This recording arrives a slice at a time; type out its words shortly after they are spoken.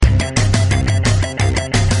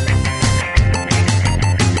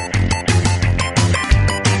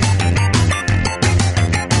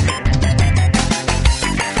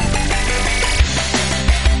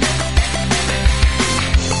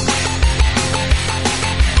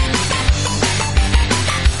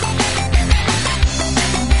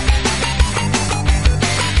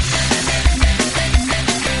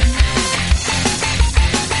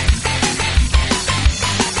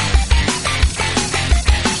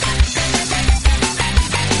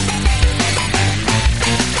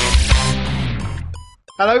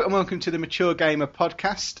Hello and welcome to the Mature Gamer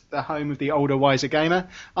podcast, the home of the older, wiser gamer.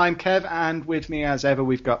 I'm Kev, and with me as ever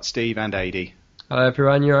we've got Steve and Adi. Hello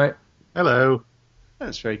everyone, you alright? Hello.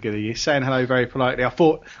 That's very good of you, saying hello very politely. I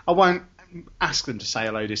thought I won't ask them to say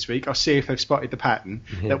hello this week. I'll see if they've spotted the pattern,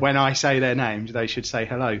 that when I say their names they should say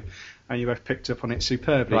hello. And you both picked up on it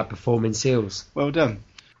superbly. Like performing seals. Well done.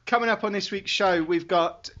 Coming up on this week's show, we've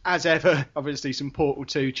got, as ever, obviously some Portal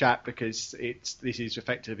 2 chat because this is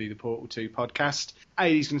effectively the Portal 2 podcast.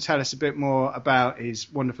 Adi's going to tell us a bit more about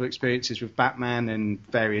his wonderful experiences with Batman and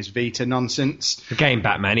various Vita nonsense. The game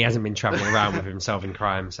Batman, he hasn't been travelling around with himself in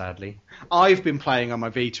crime, sadly. I've been playing on my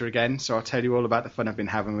Vita again, so I'll tell you all about the fun I've been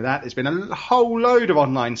having with that. There's been a whole load of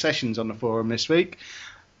online sessions on the forum this week.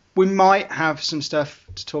 We might have some stuff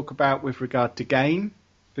to talk about with regard to game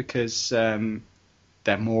because...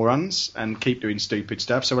 they're morons and keep doing stupid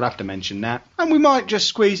stuff, so we'll have to mention that. And we might just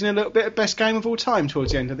squeeze in a little bit of best game of all time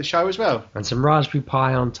towards the end of the show as well. And some Raspberry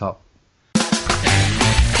Pi on top.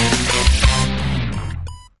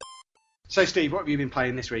 So, Steve, what have you been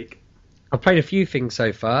playing this week? I've played a few things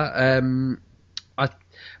so far. I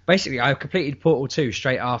completed Portal 2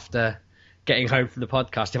 straight after getting home from the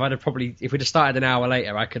podcast. If we'd have started an hour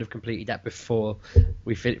later, I could have completed that before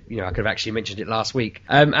I could have actually mentioned it last week.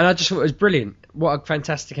 And I just thought it was brilliant. What a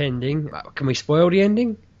fantastic ending. Can we spoil the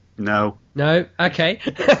ending? No. No? Okay.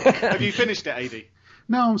 Have you finished it, AD?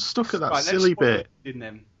 No, I'm stuck at that silly bit.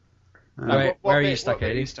 Where Where are you stuck,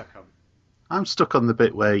 AD? I'm stuck on the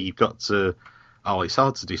bit where you've got to... Oh, it's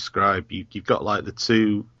hard to describe. You've got like the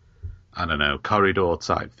two, I don't know, corridor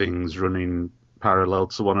type things running parallel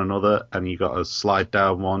to one another, and you got to slide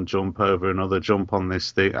down one, jump over another, jump on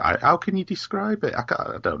this thing. How can you describe it? I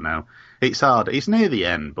don't know. It's hard. It's near the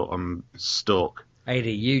end, but I'm stuck. AD,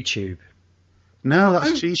 YouTube. No,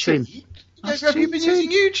 that's cheating. Have you been using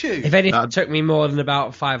YouTube? If anything took me more than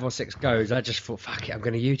about 5 or 6 goes, I just thought, fuck it, I'm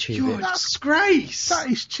going to YouTube it. Disgrace! That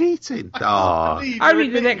is cheating. Only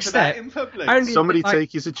the next step. Somebody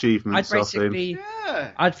take his achievements off him.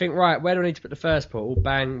 I'd think, right, where do I need to put the first portal?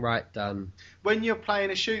 Bang, right, done. When you're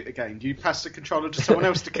playing a shooter game, do you pass the controller to someone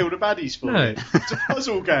else to kill the baddies for No. you? It's a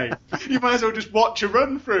puzzle game. You might as well just watch a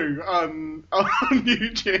run through on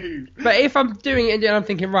YouTube. But if I'm doing it and I'm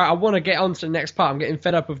thinking, right, I want to get on to the next part, I'm getting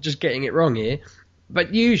fed up of just getting it wrong here.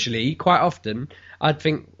 But usually, quite often, I'd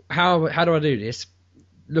think, how do I do this?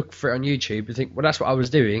 Look for it on YouTube and think, well, that's what I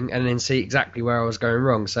was doing, and then see exactly where I was going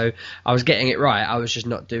wrong. So I was getting it right, I was just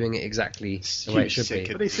not doing it exactly the way it should be.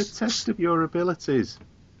 But it's a test of your abilities.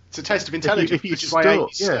 It's a test of intelligence, which is why I'm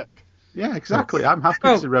stuck. Yeah, exactly. I'm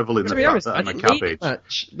happy to revel in the fact that I'm a cabbage. Most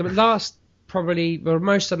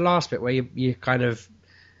of the last bit where you kind of,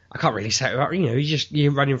 I can't really say it,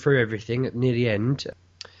 you're running through everything near the end.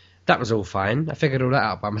 That was all fine. I figured all that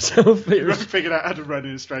out by myself. Figured out how to run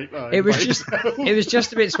in a straight line. It was just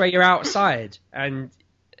the bits where you're outside and.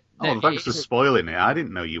 Thanks for spoiling it. I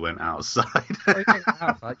didn't know you went outside.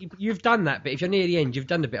 You've done that bit. If you're near the end, you've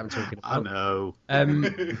done the bit I'm talking about. I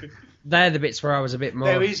know. They're the bits where I was a bit more...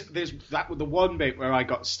 There's the one bit where I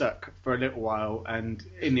got stuck for a little while and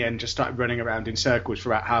in the end just started running around in circles for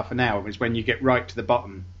about half an hour, is when you get right to the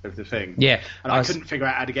bottom of the thing. Yeah. And I couldn't figure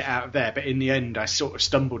out how to get out of there, but in the end I sort of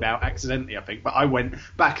stumbled out accidentally, I think. But I went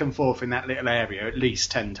back and forth in that little area at least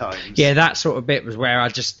 10 times. Yeah, that sort of bit was where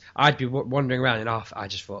I'd be wandering around and I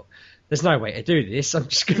just thought... There's no way to do this. I'm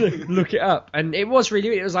just going to look it up. And it was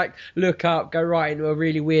like, look up, go right into a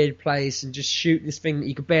really weird place and just shoot this thing that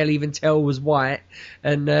you could barely even tell was white.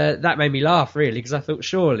 And that made me laugh, really, because I thought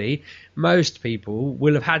surely most people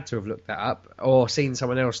will have had to have looked that up or seen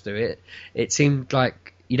someone else do it. It seemed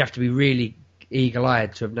like you'd have to be really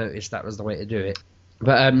eagle-eyed to have noticed that was the way to do it.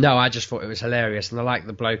 But no, I just thought it was hilarious. And I like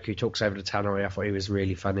the bloke who talks over the tannery. I thought he was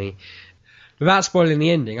really funny. Without spoiling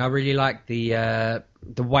the ending, I really like the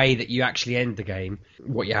way that you actually end the game,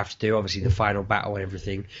 what you have to do, obviously the final battle and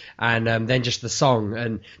everything, and then just the song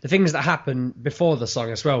and the things that happen before the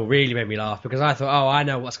song as well really made me laugh, because I thought, I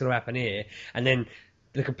know what's going to happen here, and then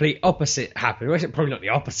the complete opposite happened. Well, probably not the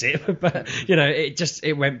opposite, but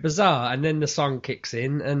it went bizarre, and then the song kicks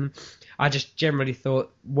in, and I just generally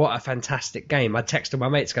thought, what a fantastic game. I texted my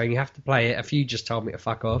mates going, you have to play it. A few just told me to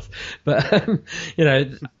fuck off, but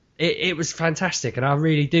It was fantastic, and I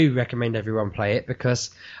really do recommend everyone play it,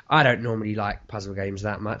 because I don't normally like puzzle games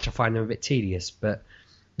that much. I find them a bit tedious, but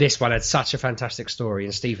this one had such a fantastic story,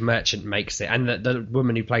 and Steve Merchant makes it. And the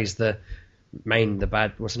woman who plays what's her name?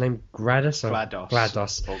 GLaDOS?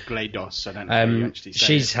 GLaDOS. Or GLaDOS, I don't know how you actually say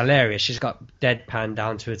She's hilarious. She's got deadpan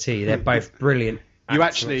down to a T. They're both brilliant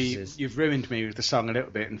You've ruined me with the song a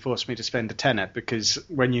little bit and forced me to spend a tenner, because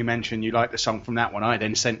when you mentioned you liked the song from that one, I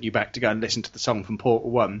then sent you back to go and listen to the song from Portal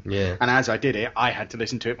 1. Yeah. And as I did it, I had to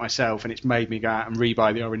listen to it myself, and it's made me go out and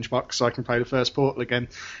rebuy the Orange Box so I can play the first Portal again,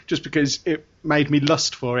 just because it made me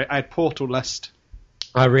lust for it. I had Portal lust.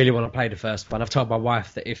 I really want to play the first one. I've told my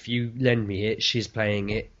wife that if you lend me it, she's playing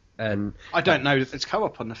it. And I don't know that there's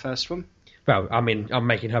co-op on the first one. Well, I mean, I'm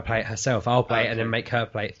making her play it herself. I'll play it and then make her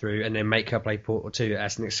play it through, and then make her play Portal 2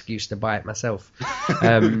 as an excuse to buy it myself.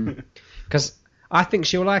 Because I think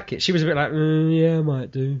she'll like it. She was a bit like, yeah, I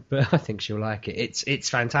might do, but I think she'll like it. It's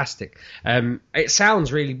fantastic. It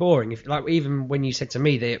sounds really boring. Even when you said to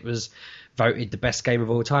me that it was voted the best game of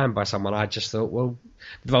all time by someone, I just thought, well,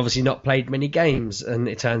 they've obviously not played many games, and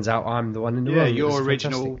it turns out I'm the one in the wrong. Yeah, your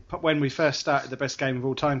original, when we first started the best game of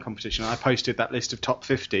all time competition, I posted that list of top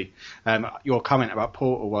 50. Your comment about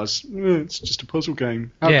Portal was, it's just a puzzle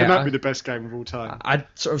game. How can that be the best game of all time? I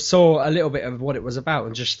sort of saw a little bit of what it was about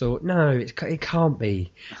and just thought, no, it can't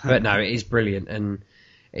be. But no, it is brilliant, and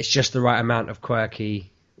it's just the right amount of quirky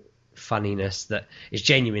funniness that is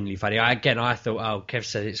genuinely funny. I thought, Kev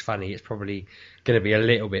said it's funny, it's probably going to be a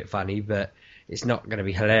little bit funny, but it's not going to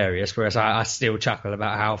be hilarious, whereas I still chuckle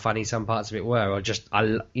about how funny some parts of it were, or just,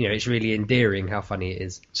 it's really endearing how funny it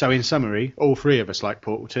is. So in summary, all three of us like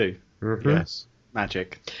Portal 2. Mm-hmm. Yes.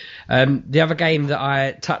 Magic. The other game that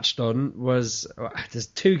I touched on was, there's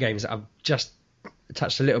two games that I've just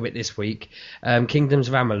touched a little bit this week. Kingdoms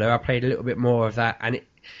of Amalur, I played a little bit more of that, and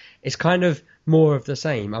it's kind of more of the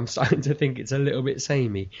same. I'm starting to think it's a little bit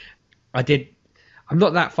samey. I'm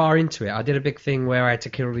not that far into it. I did a big thing where I had to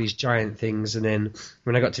kill all these giant things, and then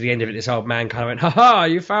when I got to the end of it, this old man kind of went, "Ha-ha,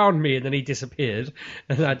 you found me," and then he disappeared.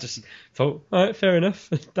 And I just thought, all right, fair enough,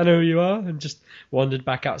 don't know who you are, and just wandered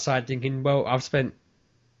back outside thinking, well, I've spent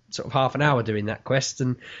sort of half an hour doing that quest,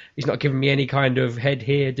 and he's not giving me any kind of head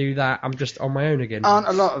here, do that. I'm just on my own again. Aren't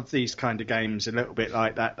a lot of these kind of games a little bit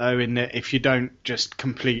like that, though, in that if you don't just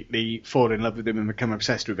completely fall in love with them and become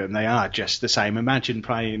obsessed with them, they are just the same. Imagine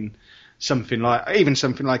playing something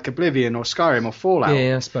like Oblivion or Skyrim or Fallout.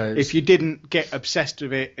 Yeah, I suppose. If you didn't get obsessed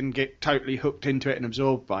with it and get totally hooked into it and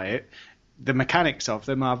absorbed by it, the mechanics of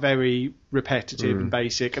them are very repetitive and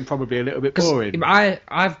basic and probably a little bit boring.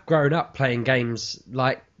 I've grown up playing games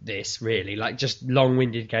like this, really, like just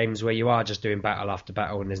long-winded games where you are just doing battle after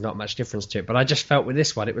battle and there's not much difference to it. But I just felt with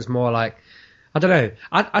this one, it was more like, I don't know,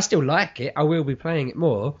 I still like it, I will be playing it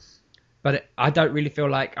more, but I don't really feel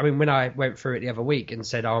like, I mean, when I went through it the other week and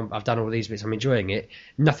said, I've done all these bits, I'm enjoying it,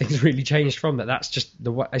 nothing's really changed from that. That's just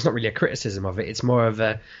it's not really a criticism of it, it's more of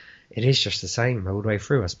it is just the same all the way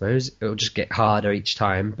through, I suppose. It'll just get harder each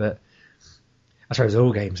time, but I suppose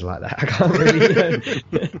all games are like that. I can't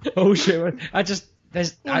really all shit. All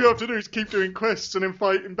you have to do is keep doing quests and then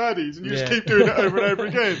fighting baddies, and you just keep doing it over and over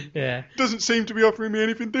again. Yeah. It doesn't seem to be offering me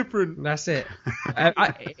anything different. That's it.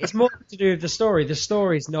 It's more to do with the story. The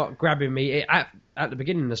story's not grabbing me. At the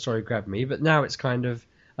beginning, the story grabbed me, but now it's kind of,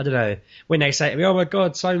 I don't know. When they say to me, "Oh my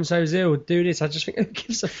God, so-and-so's ill, do this," I just think, who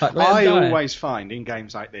gives a fuck? I always find in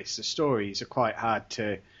games like this, the stories are quite hard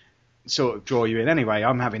to sort of draw you in anyway.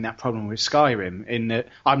 I'm having that problem with Skyrim in that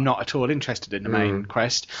I'm not at all interested in the main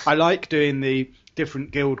quest. I like doing the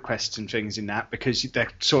different guild quests and things in that because they're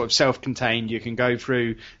sort of self-contained. You can go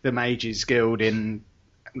through the Mages Guild in,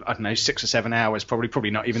 I don't know, 6 or 7 hours, probably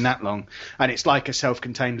not even that long, and it's like a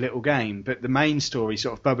self-contained little game, but the main story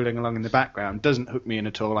sort of bubbling along in the background doesn't hook me in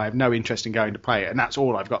at all. I have no interest in going to play it, and that's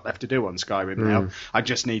all I've got left to do on Skyrim now. I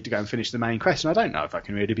just need to go and finish the main quest, and I don't know if I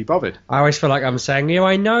can really be bothered. I always feel like I'm saying,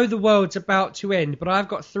 I know the world's about to end, but I've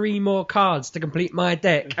got 3 more cards to complete my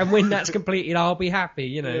deck, and when that's completed, I'll be happy,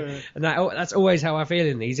 Yeah. And that's always how I feel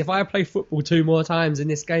in these. If I play football 2 more times in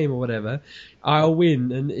this game or whatever, I'll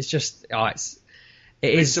win, and it's just,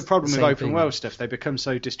 it's the problem with open world stuff. They become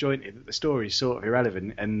so disjointed that the story is sort of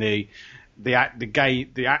irrelevant, and the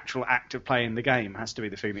actual act of playing the game has to be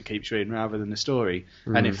the thing that keeps you in rather than the story.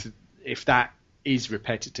 And if that is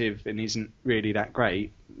repetitive and isn't really that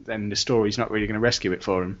great, then the story's not really going to rescue it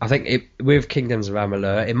for them. I think with Kingdoms of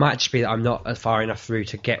Amalur, it might just be that I'm not far enough through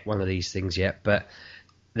to get one of these things yet, but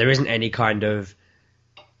there isn't any kind of...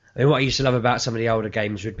 I mean, what I used to love about some of the older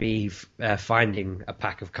games would be finding a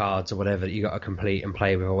pack of cards or whatever that you got to complete and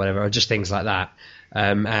play with or whatever, or just things like that.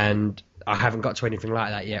 And I haven't got to anything like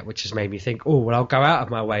that yet, which has made me think, I'll go out of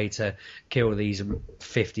my way to kill these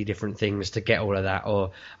 50 different things to get all of that,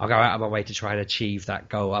 or I'll go out of my way to try and achieve that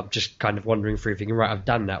goal. I'm just kind of wandering through thinking, right, I've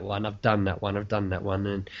done that one, I've done that one, I've done that one.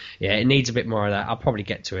 And yeah, it needs a bit more of that. I'll probably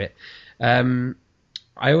get to it.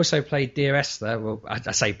 I also played Dear Esther. Well,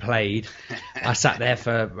 I say played. I sat there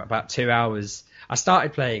for about 2 hours. I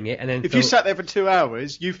started playing it and then If you sat there for 2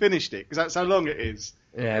 hours, you finished it because that's how long it is.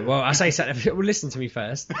 Yeah, well, I say sat there. Well, listen to me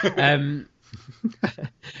first.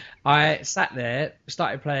 I sat there,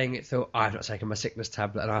 started playing it, thought, I've not taken my sickness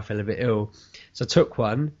tablet and I feel a bit ill. So I took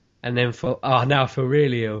one and then thought, oh, now I feel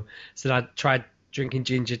really ill. So then I tried drinking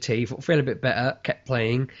ginger tea, thought, feel a bit better, kept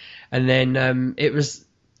playing. And then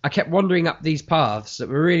I kept wandering up these paths that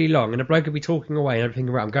were really long and a bloke would be talking away and I'm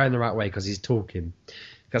thinking, right, I'm going the right way because he's talking.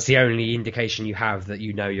 That's the only indication you have that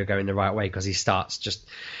you know you're going the right way because he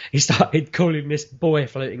started calling this boy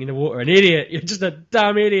floating in the water an idiot. You're just a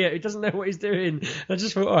dumb idiot who doesn't know what he's doing. And I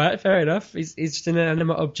just thought, all right, fair enough. He's just an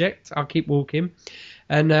inanimate object. I'll keep walking.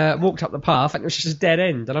 And walked up the path and it was just a dead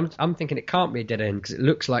end. And I'm thinking it can't be a dead end because it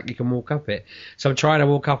looks like you can walk up it. So I'm trying to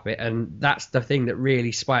walk up it and that's the thing that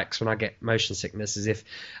really spikes when I get motion sickness is if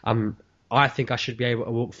I think I should be able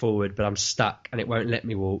to walk forward, but I'm stuck and it won't let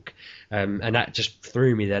me walk. And that just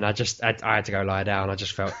threw me then. I had to go lie down. I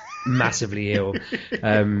just felt massively ill.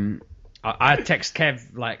 I text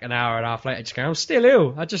Kev like an hour and a half later just going, I'm still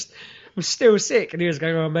ill. I'm still sick. And he was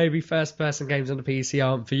going, oh, maybe first person games on the PC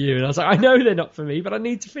aren't for you. And I was like, I know they're not for me, but I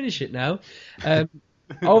need to finish it now.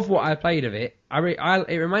 Of what I played of it,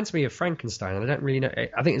 it reminds me of Frankenstein. I don't really know.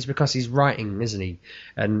 I think it's because he's writing, isn't he?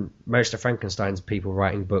 And most of Frankenstein's people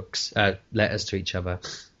writing books, letters to each other.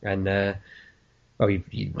 And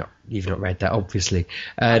you've not read that, obviously.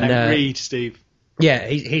 And, I don't read, Steve. Yeah,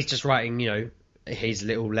 he's just writing, his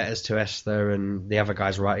little letters to Esther, and the other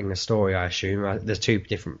guy's writing the story. I assume there's two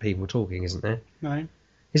different people talking, isn't there? No.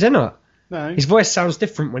 Is there not? No. His voice sounds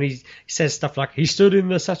different when he says stuff like, he stood in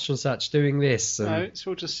the such and such doing this. And... No, it's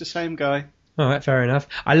all just the same guy. All right, fair enough.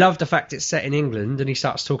 I love the fact it's set in England and he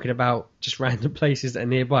starts talking about just random places that are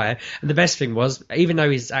nearby. And the best thing was, even though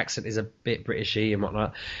his accent is a bit Britishy and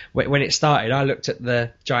whatnot, when it started, I looked at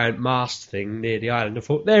the giant mast thing near the island and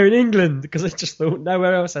thought, they're in England, because I just thought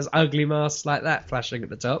nowhere else has ugly masts like that flashing at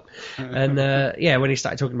the top. And when he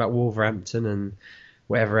started talking about Wolverhampton and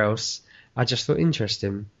whatever else, I just thought,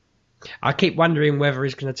 interesting. I keep wondering whether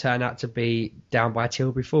he's going to turn out to be down by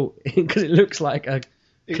Tilbury Fort because it looks like a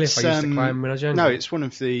cliff I used to climb when I was younger. No, it's one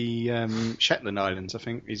of the Shetland Islands. I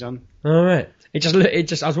think he's on. All right. It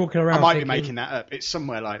just. I was walking around. I might thinking, be making that up. It's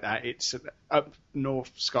somewhere like that. It's up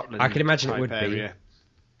North Scotland. I can imagine it would area.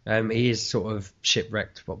 be. He is sort of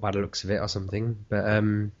shipwrecked by the looks of it or something. But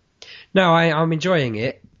no, I'm enjoying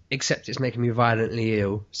it. Except it's making me violently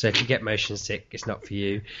ill. So if you get motion sick, it's not for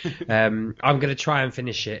you. I'm going to try and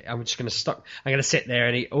finish it. I'm just going to stop. I'm going to sit there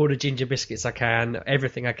and eat all the ginger biscuits I can,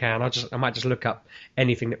 everything I can. I might just look up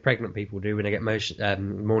anything that pregnant people do when they get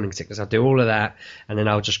morning sickness. I'll do all of that, and then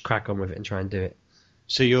I'll just crack on with it and try and do it.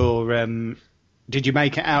 So you're. Did you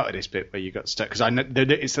make it out of this bit where you got stuck? Because I know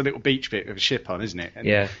it's a little beach bit with a ship on, isn't it? And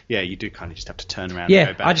yeah. Yeah, you do kind of just have to turn around. Yeah, and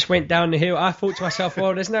go back. I just went down the hill. I thought to myself,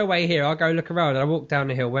 well, there's no way here. I'll go look around. And I walked down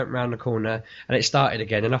the hill, went round the corner, and it started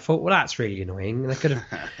again. And I thought, well, that's really annoying. And I could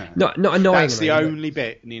have not annoying. That's the only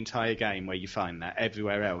bit in the entire game where you find that.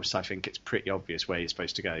 Everywhere else, I think it's pretty obvious where you're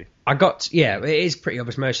supposed to go. It is pretty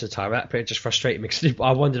obvious most of the time. That bit just frustrated me because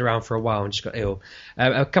I wandered around for a while and just got ill.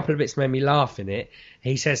 A couple of bits made me laugh in it.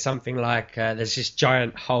 He says something like, there's this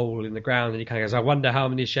giant hole in the ground, and he kind of goes, I wonder how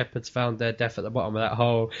many shepherds found their death at the bottom of that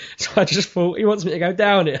hole. So I just thought, he wants me to go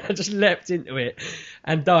down it. I just leapt into it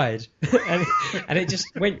and died. and it just,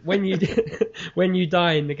 when you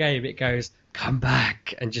die in the game, it goes, come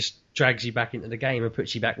back, and just drags you back into the game and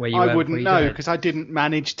puts you back where you were. I wouldn't know, because I didn't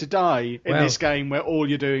manage to die in this game where all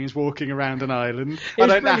you're doing is walking around an island. I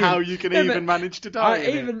don't know how you can even manage to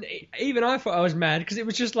die. Even I thought I was mad, because it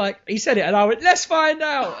was just like, he said it and I went, let's find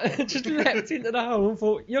out. And just leapt into the hole and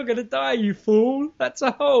thought, you're going to die, you fool. That's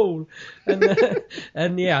a hole.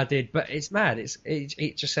 And yeah, I did. But it's mad.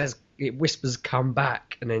 It just says, it whispers, come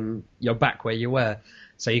back, and then you're back where you were.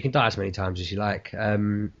 So you can die as many times as you like.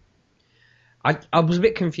 I was a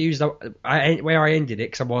bit confused. Where I ended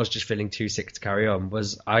it, because I was just feeling too sick to carry on,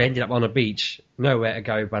 was I ended up on a beach, nowhere to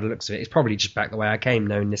go by the looks of it. It's probably just back the way I came,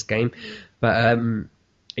 knowing this game. But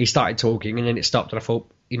he started talking, and then it stopped, and I thought,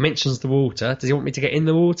 he mentions the water. Does he want me to get in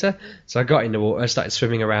the water? So I got in the water, started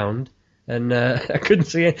swimming around, and I couldn't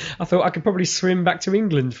see it. I thought I could probably swim back to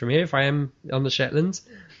England from here if I am on the Shetlands.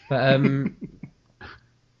 But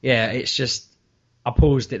yeah, it's just, I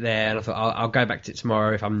paused it there, and I thought I'll go back to it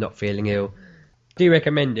tomorrow if I'm not feeling ill. Do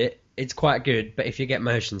recommend it. It's quite good, but if you get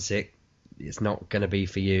motion sick, it's not going to be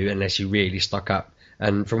for you unless you really stock up.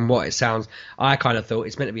 And from what it sounds, I kind of thought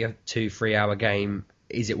it's meant to be a 2-3 hour game.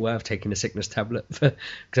 Is it worth taking the sickness tablet? Because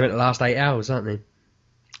they're meant to last 8 hours, aren't they?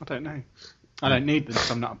 I don't know. I don't need them,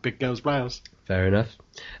 so I'm not a big girl's blouse. Fair enough.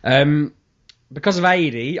 Because of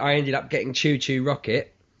AD, I ended up getting Choo Choo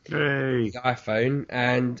Rocket, Hey. the iPhone,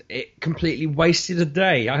 and it completely wasted a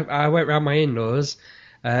day. I went round my in-laws.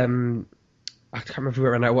 I can't remember if we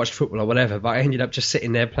went around and watched football or whatever, but I ended up just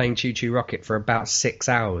sitting there playing Choo Choo Rocket for about 6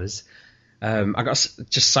 hours. I got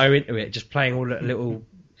just so into it, just playing all the little.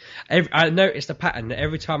 I noticed a pattern that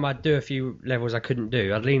every time I'd do a few levels I couldn't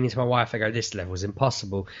do, I'd lean into my wife and go, "This level's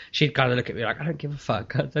impossible." She'd kind of look at me like, "I don't give a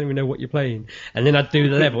fuck. I don't even know what you're playing." And then I'd do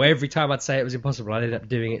the level. Every time I'd say it was impossible, I'd end up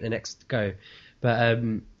doing it the next go. But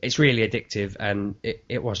it's really addictive, and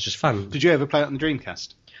it was just fun. Did you ever play it on the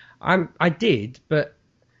Dreamcast? I did, but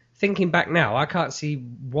thinking back now, I can't see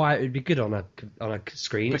why it would be good on a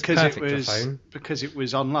screen. It's perfect for phone. Because it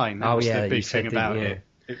was online. That was the big thing about it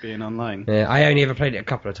being online. Yeah, I only ever played it a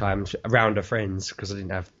couple of times around a friend's because I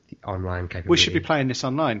didn't have the online capability. We should be playing this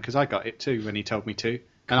online because I got it too when he told me to.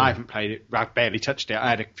 And I haven't played it. I've barely touched it. I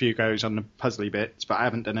had a few goes on the puzzly bits, but I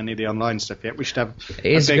haven't done any of the online stuff yet. We should have a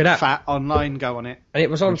big fat online go on it. And it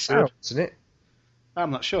was on sale, wasn't it?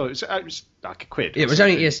 I'm not sure. It was like £1. It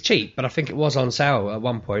was cheap, but I think it was on sale at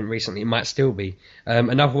one point recently. It might still be.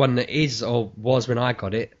 Another one that is or was when I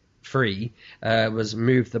got it free was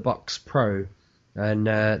Move the Box Pro, and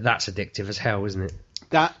that's addictive as hell, isn't it?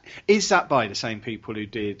 Is that by the same people who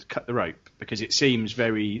did Cut the Rope? Because it seems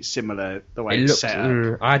very similar the way it's set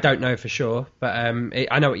up. I don't know for sure, but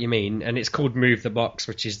I know what you mean, and it's called Move the Box,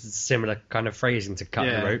 which is similar kind of phrasing to Cut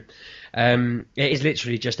the Rope. It is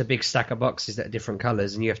literally just a big stack of boxes that are different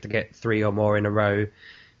colours, and you have to get 3 or more in a row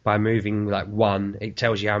by moving like one. It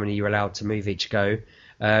tells you how many you're allowed to move each go.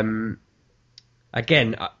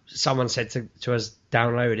 Again, someone said to us,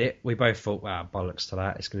 download it. We both thought, wow, bollocks to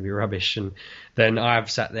that. It's going to be rubbish. And then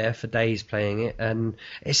I've sat there for days playing it, and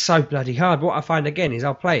it's so bloody hard. What I find again is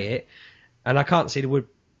I'll play it, and I can't see the wood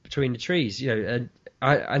between the trees,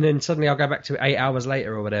 and then suddenly I'll go back to it 8 hours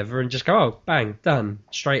later or whatever and just go, oh, bang, done,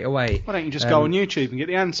 straight away. Why don't you just go on YouTube and get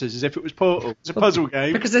the answers as if it was Portal? It's a puzzle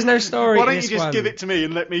game. Because there's no story. Why don't you just give it to me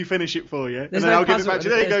and let me finish it for you? And then I'll give it back to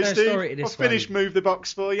you. There you go, Steve. I'll finish Move the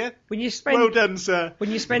Box for you. Well done, sir. When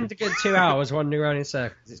you spend a good 2 hours wandering around in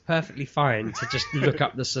circles, it's perfectly fine to just look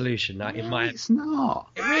up the solution. It's not.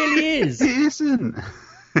 It really is. It isn't.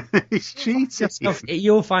 It's cheating.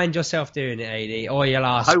 You'll find yourself doing it, AD, or you'll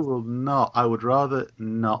ask. I will not. I would rather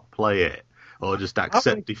not play it or just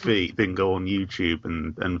accept defeat than go on YouTube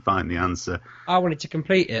and find the answer. I wanted to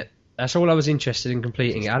complete it. That's all I was interested in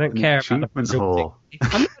completing it. I don't care about the whore.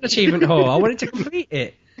 I'm not an achievement whore. I wanted to complete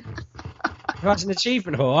it. If I was an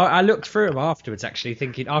achievement whore, I looked through them afterwards, actually,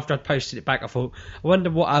 thinking, after I'd posted it back, I thought, I wonder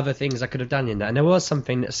what other things I could have done in that. And there was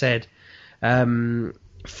something that said,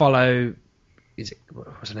 follow...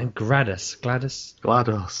 What's her name? GLaDOS.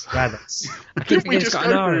 I keep thinking it's got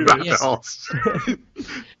an R in it. Yes.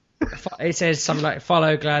 It says something like,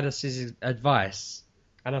 follow GLaDOS's advice.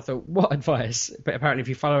 And I thought, what advice? But apparently if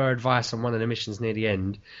you follow her advice on one of the missions near the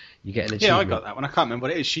end, you get an achievement. Yeah, I got that one. I can't remember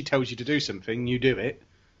what it is. She tells you to do something, you do it,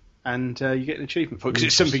 and you get an achievement for it. Because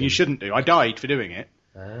it's something you shouldn't do. I died for doing it.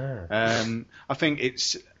 I think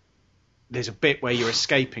there's a bit where you're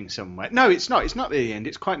escaping somewhere. No, it's not. It's not near the end.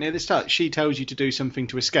 It's quite near the start. She tells you to do something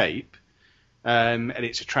to escape, and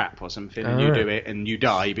it's a trap or something, and you do it, and you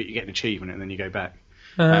die, but you get an achievement, and then you go back.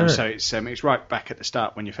 So it's right back at the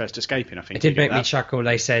start when you're first escaping, I think. It did make me chuckle.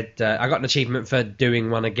 They said, I got an achievement for doing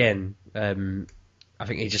one again. I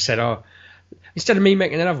think he just said, oh, instead of me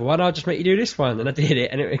making another one, I'll just make you do this one. And I did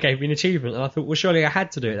it, and it gave me an achievement. And I thought, well, surely I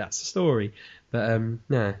had to do it. That's the story. But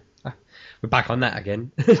no. We're back on that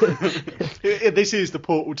again. This is the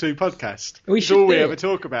Portal 2 podcast. It's all we ever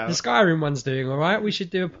talk about. The Skyrim one's doing all right. We should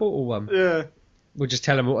do a Portal one. Yeah. We'll just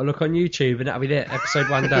tell them what to look on YouTube, and that'll be it. Episode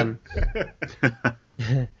 1 done.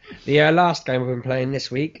 The last game I've been playing this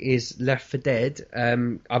week is Left 4 Dead.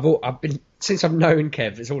 I've been since I've known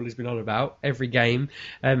Kev. It's all he's been on about every game.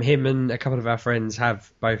 Him and a couple of our friends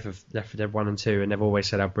have both of Left 4 Dead 1 and 2, and they've always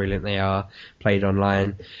said how brilliant they are. Played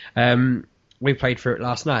online. We played through it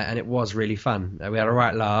last night, and it was really fun. We had a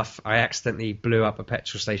right laugh. I accidentally blew up a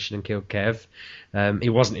petrol station and killed Kev. He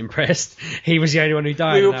wasn't impressed. He was the only one who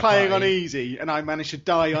died. We were playing on easy, and I managed to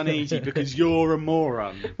die on easy because you're a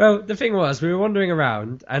moron. Well, the thing was, we were wandering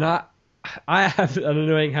around, and I have an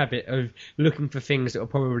annoying habit of looking for things that will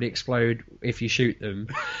probably explode if you shoot them,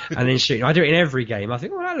 and then shoot them. I do it in every game. I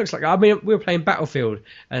think, well, that looks like... I mean, we were playing Battlefield,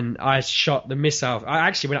 and I shot the missile. I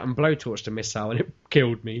actually went out and blowtorched a missile, and it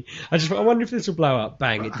killed me. I just thought, I wonder if this will blow up.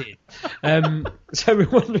 Bang, it did. So we're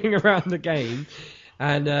wandering around the game,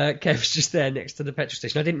 and Kev's just there next to the petrol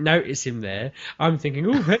station. I didn't notice him there. I'm thinking,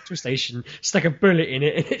 oh, petrol station, stuck a bullet in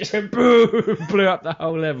it, and it just went boom, blew up the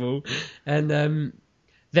whole level. And...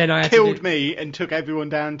 then I had killed me and took everyone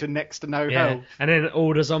down to next to no health. And then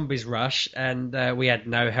all the zombies rush, and we had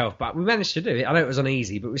no health, but we managed to do it. I know it was on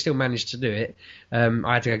easy, but we still managed to do it.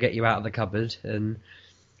 I had to go get you out of the cupboard, and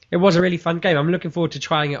it was a really fun game. I'm looking forward to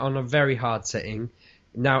trying it on a very hard setting.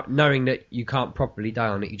 Now, knowing that you can't properly die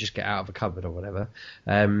on it, you just get out of a cupboard or whatever.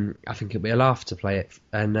 I think it'll be a laugh to play it,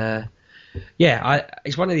 and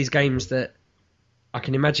it's one of these games that I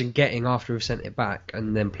can imagine getting after we've sent it back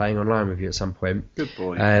and then playing online with you at some point. Good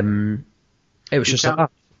boy. It was just a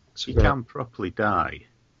laugh. You can properly die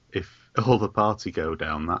if all the party go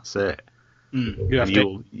down. That's it.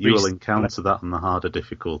 You will encounter that on the harder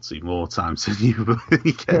difficulty more times than you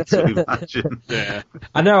get to imagine. Yeah.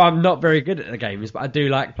 I know I'm not very good at the games, but I do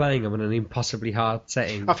like playing them in an impossibly hard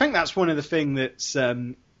setting. I think that's one of the things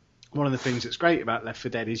that's great about Left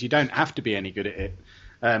 4 Dead is you don't have to be any good at it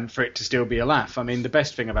for it to still be a laugh. I mean, the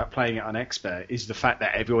best thing about playing it on Expert is the fact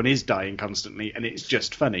that everyone is dying constantly, and it's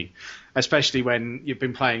just funny, especially when you've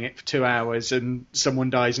been playing it for 2 hours and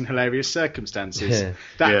someone dies in hilarious circumstances. Yeah.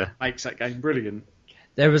 That makes that game brilliant.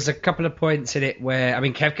 There was a couple of points in it where,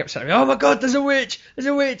 Kev kept saying, "Oh my God, there's a witch! There's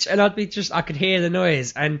a witch!" And I could hear the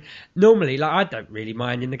noise. And normally, I don't really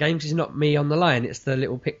mind in the games. It's not me on the line; it's the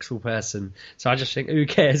little pixel person. So I just think, who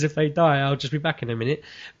cares if they die? I'll just be back in a minute.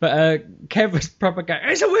 But Kev was proper going,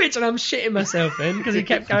 "It's a witch!" And I'm shitting myself then because he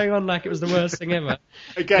kept going on like it was the worst thing ever.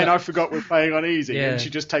 Again, I forgot we're playing on easy, and she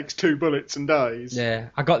just takes 2 bullets and dies. Yeah,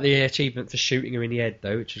 I got the achievement for shooting her in the head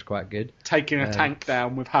though, which was quite good. Taking a tank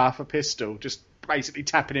down with half a pistol, just basically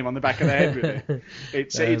tapping him on the back of the head with it.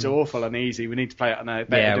 It's awful and easy. We need to play it on a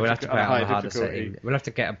better we'll have to play it on a harder difficulty. setting. We'll have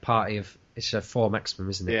to get a party of, it's a 4 maximum,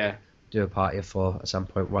 isn't it? Yeah. Do a party of 4 at some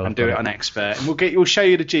point. And do it on Expert. And we'll show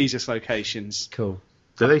you the Jesus locations. Cool.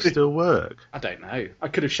 Do they still work? I don't know. I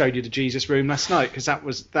could have showed you the Jesus room last night, because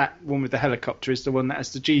that one with the helicopter is the one that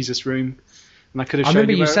has the Jesus room. And I could have shown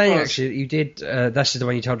remember you you where saying it was. actually that you did, that's the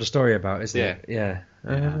one you told the story about, isn't it? Yeah.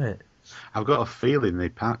 Right. I've got a feeling they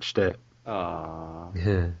patched it.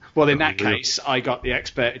 Yeah. Well, in that case, I got the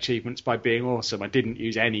Expert achievements by being awesome. I didn't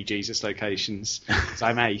use any Jesus locations, because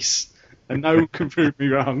I'm ace. And no one can prove me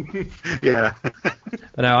wrong. Yeah.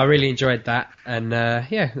 I know, I really enjoyed that. And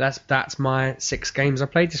that's my 6 games I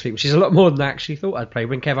played this week, which is a lot more than I actually thought I'd play.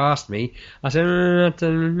 When Kev asked me, I said, I've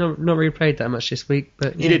not really played that much this week.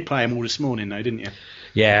 But You did play them all this morning, though, didn't you?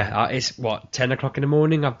 Yeah, it's 10 o'clock in the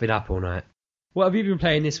morning? I've been up all night. What have you been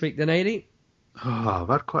playing this week then, Ailey? I've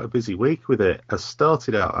had quite a busy week with it. I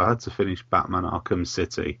started out, I had to finish Batman Arkham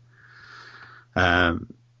City.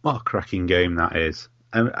 What a cracking game that is.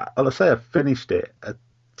 And I'll say I finished it.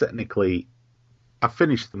 Technically, I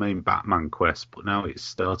finished the main Batman quest, but now it's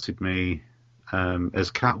started me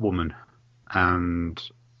as Catwoman. And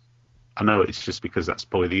I know it's just because that's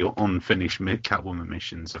probably the unfinished Catwoman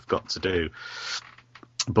missions I've got to do.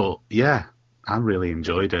 But yeah, I really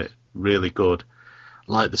enjoyed it. Really good.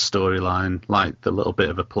 Like the storyline, like the little bit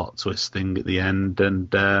of a plot twist thing at the end,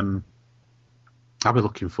 and I'll be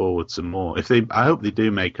looking forward to more. I hope they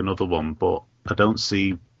do make another one, but I don't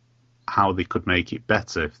see how they could make it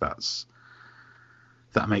better if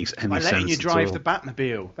that makes any sense. By letting you drive the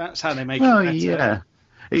Batmobile, that's how they make it better. Yeah.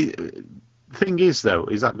 The thing is, though,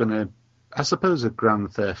 is that going to? I suppose a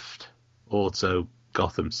Grand Theft Auto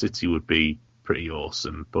Gotham City would be pretty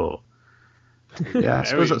awesome, but yeah, I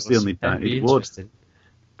suppose that's the only. It would.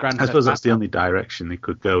 I suppose that's the only direction they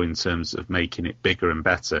could go in terms of making it bigger and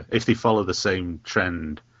better. If they follow the same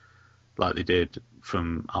trend like they did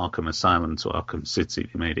from Arkham Asylum to Arkham City,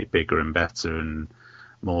 they made it bigger and better and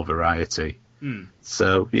more variety.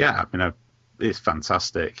 So, yeah, it's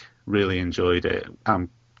fantastic. Really enjoyed it. I'm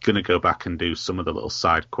going to go back and do some of the little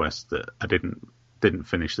side quests that I didn't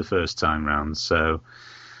finish the first time round. So,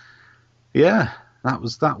 yeah, that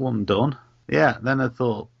was that one done. Yeah, then I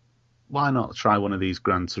thought, why not try one of these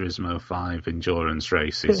Gran Turismo 5 endurance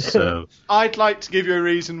races? So I'd like to give you a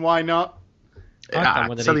reason why not.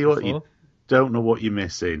 I tell you what, you don't know what you're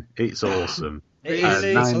missing. It's awesome. It's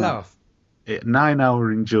a laugh.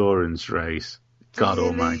 9-hour endurance race. God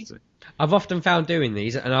almighty. I've often found doing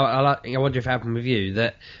these, and I wonder if it happened with you,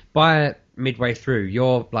 that by midway through,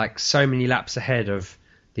 you're like so many laps ahead of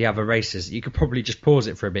the other racers, you could probably just pause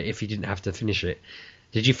it for a bit if you didn't have to finish it.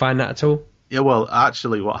 Did you find that at all? Yeah, well,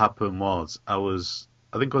 actually what happened was I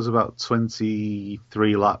think I was about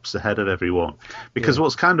 23 laps ahead of everyone. Because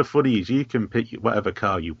what's kind of funny is you can pick whatever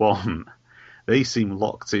car you want. They seem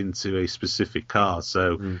locked into a specific car,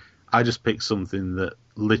 so I just picked something that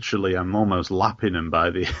literally I'm almost lapping them by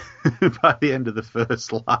the by the end of the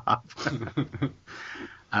first lap.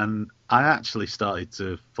 And I actually started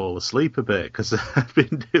to fall asleep a bit because I've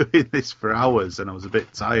been doing this for hours and I was a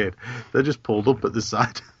bit tired. They just pulled up at the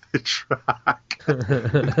side of the track.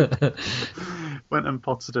 Went and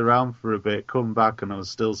potted around for a bit, come back, and I was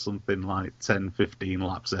still something like 10, 15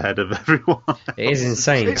 laps ahead of everyone else. It is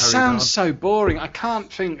insane. It sounds so boring. I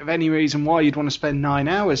can't think of any reason why you'd want to spend 9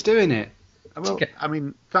 hours doing it. Well, I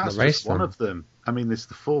mean, that's just one of them. I mean, there's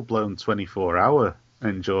the full-blown 24-hour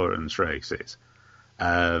endurance races.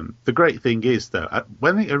 The great thing is, though,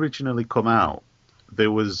 when it originally come out,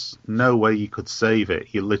 there was no way you could save it.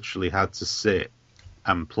 You literally had to sit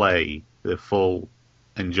and play the full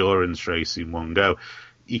endurance race in one go.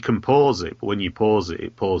 You can pause it, but when you pause it,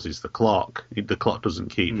 it pauses the clock. The clock doesn't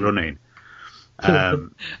keep running.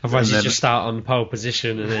 Otherwise, you just start on pole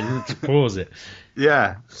position and then pause it.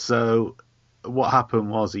 Yeah, so what happened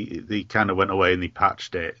was he kind of went away and he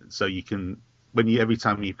patched it. So you can, every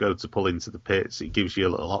time you go to pull into the pits, it gives you a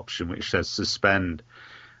little option which says suspend.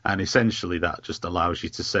 And essentially that just allows you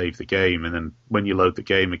to save the game, and then when you load the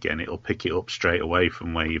game again, it'll pick it up straight away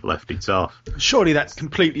from where you've left it off. Surely that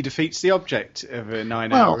completely defeats the object of a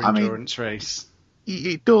 9-hour endurance race.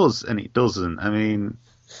 It does, and it doesn't. I mean,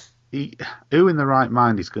 who in the right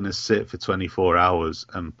mind is going to sit for 24 hours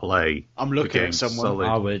and play? I'm looking at someone.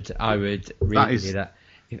 Solid? I would really do that.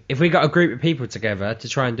 If we got a group of people together to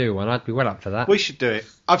try and do one, I'd be well up for that. We should do it.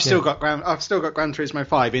 I've still got Gran Turismo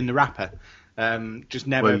 5 in the wrapper. Just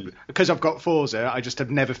never, because I've got Forza, I just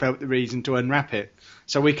have never felt the reason to unwrap it.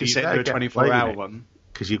 So we could sit through a 24-hour one.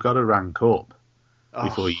 Because you've got to rank up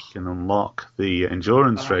before you can unlock the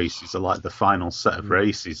endurance races. Are like the final set of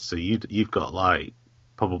races, so you've got like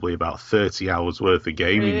probably about 30 hours worth of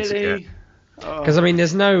gaming to get. Because I mean,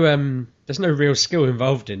 there's no real skill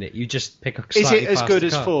involved in it. You just pick a slightly Is it as good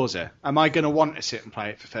as car. Forza? Am I going to want to sit and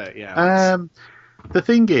play it for 30 hours? The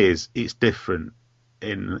thing is, it's different.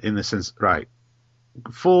 In the sense, right,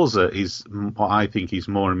 Forza is what I think is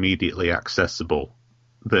more immediately accessible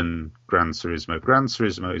than Gran Turismo. Gran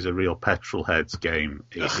Turismo is a real petrol heads game.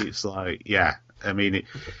 It's like, yeah, I mean,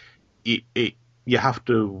 you have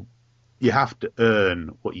to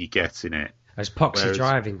earn what you get in it. Those poxy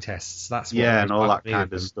driving tests, that's what and all that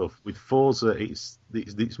kind of stuff. With Forza,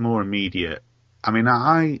 it's more immediate. I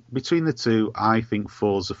mean, between the two, I think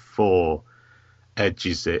Forza 4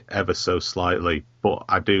 edges it ever so slightly, but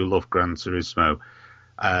I do love Gran Turismo.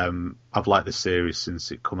 I've liked the series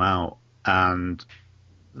since it come out, and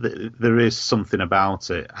there is something about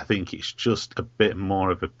it. I think it's just a bit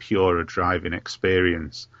more of a purer driving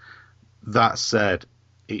experience. That said,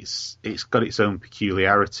 it's got its own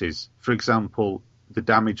peculiarities. For example, the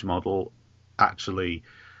damage model actually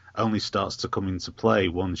only starts to come into play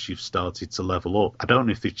once you've started to level up. I don't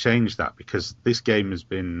know if they've changed that, because this game has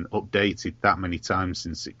been updated that many times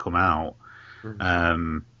since it come out.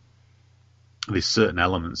 There's certain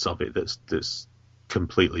elements of it that's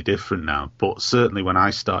completely different now. But certainly when I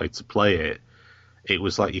started to play it, it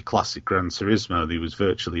was like your classic Gran Turismo. There was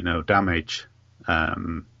virtually no damage.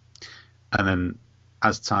 And then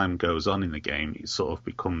as time goes on in the game, it sort of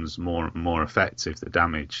becomes more and more effective, the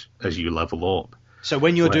damage, as you level up. So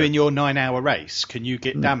when you're doing your 9-hour race, can you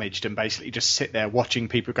get damaged and basically just sit there watching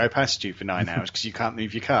people go past you for 9 hours because you can't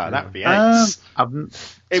move your car? That would be ace.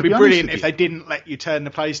 It'd be brilliant if they didn't let you turn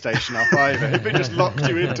the PlayStation off either. If it just locked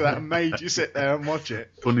you into that and made you sit there and watch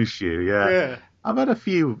it. Punish you, yeah. I've had a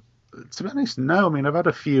few, to be honest, no. I mean, I've had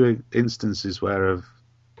a few instances where I've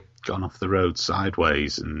gone off the road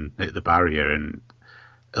sideways and hit the barrier, and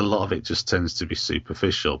a lot of it just tends to be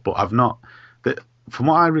superficial. But I've not... From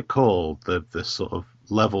what I recall, the sort of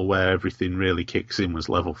level where everything really kicks in was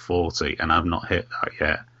level 40, and I've not hit that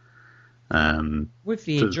yet. With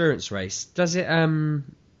the endurance race, does it...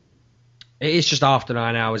 It is just after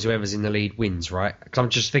 9 hours, whoever's in the lead wins, right? Because I'm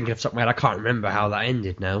just thinking off the top of my head, I can't remember how that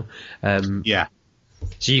ended now. Yeah.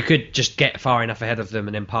 So you could just get far enough ahead of them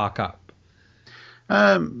and then park up?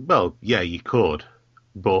 Well, yeah, you could.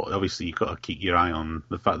 But obviously you've got to keep your eye on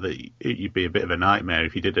the fact that you'd be a bit of a nightmare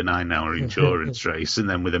if you did a 9-hour endurance race and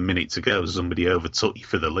then with a minute to go somebody overtook you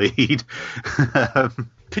for the lead.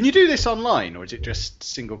 Can you do this online, or is it just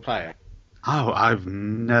single player? Oh, I've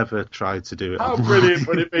never tried to do it How online. brilliant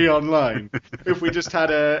would it be online if we just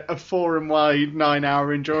had a forum-wide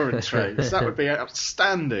 9-hour endurance race? That would be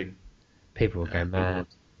outstanding. People would go mad.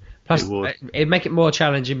 Plus, it'd make it more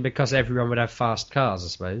challenging because everyone would have fast cars, I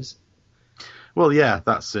suppose. Well, yeah,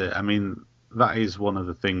 that's it. I mean, that is one of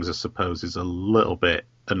the things I suppose is a little bit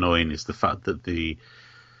annoying, is the fact that the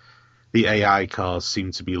AI cars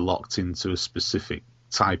seem to be locked into a specific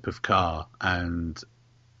type of car, and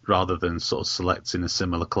rather than sort of selecting a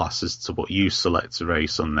similar class as to what you select to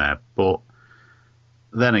race on there. But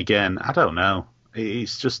then again, I don't know.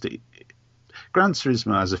 It's just Gran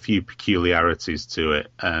Turismo has a few peculiarities to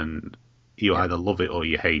it, and you either love it or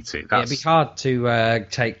you hate it. It'd be hard to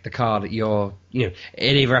take the car that you're, and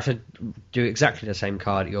either have to do exactly the same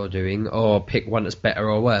car that you're doing, or pick one that's better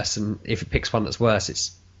or worse. And if it picks one that's worse,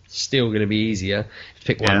 it's still going to be easier. If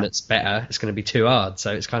you pick one that's better, it's going to be too hard.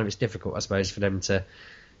 So it's difficult, I suppose, for them to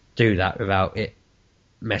do that without it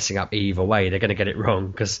messing up either way. They're going to get it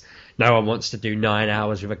wrong because no one wants to do 9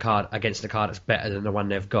 hours with a car against a car that's better than the one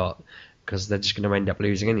they've got, because they're just going to end up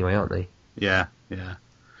losing anyway, aren't they? Yeah.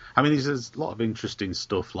 I mean, there's a lot of interesting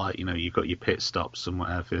stuff, like, you've got your pit stops and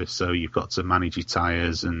whatever, so you've got to manage your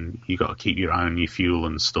tyres and you've got to keep your eye on your fuel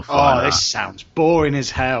and stuff like that. Oh, this sounds boring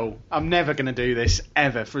as hell. I'm never going to do this,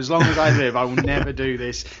 ever. For as long as I live, I will never do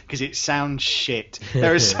this, because it sounds shit.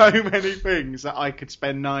 There are so many things that I could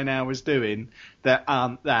spend 9 hours doing that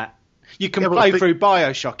aren't that. You can play through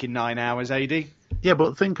Bioshock in 9 hours, AD. Yeah,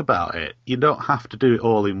 but think about it. You don't have to do it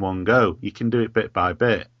all in one go. You can do it bit by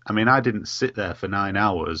bit. I mean, I didn't sit there for 9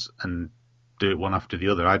 hours and do it one after the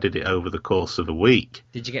other. I did it over the course of a week.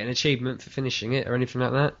 Did you get an achievement for finishing it or anything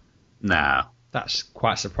like that? No. That's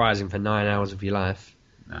quite surprising for 9 hours of your life.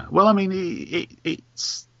 No. Well, I mean,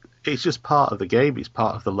 it's just part of the game. It's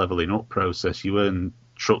part of the leveling up process. You earn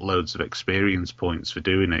truckloads of experience points for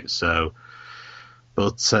doing it. So,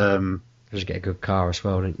 but you just get a good car as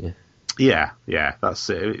well, don't you? Yeah, that's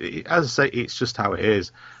it. As I say, it's just how it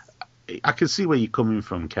is. I can see where you're coming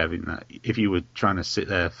from, Kevin, that if you were trying to sit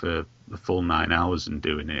there for the full 9 hours and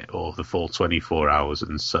doing it, or the full 24 hours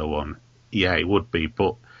and so on, yeah, it would be.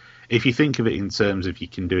 But if you think of it in terms of you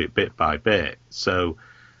can do it bit by bit, so,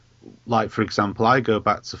 like, for example, I go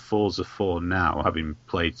back to Forza 4 now, having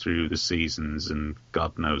played through the seasons and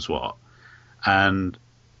God knows what, and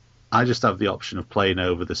I just have the option of playing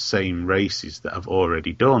over the same races that I've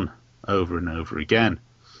already done over and over again.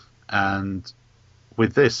 And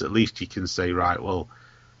with this, at least you can say, right, well,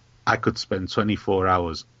 I could spend 24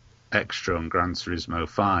 hours extra on Gran Turismo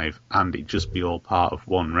 5 and it just be all part of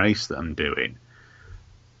one race that I'm doing.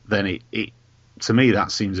 Then it to me,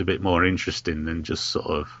 that seems a bit more interesting than just sort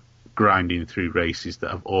of grinding through races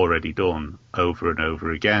that I've already done over and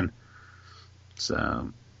over again.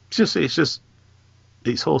 So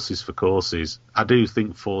it's horses for courses. I do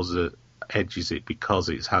think Forza edges it because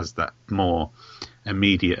it has that more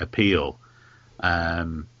immediate appeal.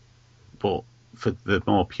 But for the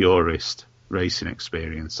more purist racing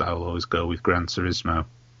experience, I'll always go with Gran Turismo,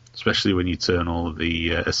 especially when you turn all of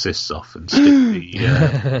the assists off and stick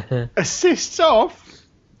the... Assists off?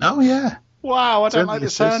 Oh, yeah. Wow, I don't like the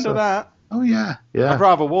sound of that. Oh, yeah. I'd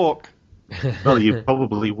rather walk. Well, you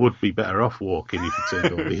probably would be better off walking if you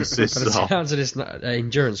turned all the assists off. Sounds of this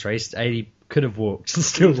endurance race, 80 could have walked and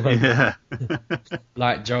still won. Yeah.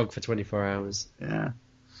 Like jog for 24 hours. Yeah.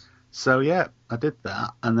 So, yeah, I did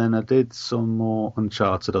that. And then I did some more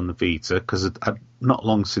Uncharted on the Vita, because I'd not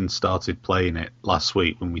long since started playing it last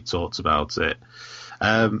week when we talked about it.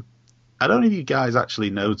 I don't know if you guys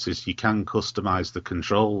actually noticed you can customise the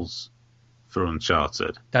controls for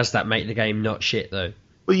Uncharted. Does that make the game not shit, though?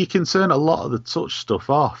 Well, you can turn a lot of the touch stuff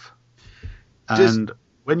off. And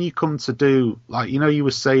when you come to do, like, you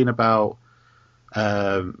were saying about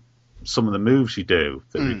some of the moves you do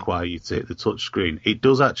that require you to hit the touch screen, it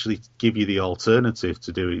does actually give you the alternative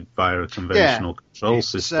to do it via a conventional control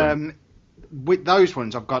system. With those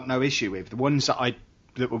ones, I've got no issue with. The ones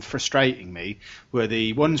that were frustrating me were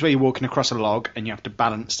the ones where you're walking across a log and you have to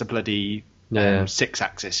balance the bloody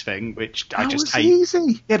 6-axis thing, which I just hate.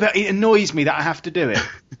 Easy. Yeah, but it annoys me that I have to do it.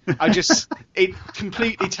 It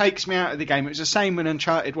completely takes me out of the game. It was the same when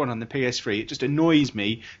Uncharted 1 on the PS3. It just annoys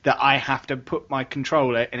me that I have to put my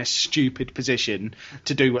controller in a stupid position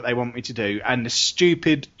to do what they want me to do. And the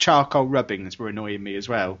stupid charcoal rubbings were annoying me as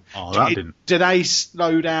well. Oh, that didn't. Do they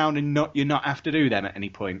slow down and you not have to do them at any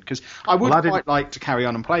point? Because I would quite like to carry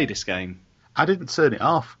on and play this game. I didn't turn it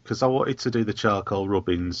off because I wanted to do the charcoal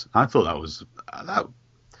rubbings. I thought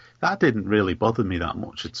that didn't really bother me that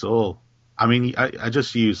much at all. I mean, I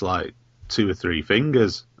just used like 2 or 3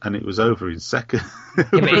 fingers and it was over in seconds. Yeah,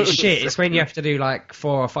 but it's shit. It's when you have to do like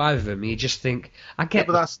 4 or 5 of them. You just think, I get.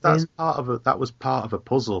 Yeah, but that's part of that was part of a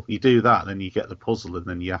puzzle. You do that, then you get the puzzle, and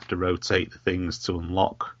then you have to rotate the things to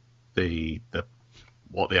unlock the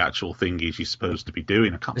what the actual thing is you're supposed to be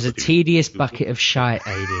doing. There's a tedious bucket of shite,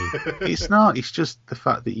 AD. It's not. It's just the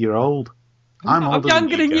fact that you're old. I'm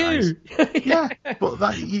younger than you. Yeah,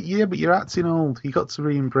 but you're acting old. You got to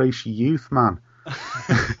re-embrace your youth, man.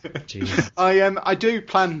 Jeez. I do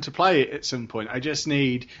plan to play it at some point. I just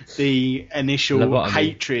need the initial Lobotomy.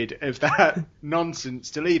 hatred of that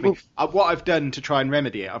nonsense to leave me. What I've done to try and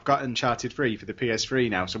remedy it, I've got Uncharted 3 for the PS3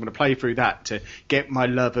 now, so I'm going to play through that to get my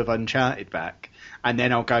love of Uncharted back. And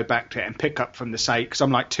then I'll go back to it and pick up from the save, because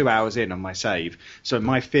I'm like 2 hours in on my save. So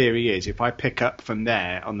my theory is, if I pick up from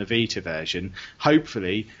there on the Vita version,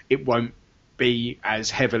 hopefully it won't be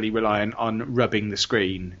as heavily reliant on rubbing the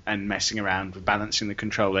screen and messing around with balancing the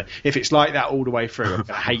controller. If it's like that all the way through, I'm going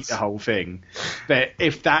to hate the whole thing. But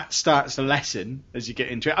if that starts to lessen as you get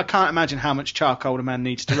into it, I can't imagine how much charcoal a man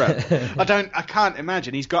needs to rub. I can't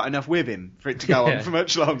imagine he's got enough with him for it to go on for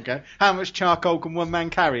much longer. How much charcoal can one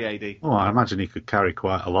man carry, AD? Well, I imagine he could carry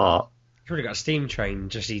quite a lot. He's already got a steam train,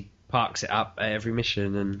 just he parks it up at every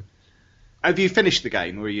mission and... Have you finished the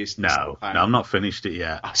game, or are you still No, playing? I've not finished it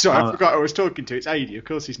yet. Oh, sorry, I forgot I was talking to. It's AD. Of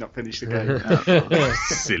course he's not finished the game.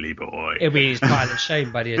 Silly boy. It'll be his pile of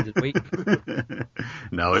shame by the end of the week.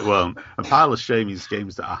 No, it won't. A pile of shame is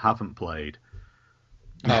games that I haven't played.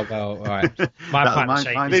 Oh, well, all right. My That- pile mine- of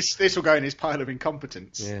shame mine- is... This will go in his pile of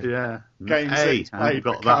incompetence. Yeah. Yeah. Games Hey, that I played haven't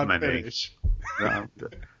got but that can't many. finish.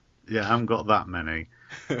 Yeah, I haven't got that many.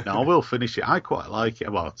 No, I will finish it. I quite like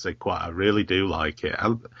it. Well, I'd say quite. I really do like it.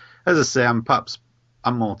 As I say, I'm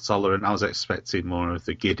more tolerant. I was expecting more of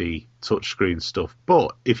the giddy touchscreen stuff.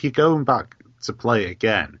 But if you're going back to play it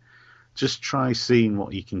again, just try seeing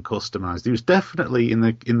what you can customize. There was definitely in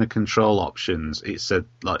the control options, it said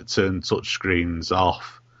like turn touchscreens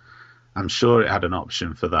off. I'm sure it had an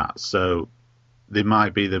option for that. So there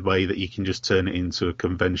might be the way that you can just turn it into a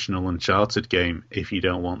conventional Uncharted game if you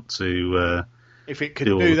don't want to If it could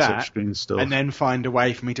do all do the that, touchscreen stuff. and then find a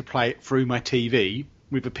way for me to play it through my TV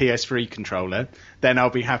with a PS3 controller, then I'll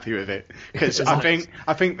be happy with it. Because I think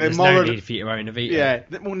the There's moral... no need for you to own a Vita. Yeah,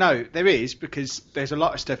 well, no, there is, because there's a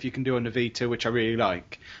lot of stuff you can do on the Vita which I really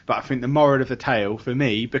like. But I think the moral of the tale for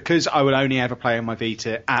me, because I will only ever play on my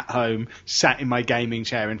Vita at home, sat in my gaming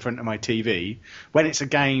chair in front of my TV, when it's a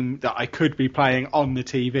game that I could be playing on the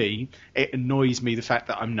TV, it annoys me the fact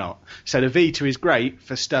that I'm not. So the Vita is great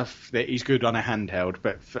for stuff that is good on a handheld,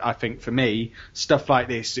 but I think for me, stuff like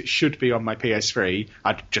this, it should be on my PS3.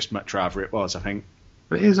 I'd just much rather it was, I think.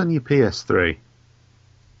 But it is on your PS3.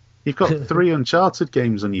 You've got 3 Uncharted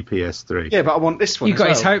games on your PS3. Yeah, but I want this one You as got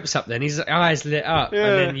well. his hopes up then. His eyes lit up, Yeah.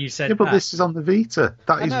 and then you said Yeah, but that. this is on the Vita.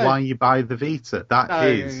 That I is know. why you buy the Vita.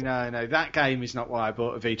 No, that game is not why I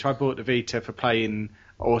bought a Vita. I bought the Vita for playing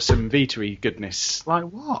awesome Vita-y goodness. Like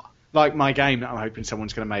what? Like my game that I'm hoping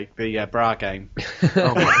someone's going to make, the Bra game.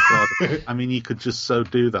 Oh my god! I mean, you could just so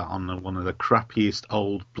do that on one of the crappiest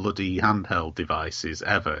old bloody handheld devices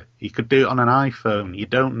ever. You could do it on an iPhone. You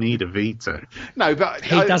don't need a Vita. No, but...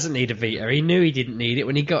 He doesn't need a Vita. He knew he didn't need it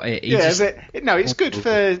when he got it. He Yeah, just... but no, it's good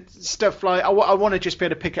for stuff like... I want to just be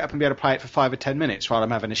able to pick it up and be able to play it for 5 or 10 minutes while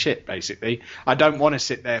I'm having a shit, basically. I don't want to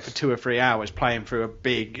sit there for 2 or 3 hours playing through a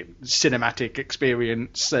big cinematic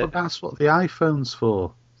experience. But that's what the iPhone's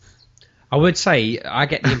for. I would say I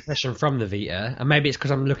get the impression from the Vita, and maybe it's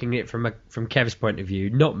because I'm looking at it from Kev's point of view.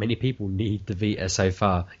 Not many people need the Vita so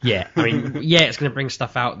far. Yeah, I mean, yeah, it's going to bring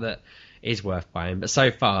stuff out that is worth buying, but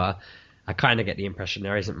so far, I kind of get the impression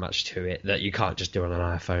there isn't much to it that you can't just do on an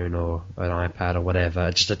iPhone or an iPad or whatever.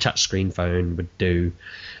 Just a touchscreen phone would do.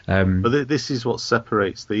 But this is what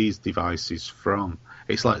separates these devices from.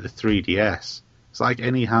 It's like the 3DS. It's like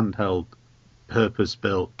any handheld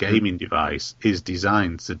purpose-built gaming device is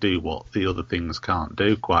designed to do what the other things can't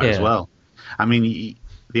do quite as well. I mean,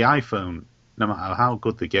 the iPhone, no matter how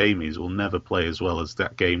good the game is, will never play as well as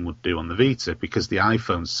that game would do on the Vita because the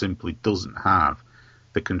iPhone simply doesn't have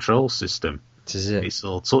the control system. This is it. It's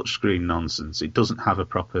all touchscreen nonsense. It doesn't have a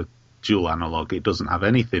proper dual analog. It doesn't have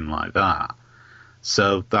anything like that.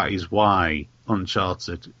 So that is why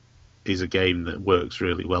Uncharted is a game that works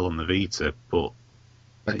really well on the Vita, but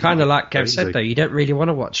Kind of like Kev crazy. said, though, you don't really want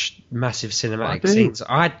to watch massive cinematic I do. scenes.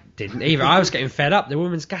 I didn't either. I was getting fed up. The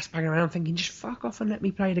woman's gasping around thinking, just fuck off and let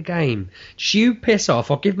me play the game. Just you piss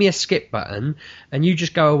off or give me a skip button and you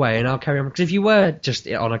just go away and I'll carry on. Because if you were just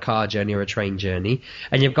on a car journey or a train journey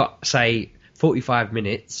and you've got, say, 45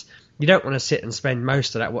 minutes, you don't want to sit and spend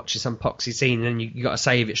most of that watching some poxy scene and then you got to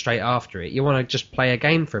save it straight after it. You want to just play a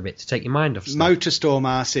game for a bit to take your mind off stuff. Motorstorm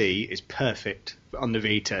RC is perfect on the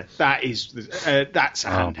Vita. That's a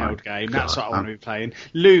handheld game. God. That's what I want to be playing.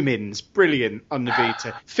 Lumines, brilliant on the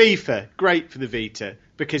Vita. FIFA, great for the Vita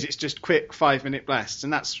because it's just quick 5-minute blasts,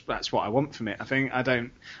 and that's what I want from it. I think I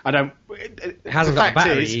don't. It hasn't got a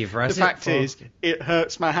battery either, has the it? fact is, it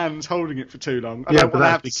hurts my hands holding it for too long. I Yeah, don't but want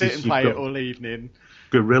to that's have to sit because and you've play it got- all evening.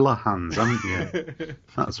 gorilla hands, haven't you?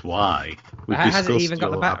 That's why. We've Has it discussed even got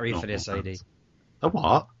the your battery for this, abnormal AD? hands. A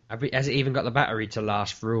what? Has it even got the battery to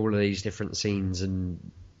last for all of these different scenes?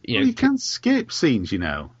 And Well, you can skip scenes, you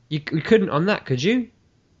know. you couldn't on that, could you?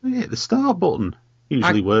 You hit the start button.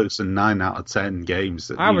 Usually works in 9 out of 10 games.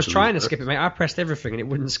 I was trying to skip it, mate. I pressed everything and it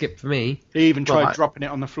wouldn't skip for me. He even tried dropping it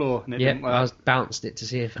on the floor and it didn't work. I bounced it to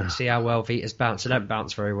see how well Vita's bounce. I don't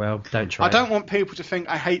bounce very well. Don't try. I don't want people to think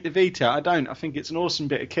I hate the Vita. I don't. I think it's an awesome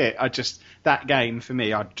bit of kit. That game for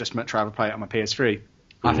me, I'd just much rather play it on my PS3.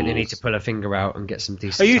 I think they need to pull a finger out and get some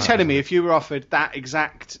decent. Are you telling me if you were offered that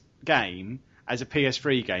exact game as a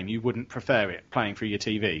PS3 game, you wouldn't prefer it playing through your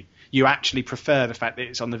TV? You actually prefer the fact that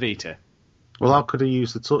it's on the Vita? Well, how could I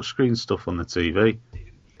use the touchscreen stuff on the TV?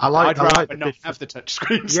 I'd rather not have the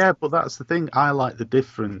touchscreens. Yeah, but that's the thing. I like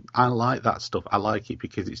that stuff. I like it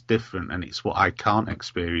because it's different and it's what I can't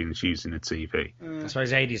experience using a TV. I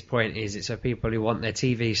suppose AD's point is it's for people who want their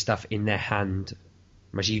TV stuff in their hand,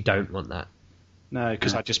 whereas you don't want that. No,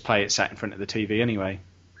 because I just play it sat in front of the TV anyway.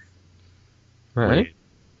 Right.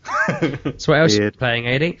 So what else are you playing,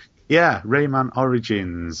 AD? Yeah, Rayman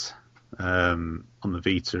Origins on the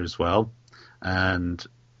Vita as well. And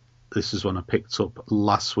this is one I picked up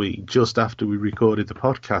last week, just after we recorded the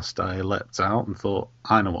podcast. I leapt out and thought,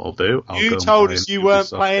 I know what I'll do. You told us you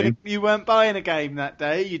weren't buying a game that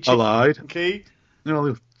day. I lied. Monkey.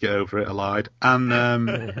 No, get over it. I lied.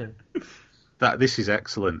 And this is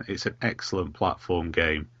excellent. It's an excellent platform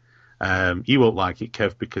game. You won't like it,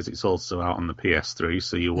 Kev, because it's also out on the PS3,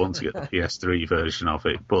 so you'll want to get the PS3 version of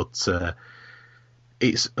it. But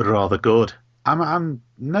it's rather good. I'm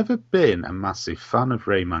never been a massive fan of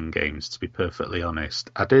Rayman games, to be perfectly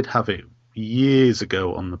honest. I did have it years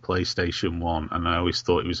ago on the PlayStation 1, and I always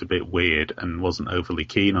thought it was a bit weird and wasn't overly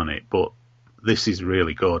keen on it, but this is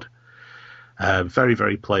really good. Very,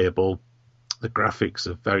 very playable. The graphics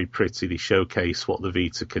are very pretty. They showcase what the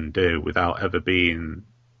Vita can do without ever being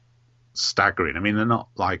staggering. I mean, they're not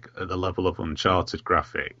like at the level of Uncharted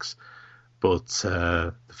graphics, but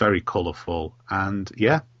very colourful, and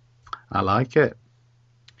yeah, I like it.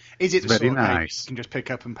 Is it the very sort of game nice? You can just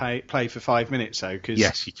pick up and play for 5 minutes, though? Cause,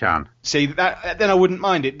 yes, you can. See, then I wouldn't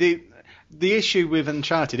mind it. The issue with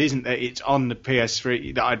Uncharted isn't that it's on the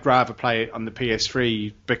PS3, that I'd rather play it on the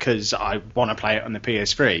PS3 because I want to play it on the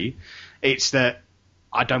PS3. It's that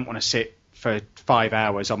I don't want to sit for 5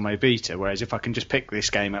 hours on my Vita, whereas if I can just pick this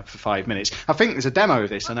game up for 5 minutes. I think there's a demo of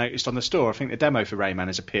this I noticed on the store. I think the demo for Rayman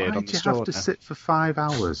has appeared on the store. Why do you have to sit for 5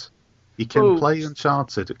 hours? You can play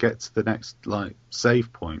Uncharted to get to the next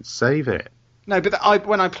save point. Save it. No, but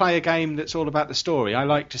when I play a game that's all about the story, I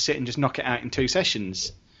like to sit and just knock it out in 2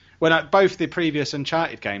 sessions. Both the previous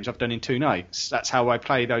Uncharted games I've done in 2 nights. That's how I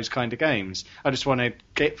play those kind of games. I just want to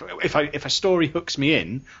get if a story hooks me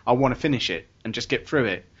in, I want to finish it and just get through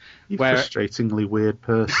it. You're a frustratingly weird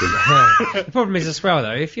person. The problem is as well,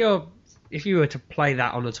 though, if you were to play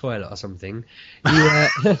that on a toilet or something,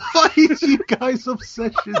 What is you guys'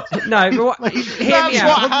 obsession? No, but hear me That's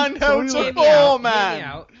out. what handhelds are Hear me for, out, man. hear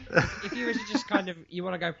me out. If you were to just you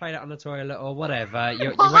want to go play that on the toilet or whatever,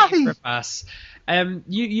 you're waiting for a bus.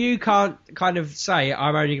 You can't kind of say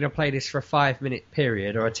I'm only going to play this for a 5-minute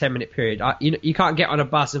period or a 10-minute period. You can't get on a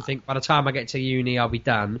bus and think by the time I get to uni I'll be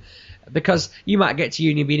done, because you might get to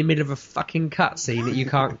uni and be in the middle of a fucking cutscene that you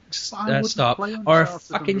can't stop, or a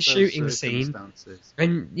fucking shooting scene.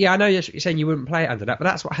 And yeah, I know you're saying you wouldn't play it under that, but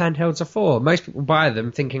that's what handhelds are for. Most people buy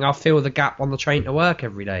them thinking I'll fill the gap on the train to work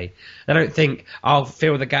every day. They don't think I'll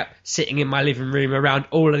fill the gap sitting in my living room around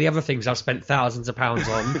all of the other things I've spent thousands of pounds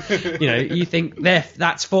on. You think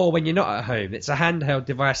that's for when you're not at home. It's a handheld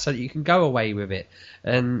device so that you can go away with it.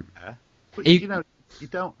 And but it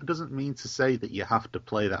doesn't mean to say that you have to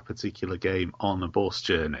play that particular game on a bus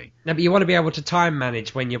journey. No, but you want to be able to time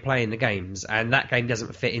manage when you're playing the games, and that game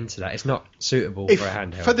doesn't fit into that. It's not suitable for a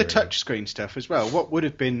handheld. For the touchscreen stuff as well, what would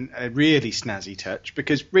have been a really snazzy touch,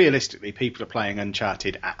 because realistically people are playing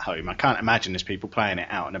Uncharted at home. I can't imagine there's people playing it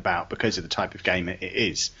out and about because of the type of game it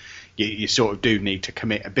is. You sort of do need to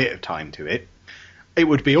commit a bit of time to it. It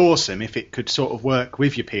would be awesome if it could sort of work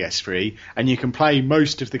with your PS3 and you can play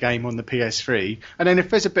most of the game on the PS3, and then if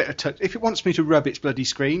there's a bit of touch, if it wants me to rub its bloody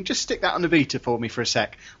screen, just stick that on the Vita for me for a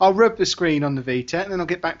sec. I'll rub the screen on the Vita and then I'll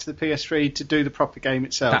get back to the PS3 to do the proper game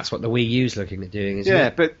itself. That's what the Wii U's looking at doing, isn't it? Yeah,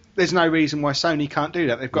 but there's no reason why Sony can't do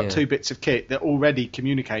that. They've got 2 bits of kit that already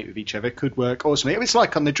communicate with each other, could work awesomely. It's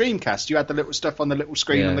like on the Dreamcast, you had the little stuff on the little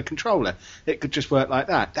screen on the controller. It could just work like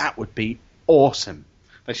that. That would be awesome.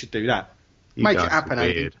 They should do that. Make it happen,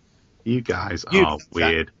 Aidan. You guys are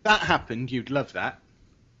weird. That happened, you'd love that.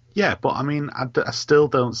 Yeah, but I mean, I still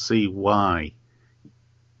don't see why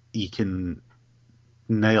you can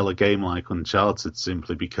nail a game like Uncharted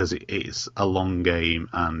simply because it's a long game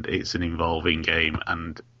and it's an involving game,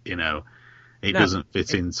 and it doesn't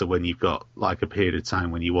fit into when you've got like a period of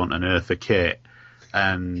time when you want to unearth a kit,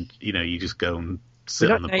 and you just go and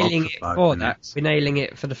sit on the box for 5 minutes. We're nailing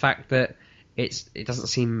it for the fact that it doesn't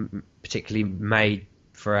seem particularly made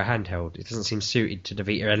for a handheld. It doesn't seem suited to the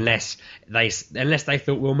Vita unless they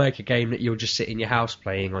thought we'll make a game that you'll just sit in your house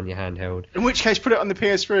playing on your handheld. In which case, put it on the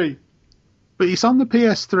PS3. But it's on the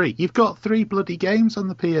PS3. You've got 3 bloody games on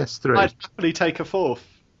the PS3. I'd happily take a 4th.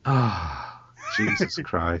 Ah, Jesus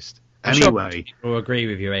Christ. I'm Anyway. sure people will agree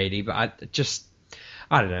with you, AD, but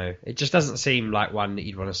I don't know. It just doesn't seem like one that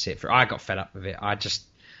you'd want to sit through. I got fed up with it.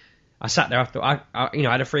 I sat there. I thought, I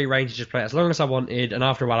had a free range to just play it as long as I wanted. And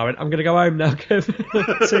after a while, I went, I'm going to go home now,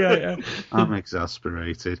 Kev. See you later. I'm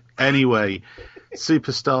exasperated. Anyway,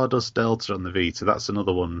 Super Stardust Delta on the Vita. That's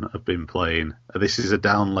another one I've been playing. This is a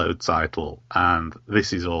download title, and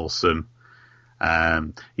this is awesome.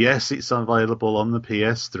 Yes, it's available on the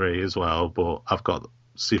PS3 as well, but I've got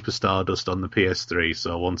Super Stardust on the PS3,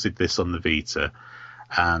 so I wanted this on the Vita.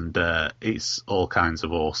 And it's all kinds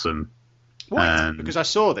of awesome. What? Because I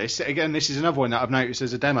saw this. Again, this is another one that I've noticed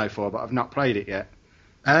there's a demo for, but I've not played it yet.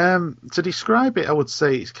 To describe it, I would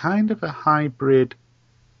say it's kind of a hybrid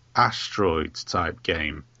Asteroids type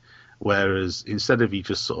game. Whereas instead of you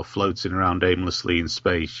just sort of floating around aimlessly in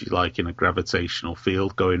space, you're like in a gravitational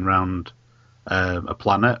field going around a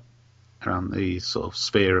planet, around the sort of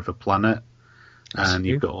sphere of a planet. And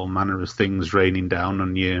you've got all manner of things raining down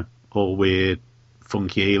on you, all weird,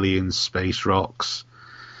 funky aliens, space rocks,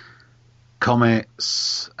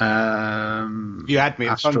 comets. You had me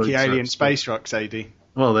at funky alien space rocks, AD.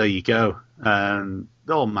 Well, there you go. And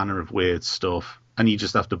all manner of weird stuff. And you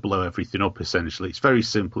just have to blow everything up, essentially. It's very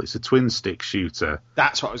simple. It's a twin-stick shooter.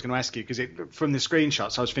 That's what I was going to ask you, because from the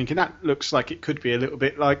screenshots, I was thinking that looks like it could be a little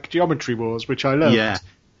bit like Geometry Wars, which I love. Yeah.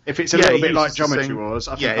 If it's a little bit like Geometry Wars,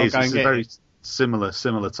 I think I'll go and get it. Very similar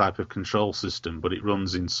type of control system, but it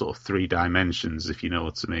runs in sort of 3 dimensions, if you know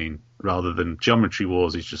what I mean. Rather than Geometry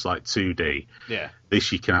Wars is just like 2D. Yeah.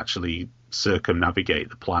 This you can actually circumnavigate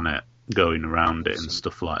the planet, going around it and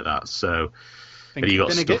stuff like that. So I think you're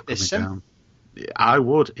going to get this, Sim. I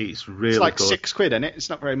would. It's really like good. £6, isn't it? It's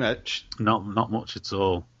not very much. Not much at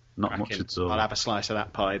all. Not much at all. I'll have a slice of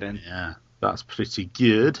that pie then. Yeah, that's pretty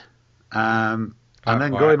good. And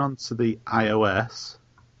then going on to the iOS,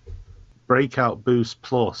 Breakout Boost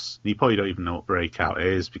Plus. You probably don't even know what Breakout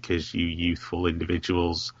is because you youthful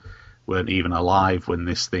individuals weren't even alive when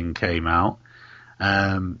this thing came out.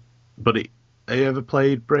 But have you ever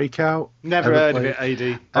played Breakout? Never heard of it,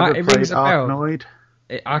 AD. Ever played Arkanoid?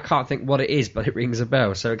 I can't think what it is, but it rings a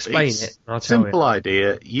bell. So explain it. I'll tell you. Simple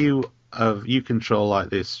idea. You control like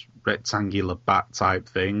this rectangular bat type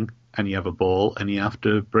thing, and you have a ball, and you have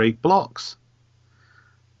to break blocks.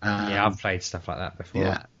 Yeah, I've played stuff like that before.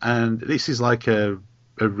 Yeah, and this is like a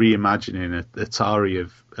reimagining. Atari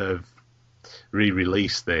have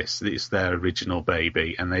re-released this. It's their original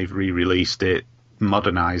baby, and they've re-released it,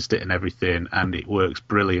 modernized it, and everything, and it works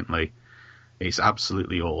brilliantly. It's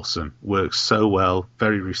absolutely awesome. Works so well,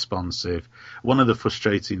 very responsive. One of the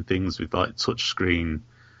frustrating things with like touchscreen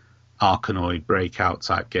Arkanoid Breakout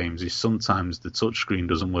type games is sometimes the touchscreen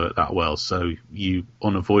doesn't work that well, so you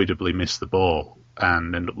unavoidably miss the ball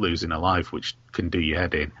and end up losing a life, which can do your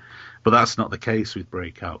head in. But that's not the case with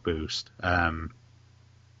Breakout Boost.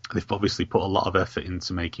 They've obviously put a lot of effort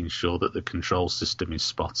into making sure that the control system is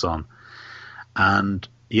spot on. And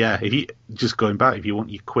yeah, if you want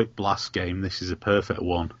your quick blast game, this is a perfect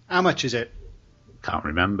one. How much is it? Can't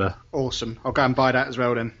remember. Awesome. I'll go and buy that as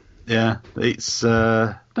well then. Yeah, it's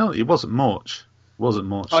no, it wasn't much.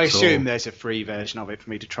 I assume there's a free version of it for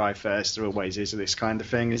me to try first. There always is this kind of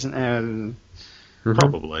thing, isn't there? Mm-hmm.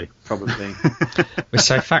 Probably. We're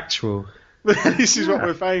so factual. This is what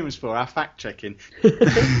we're famous for, our fact checking.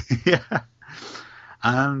 Yeah.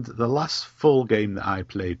 And the last full game that I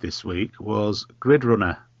played this week was Grid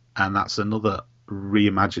Runner, and that's another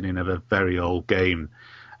reimagining of a very old game.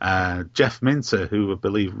 Jeff Minter, who I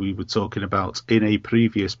believe we were talking about in a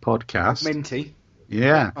previous podcast. Minty.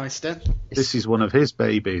 Yeah. Meister. This is one of his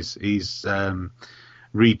babies. He's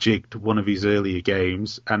rejigged one of his earlier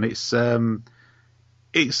games, and it's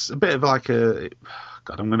a bit of like a...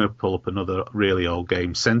 God, I'm going to pull up another really old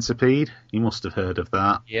game, Centipede. You must have heard of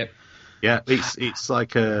that. Yep. Yeah, it's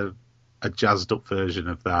like a jazzed up version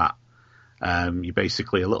of that. You're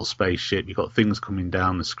basically a little spaceship. You've got things coming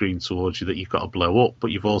down the screen towards you that you've got to blow up,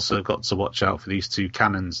 but you've also got to watch out for these 2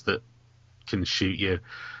 cannons that can shoot you,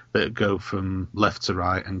 that go from left to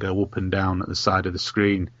right and go up and down at the side of the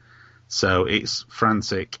screen So it's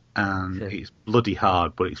frantic and it's bloody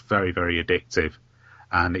hard, but it's very, very addictive.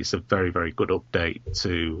 And it's a very, very good update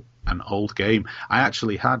to an old game. I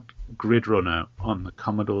actually had Grid Runner on the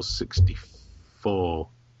Commodore 64,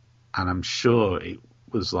 and I'm sure it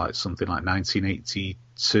was like something like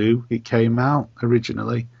 1982 it came out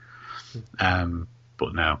originally.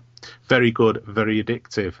 But no, very good, very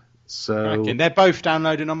addictive. So they're both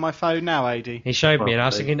downloading on my phone now, AD. He showed me, and I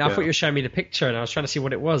was thinking, I thought you were showing me the picture, and I was trying to see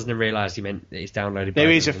what it was, and then realised he meant that it's downloaded. There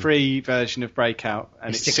is a free version of Breakout,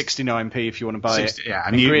 and it's 69p if you want to buy it. Yeah,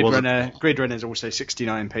 and Grid Runner is also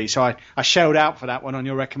 69p. So I shelled out for that one on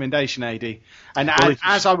your recommendation, AD. And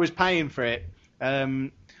as I was paying for it,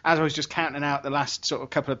 as I was just counting out the last sort of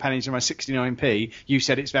couple of pennies of my 69p, you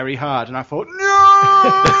said it's very hard, and I thought, no!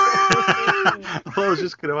 I was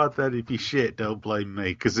just going to add that if you shit, don't blame me,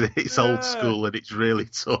 because it's old school and it's really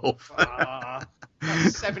tough.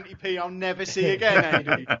 That's 70p I'll never see again,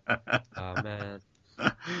 Andy. Oh, man.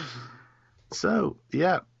 So,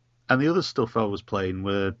 yeah. And the other stuff I was playing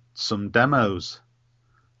were some demos.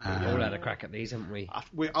 We all had a crack at these, haven't we?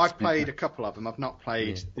 I've played a couple of them. I've not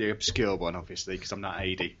played the obscure one, obviously, because I'm not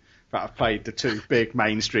 80. But I've played the two big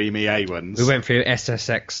mainstream EA ones. We went through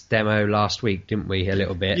SSX demo last week, didn't we? A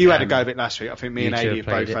little bit. You had a go of it last week. I think me and AD have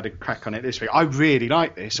both had a crack on it this week. I really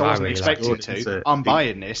like this. I wasn't expecting to. I'm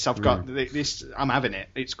buying this. I've got this. I'm having it.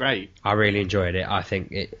 It's great. I really enjoyed it. I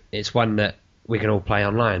think it's one that we can all play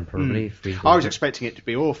online, probably. If we I was expecting it to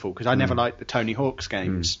be awful, because I never liked the Tony Hawk's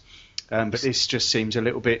games. But this just seems a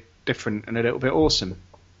little bit different and a little bit awesome.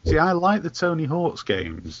 See, I like the Tony Hawk's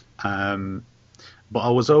games, but I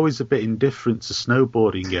was always a bit indifferent to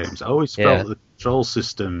snowboarding games. I always felt the control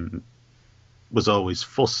system was always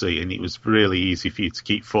fussy, and it was really easy for you to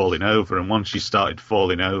keep falling over. And once you started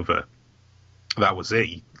falling over, that was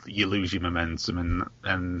it. You lose your momentum,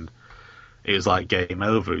 and it was like game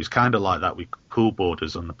over. It was kind of like that with Cool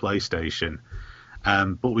Borders on the PlayStation.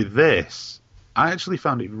 But with this, I actually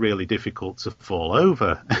found it really difficult to fall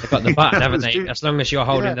over. They've got the button, haven't they? As long as you're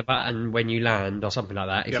holding the button when you land or something like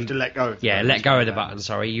that. You have to let go of the button. Let go of the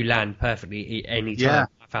button, you land perfectly any time. Yeah.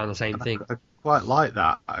 I found the same thing. I quite like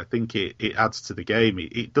that. I think it adds to the game.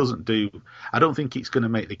 It doesn't do... I don't think it's going to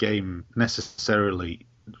make the game necessarily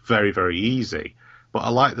very, very easy, but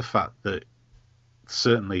I like the fact that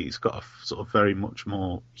certainly it's got a sort of very much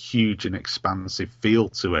more huge and expansive feel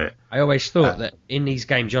to it. I always thought that in these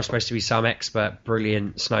games you're supposed to be some expert,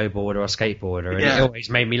 brilliant snowboarder or skateboarder, and it always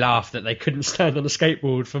made me laugh that they couldn't stand on a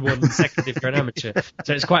skateboard for more than a second if you're an amateur.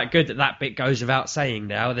 So it's quite good that bit goes without saying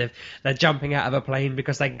now. They're jumping out of a plane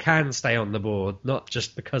because they can stay on the board, not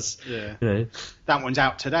just because, That one's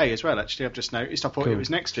out today as well, actually. I've just noticed. I thought it was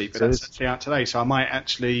next week, but that's actually out today. So I might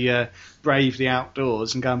actually brave the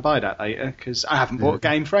outdoors and go and buy that later, because I haven't bought a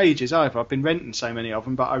game for ages either. I've been renting so many of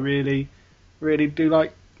them, but I really, really do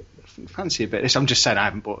fancy a bit of this. I'm just saying I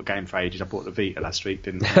haven't bought a game for ages. I bought the Vita last week,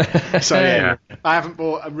 didn't I? So I haven't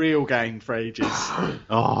bought a real game for ages.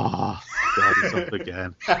 Oh, God, it's up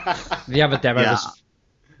again. The other demo was...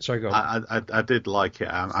 Sorry, go on. I did like it.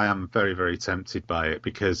 I am very, very tempted by it,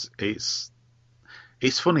 because it's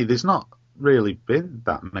funny. There's not really been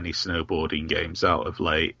that many snowboarding games out of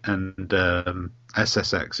late, and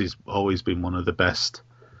SSX has always been one of the best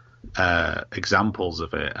examples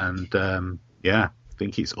of it, and I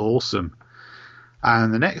think it's awesome.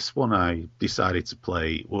 And the next one I decided to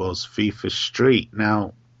play was FIFA Street.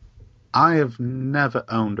 Now, I have never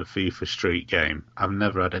owned a FIFA Street game. I've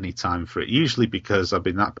never had any time for it, usually because I've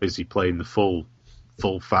been that busy playing the full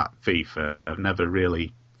fat FIFA. I've never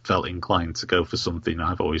really felt inclined to go for something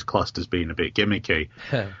I've always classed as being a bit gimmicky.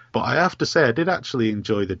 But I have to say, I did actually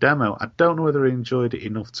enjoy the demo. I don't know whether I enjoyed it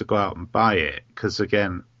enough to go out and buy it, because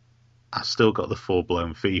again, I've still got the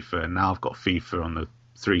full-blown FIFA, and now I've got FIFA on the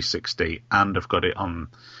 360, and I've got it on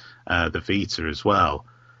the Vita as well.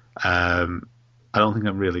 I don't think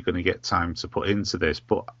I'm really going to get time to put into this,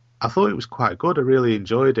 but I thought it was quite good. I really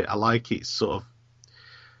enjoyed it. I like it, sort of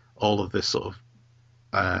all of this sort of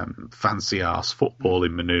fancy arse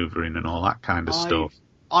footballing manoeuvring and all that kind of stuff.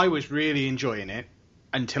 I was really enjoying it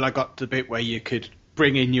until I got to the bit where you could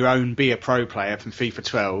bring in your own, be a pro player from FIFA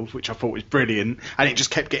 12, which I thought was brilliant, and it just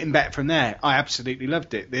kept getting better from there. I absolutely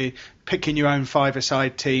loved it. The picking your own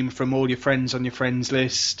five-a-side team from all your friends on your friends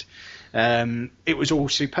list, it was all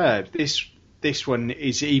superb. This one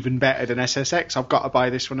is even better than SSX. I've got to buy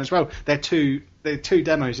this one as well. They're two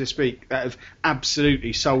demos this week that have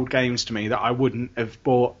absolutely sold games to me that I wouldn't have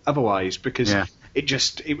bought otherwise, because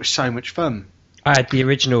it was so much fun. I had the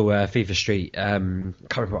original FIFA Street. Can't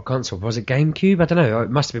remember what console. Was it GameCube? I don't know. It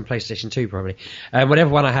must have been PlayStation 2 probably. Whatever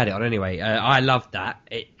one I had it on anyway. I loved that.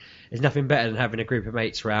 there's nothing better than having a group of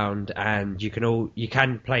mates round, and you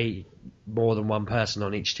can play more than one person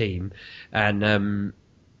on each team, and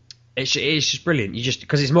it's just brilliant.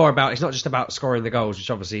 Because it's not just about scoring the goals, which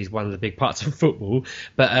obviously is one of the big parts of football,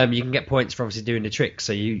 but you can get points for obviously doing the tricks.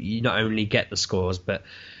 So you not only get the scores, but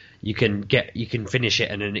you can finish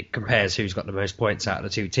it, and then it compares who's got the most points out of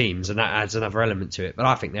the two teams, and that adds another element to it. But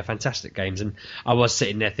I think they're fantastic games, and I was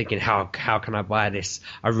sitting there thinking, how can I buy this?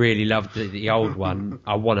 I really loved the old one.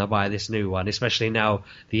 I want to buy this new one, especially now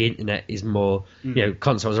the internet is more,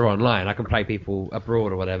 consoles are online. I can play people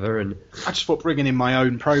abroad or whatever. And I just thought bringing in my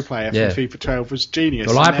own pro player from FIFA 12 was genius.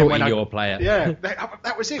 Well, I brought in your player. Yeah,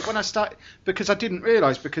 that was it when I started, because I didn't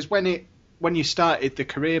realise, because when you started the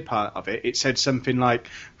career part of it, it said something like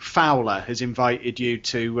Fowler has invited you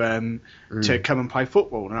to come and play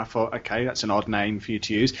football, and I thought, okay, that's an odd name for you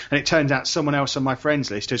to use. And it turns out someone else on my friends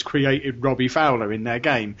list has created Robbie Fowler in their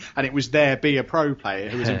game, and it was their Be a Pro player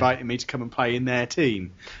who was inviting me to come and play in their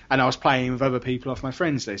team, and I was playing with other people off my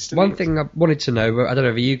friends list. One thing I wanted to know, I don't know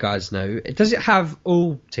if you guys know, does it have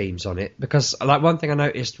all teams on it? Because one thing I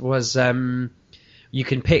noticed was you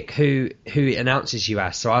can pick who it announces you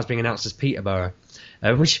as. So I was being announced as Peterborough,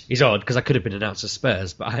 which is odd because I could have been announced as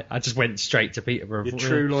Spurs, but I just went straight to Peterborough. Your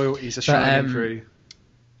true loyalties are shining through.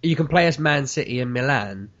 You can play as Man City and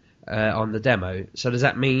Milan on the demo. So does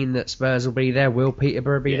that mean that Spurs will be there? Will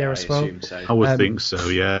Peterborough be there as well? I assume so. I would think so,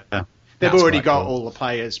 yeah. They've already got all the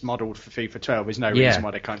players modelled for FIFA 12. There's no reason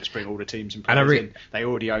why they can't just bring all the teams and players in. They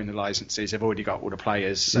already own the licences. They've already got all the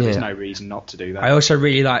players, so there's no reason not to do that. I also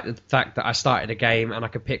really like the fact that I started a game and I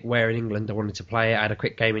could pick where in England I wanted to play it. I had a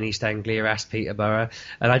quick game in East Anglia, as Peterborough,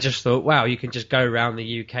 and I just thought, wow, you can just go around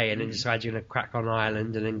the UK and then decide you're going to crack on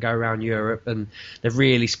Ireland and then go around Europe, and they've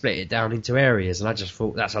really split it down into areas, and I just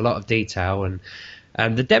thought that's a lot of detail.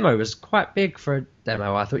 And the demo was quite big for a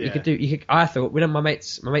demo. I thought you could do. I thought when my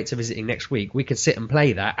mates are visiting next week, we could sit and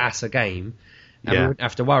play that as a game, and we wouldn't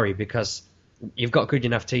have to worry because you've got good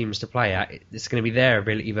enough teams to play at. It's going to be their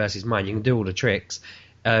ability versus mine. You can do all the tricks.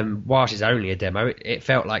 Whilst it's only a demo, it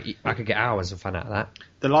felt like I could get hours of fun out of that.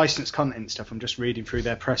 The licensed content stuff, I'm just reading through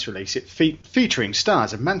their press release. It featuring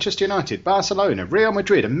stars of Manchester United, Barcelona, Real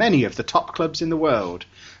Madrid, and many of the top clubs in the world.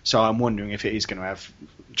 So I'm wondering if it is going to have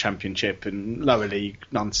Championship and lower league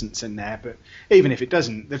nonsense in there. But even if it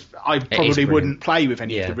doesn't, I probably wouldn't play with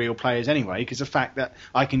any of the real players anyway, because the fact that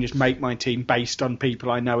I can just make my team based on people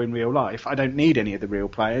I know in real life, I don't need any of the real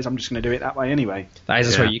players. I'm just going to do it that way anyway. That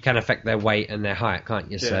is where you can affect their weight and their height,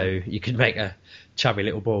 can't you? Yeah. So you could make a chubby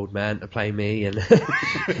little bald man to play me, and and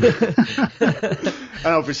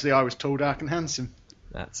obviously I was tall, dark, and handsome.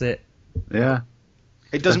 That's it. Yeah.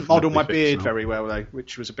 It doesn't model my beard very well though,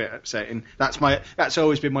 which was a bit upsetting. That's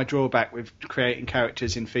always been my drawback with creating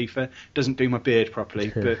characters in FIFA. Doesn't do my beard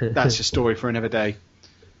properly, but that's a story for another day.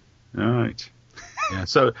 All right. Yeah.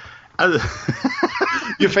 So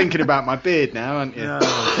you're thinking about my beard now, aren't you?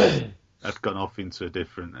 No. I've gone off into a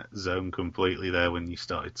different zone completely there when you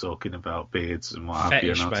started talking about beards and what have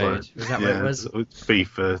you. And I was like, is that what it was?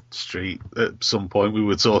 FIFA Street at some point we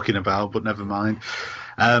were talking about, but never mind.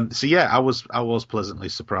 So yeah, I was pleasantly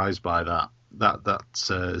surprised by that. That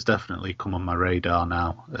has definitely come on my radar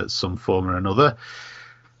now at some form or another.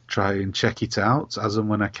 Try and check it out as and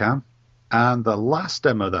when I can. And the last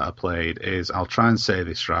demo that I played is, I'll try and say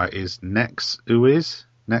this right, is Nexuiz.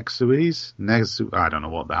 I don't know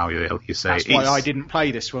what the hell you say. That's why I didn't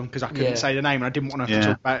play this one, because I couldn't say the name and I didn't want to have to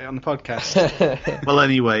talk about it on the podcast. Well,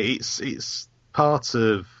 anyway, it's part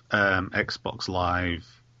of Xbox Live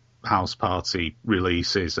House Party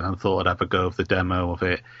releases, and I thought I'd have a go of the demo of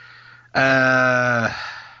it.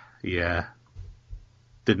 Yeah,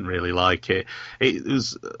 didn't really like it.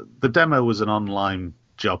 The demo was an online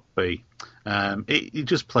jobby. It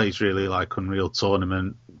just plays really like Unreal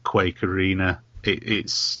Tournament, Quake Arena.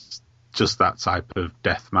 It's just that type of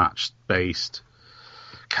deathmatch based,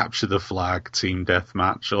 capture the flag, team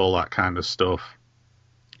deathmatch, all that kind of stuff,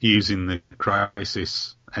 using the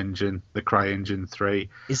Crysis engine, the CryEngine 3.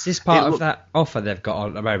 Is this part of that offer they've got on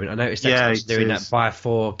at the moment? I noticed Xbox doing that, buy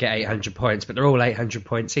 4, get 800 points, but they're all 800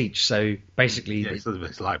 points each, so basically... Yeah,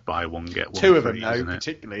 it's like buy one, get one. Two of them, though,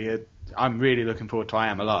 particularly... I'm really looking forward to I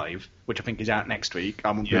Am Alive, which I think is out next week.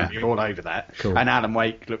 I'm all over that. Cool. And Alan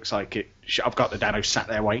Wake looks like it. I've got the Dano sat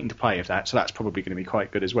there waiting to play of that, so that's probably going to be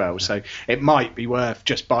quite good as well. So it might be worth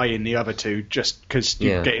just buying the other two, just because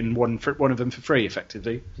you're getting one of them for free,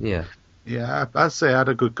 effectively. Yeah. Yeah, I'd say I had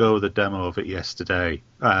a good go with the demo of it yesterday.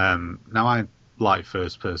 Now I like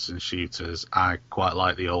first-person shooters. I quite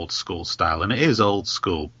like the old school style, and it is old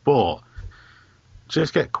school, but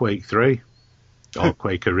just get Quake 3. Or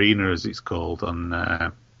Quake Arena, as it's called,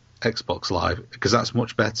 on Xbox Live, because that's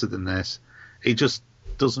much better than this. It just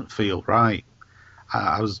doesn't feel right.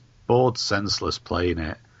 I was bored senseless playing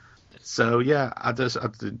it. So yeah, I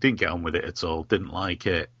didn't get on with it at all. Didn't like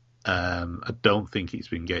it. I don't think it's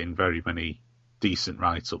been getting very many decent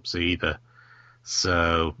write-ups either.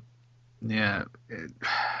 So yeah,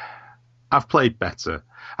 I've played better.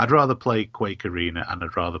 I'd rather play Quake Arena, and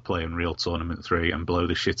I'd rather play Unreal Tournament 3 and blow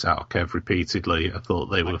the shit out of Kev repeatedly. I thought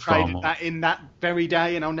they were far more... that in that very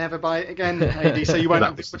day, and I'll never buy it again, AD, so you won't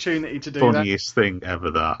have the opportunity to do that. Funniest thing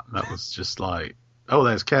ever, that was just like, oh,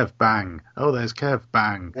 there's Kev, bang. Oh, there's Kev,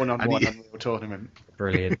 bang. One-on-one Unreal Tournament.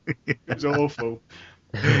 Brilliant. It was awful.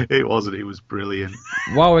 It wasn't. It was brilliant.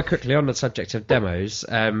 While we're quickly on the subject of demos,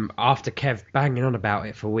 after Kev banging on about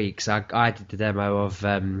it for weeks, I did the demo of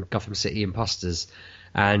Gotham City Imposters,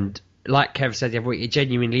 and like Kev said the other week, it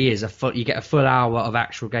genuinely is you get a full hour of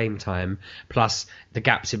actual game time, plus the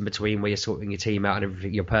gaps in between where you're sorting your team out and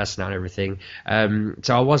everything, your person out and everything.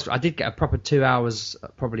 So I did get a proper 2 hours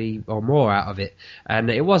probably or more out of it, and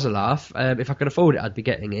it was a laugh. If I could afford it, I'd be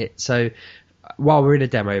getting it. So while we're in a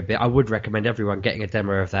demo bit, I would recommend everyone getting a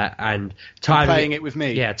demo of that and playing it with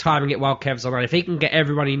me. Yeah, timing it while Kev's online. If he can get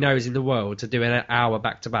everyone he knows in the world to do an hour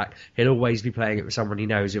back to back, he'll always be playing it with someone he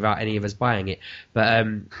knows without any of us buying it. But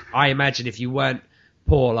I imagine if you weren't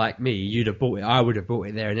poor like me, you'd have bought it. I would have bought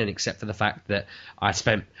it there and then, except for the fact that I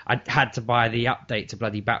had to buy the update to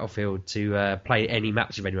bloody Battlefield to play any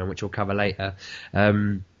match with anyone, which we'll cover later.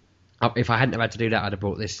 If I hadn't have had to do that, I'd have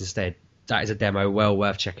bought this instead. That is a demo well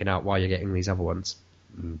worth checking out while you're getting these other ones.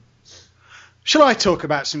 Shall I talk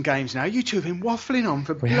about some games now? You two have been waffling on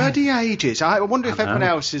for bloody ages. I wonder if everyone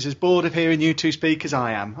else is as bored of hearing you two speak as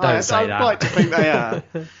I am. Don't say that. I'd like to think they are.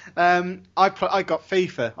 I got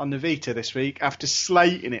FIFA on the Vita this week after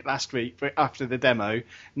slating it last week after the demo.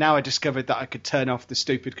 Now I discovered that I could turn off the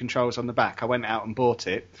stupid controls on the back. I went out and bought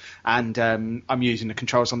it, and I'm using the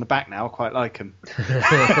controls on the back now. I quite like them.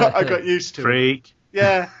 I got used to Freak. them.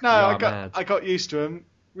 Yeah, no, mad. I got used to them.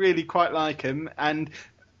 Really quite like them, and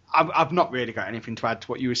I've not really got anything to add to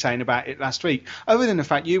what you were saying about it last week, other than the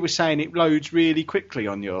fact you were saying it loads really quickly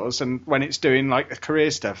on yours, and when it's doing like the career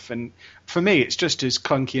stuff. And for me, it's just as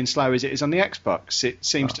clunky and slow as it is on the Xbox. It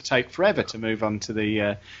seems to take forever to move on to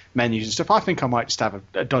the menus and stuff. I think I might just have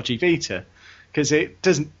a dodgy Vita, because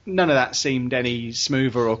none of that seemed any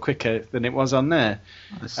smoother or quicker than it was on there.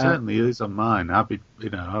 It certainly is on mine.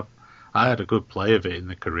 I had a good play of it in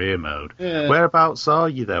the career mode. Yeah. Whereabouts are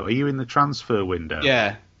you, though? Are you in the transfer window?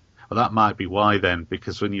 Yeah. Well, that might be why, then,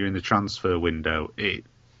 because when you're in the transfer window,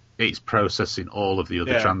 it's processing all of the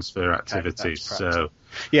other transfer activities. So,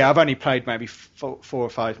 yeah, I've only played maybe 4 or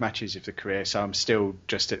 5 matches of the career, so I'm still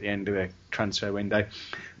just at the end of the transfer window.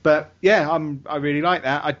 But, yeah, I really like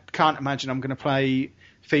that. I can't imagine I'm going to play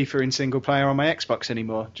FIFA in single player on my Xbox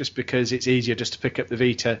anymore, just because it's easier just to pick up the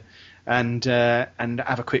Vita and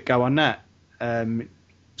have a quick go on that.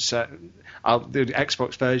 So the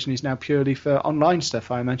Xbox version is now purely for online stuff,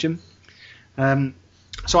 I imagine.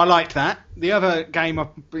 So I liked that. The other game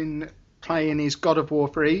I've been playing is God of War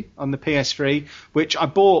 3 on the PS3, which I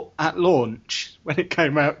bought at launch when it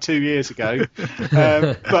came out 2 years ago.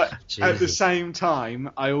 But at the same time,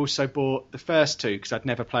 I also bought the first 2 because I'd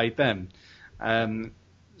never played them.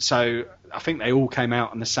 So I think they all came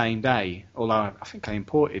out on the same day, although I think I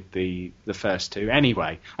imported the first 2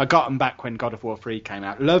 anyway. I got them back when God of War 3 came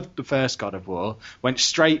out. Loved the first God of War, went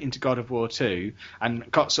straight into God of War 2 and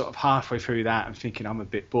got sort of halfway through that and thinking I'm a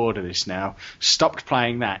bit bored of this now. Stopped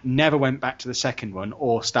playing that, never went back to the second one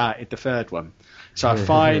or started the third one. So I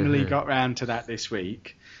finally got round to that this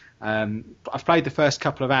week. I've played the first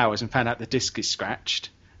couple of hours and found out the disc is scratched.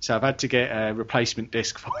 So I've had to get a replacement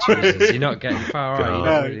disc for it. Jesus, you're not getting far,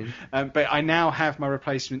 are you? No. But I now have my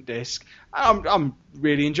replacement disc. I'm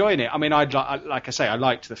really enjoying it. I mean, like I say, I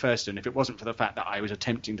liked the first one. If it wasn't for the fact that I was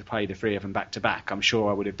attempting to play the 3 of them back to back, I'm sure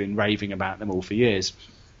I would have been raving about them all for years.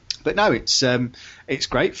 But no, it's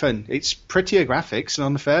great fun. It's prettier graphics than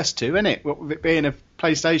on the first 2, isn't it? With it being a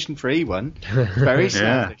PlayStation 3 one, very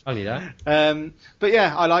stylish. Only that. But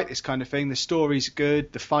yeah, I like this kind of thing. The story's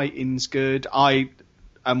good. The fighting's good.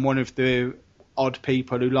 I'm one of the odd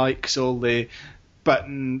people who likes all the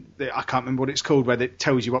button, I can't remember what it's called, where it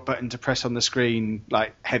tells you what button to press on the screen,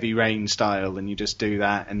 like Heavy Rain style, and you just do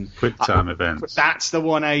that. And quick time events. That's the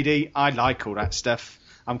one, AD. I like all that stuff.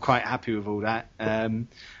 I'm quite happy with all that. And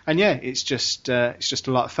yeah, it's just a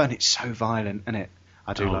lot of fun. It's so violent, isn't it?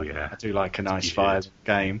 I do like a nice violent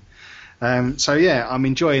game. So yeah, I'm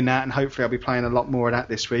enjoying that, and hopefully I'll be playing a lot more of that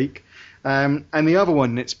this week. And the other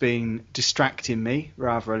one that's been distracting me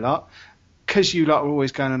rather a lot, because you lot are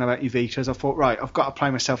always going on about your Vitas, I thought, right, I've got to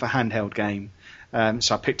play myself a handheld game.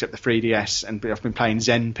 So I picked up the 3DS and I've been playing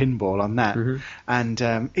Zen Pinball on that,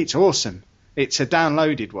 and it's awesome. It's a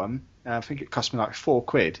downloaded one. I think it cost me like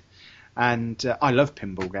 £4, and I love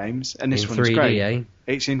pinball games, and this one's 3D, great. eh?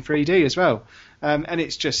 It's in 3D as well, and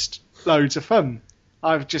it's just loads of fun.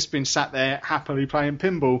 I've just been sat there happily playing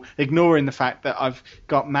pinball, ignoring the fact that I've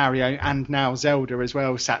got Mario and now Zelda as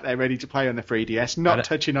well sat there ready to play on the 3DS, not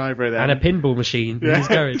touching either of them. And a pinball machine in his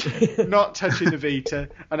garage. Not touching the Vita,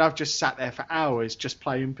 and I've just sat there for hours just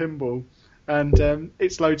playing pinball. And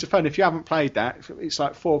it's loads of fun. If you haven't played that, it's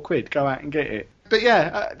like £4. Go out and get it. But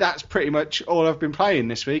yeah, that's pretty much all I've been playing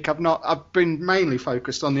this week. I've been mainly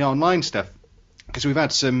focused on the online stuff, because we've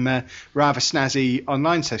had some rather snazzy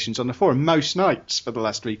online sessions on the forum most nights for the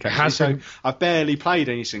last week. Actually. So I've barely played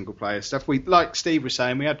any single player stuff. Like Steve was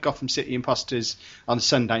saying, we had Gotham City Imposters on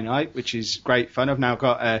Sunday night, which is great fun. I've now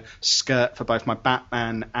got a skirt for both my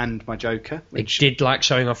Batman and my Joker. He did like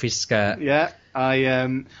showing off his skirt. Yeah.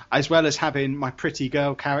 I as well as having my pretty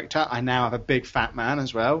girl character, I now have a big fat man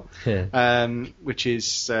as well, which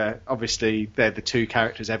is obviously they're the two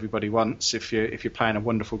characters everybody wants if you're playing a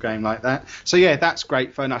wonderful game like that. So yeah, that's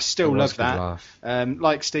great fun. I still love that.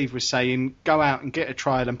 Like Steve was saying, go out and get a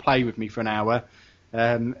trial and play with me for an hour.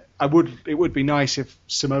 It would be nice if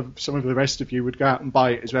some of the rest of you would go out and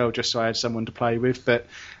buy it as well, just so I had someone to play with. But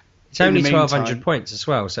it's only 1,200 points as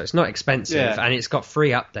well, so it's not expensive, and it's got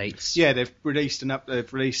free updates. Yeah, they've released some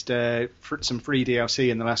free DLC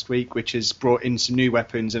in the last week, which has brought in some new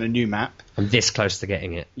weapons and a new map. I'm this close to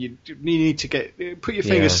getting it. You need to put your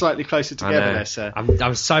fingers slightly closer together there, sir.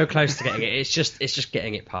 I'm so close to getting it. It's just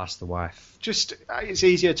getting it past the wife. It's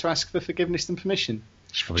easier to ask for forgiveness than permission.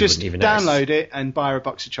 Just download it and buy her a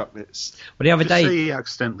box of chocolates. Well, the other day, say you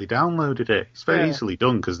accidentally downloaded it. It's very easily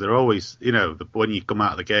done, because they're always, when you come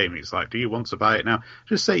out of the game, it's like, do you want to buy it now?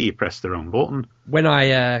 Just say you pressed the wrong button. When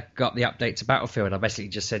I got the update to Battlefield, I basically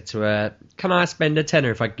just said to her, "Can I spend a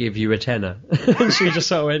tenner if I give you a tenner?" And she just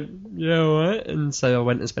sort of went, "You know what?" And so I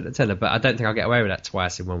went and spent a tenner. But I don't think I'll get away with that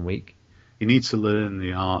twice in 1 week. You need to learn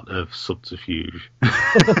the art of subterfuge.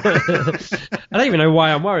 I don't even know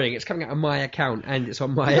why I'm worrying. It's coming out of my account and it's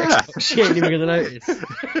on my Xbox. She ain't even going to notice.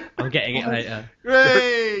 I'm getting it later.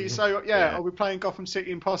 Yay! So, I'll be playing Gotham City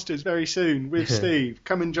Imposters very soon with Steve.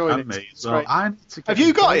 Come and join me. So I need to Have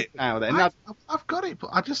you got it now then? I've got it, but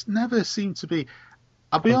I just never seem to be...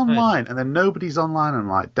 I'll be online, and then nobody's online, and I'm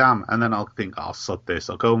like, damn. And then I'll think, I'll sod this.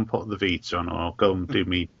 I'll go and put the Vita on, or I'll go and do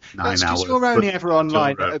me 9 hours. That's because you're only ever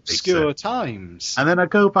online at obscure times. And then I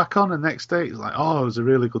go back on, and the next day, it's like, oh, it was a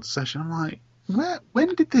really good session. I'm like,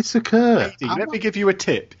 when did this occur? Let me give you a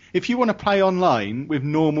tip. If you want to play online with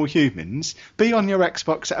normal humans, be on your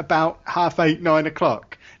Xbox at about 8:30, 9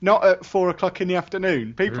 o'clock. Not at 4 o'clock in the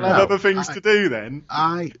afternoon. People have other things to do then.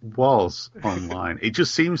 I was online. It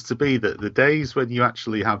just seems to be that the days when you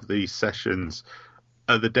actually have these sessions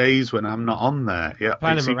are the days when I'm not on there. Yeah,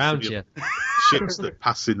 plan them around you. Ships that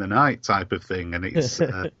pass in the night type of thing, and it's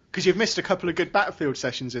because you've missed a couple of good Battlefield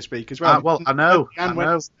sessions this week as well. Well, I know.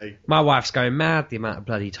 Wednesday. My wife's going mad the amount of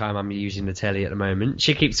bloody time I'm using the telly at the moment.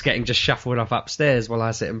 She keeps getting just shuffled off upstairs while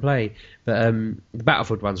I sit and play. But the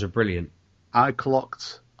Battlefield ones are brilliant. I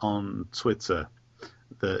clocked on Twitter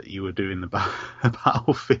that you were doing the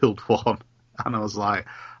Battlefield one, and I was like,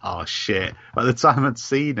 oh shit. By the time I'd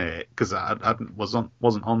seen it, because I wasn't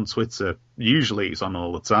on Twitter, usually it's on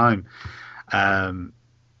all the time, and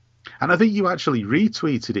I think you actually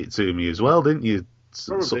retweeted it to me as well, didn't you?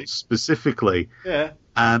 Probably. Specifically. Yeah.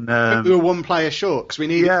 And we were one player short, because we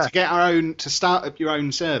needed to get our own, to start up your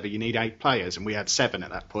own server, you need 8 players, and we had 7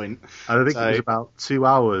 at that point. And I think it was about 2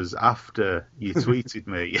 hours after you tweeted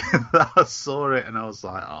me that I saw it, and I was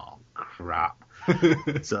like, oh, crap.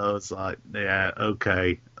 So I was like, yeah,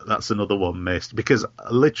 okay, that's another one missed. Because I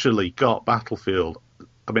literally got Battlefield,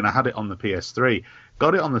 I mean, I had it on the PS3,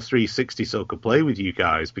 got it on the 360 so I could play with you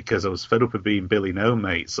guys, because I was fed up of being Billy No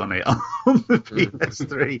Mates on it on the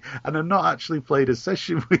PS3, and I've not actually played a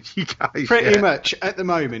session with you guys Pretty much, at the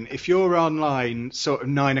moment, if you're online sort of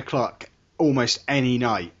 9 o'clock, almost any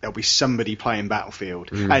night, there'll be somebody playing Battlefield.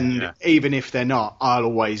 Even if they're not, I'll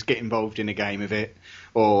always get involved in a game of it.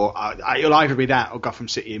 Or it'll either be that or Gotham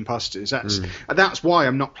City Imposters. That's why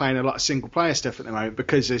I'm not playing a lot of single-player stuff at the moment,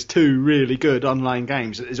 because there's 2 really good online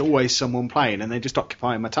games that there's always someone playing, and they're just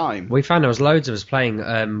occupying my time. We found there was loads of us playing,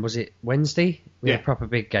 was it Wednesday? We had a proper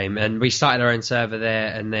big game, and we started our own server there,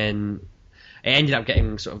 and then it ended up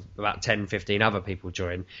getting sort of about 10, 15 other people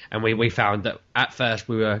join, and we found that at first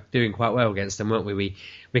we were doing quite well against them, weren't we?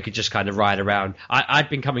 We could just kind of ride around. I'd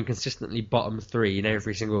been coming consistently bottom 3 in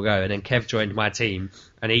every single go, and then Kev joined my team,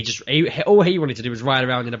 and all he wanted to do was ride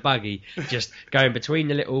around in a buggy, just going between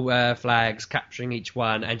the little flags, capturing each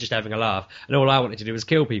one, and just having a laugh. And all I wanted to do was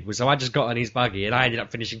kill people, so I just got on his buggy, and I ended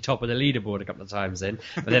up finishing top of the leaderboard a couple of times then.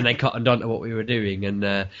 But then they cottoned on to what we were doing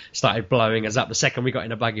and started blowing us up. The second we got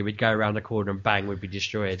in a buggy, we'd go around the corner and bang, we'd be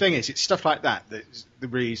destroyed. The thing is, it's stuff like that's the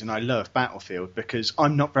reason I love Battlefield, because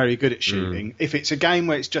I'm not very good at shooting. If it's a game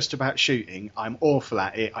where it's just about shooting, I'm awful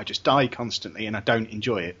at it. I just die constantly and I don't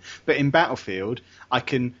enjoy it. But in Battlefield, I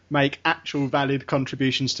can make actual valid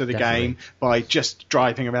contributions to the game by just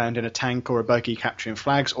driving around in a tank or a buggy capturing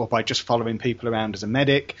flags, or by just following people around as a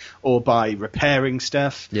medic, or by repairing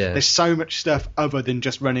stuff. There's so much stuff other than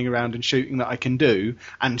just running around and shooting that I can do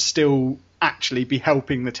and still actually be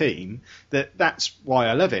helping the team. That's why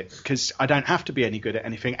I love it, because I don't have to be any good at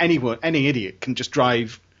anything. Any idiot can just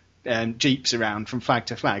drive jeeps around from flag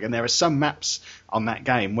to flag, and there are some maps on that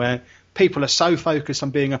game where people are so focused on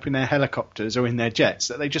being up in their helicopters or in their jets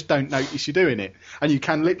that they just don't notice you're doing it, and you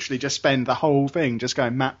can literally just spend the whole thing just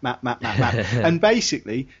going map and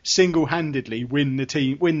basically single-handedly win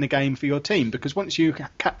the game for your team, because once you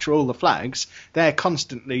capture all the flags, they're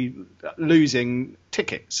constantly losing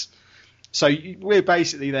tickets. So we're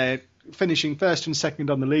basically there finishing first and second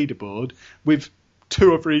on the leaderboard with 2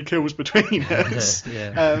 or 3 kills between us.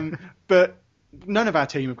 But none of our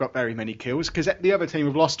team have got very many kills, because the other team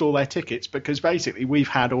have lost all their tickets, because basically we've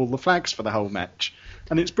had all the flags for the whole match.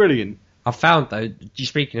 And it's brilliant. I found, though,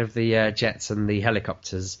 speaking of the jets and the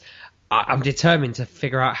helicopters, I'm determined to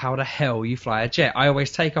figure out how the hell you fly a jet. I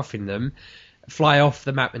always take off in them, fly off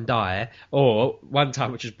the map and die. Or one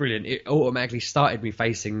time, which was brilliant, it automatically started me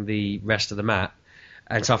facing the rest of the map.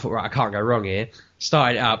 And so I thought, right, I can't go wrong here.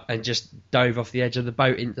 Started it up and just dove off the edge of the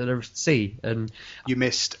boat into the sea. And you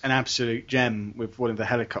missed an absolute gem with one of the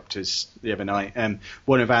helicopters the other night.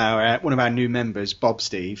 One of our new members, Bob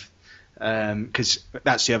Steve, because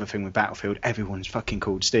that's the other thing with Battlefield, everyone's fucking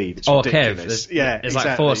called Steve. It's ridiculous. Kev. There's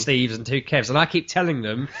like 4 Steves and 2 Kevs, and I keep telling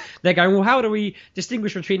them, they're going, well, how do we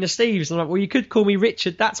distinguish between the Steves? And I'm like, well, you could call me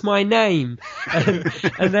Richard, that's my name.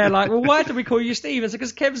 And they're like, well, why do we call you Steve? I said,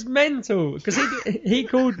 because Kev's mental, because he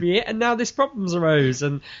called me it, and now this problems arose.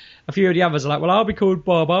 And a few of the others are like, well, I'll be called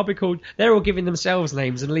Bob, I'll be called... They're all giving themselves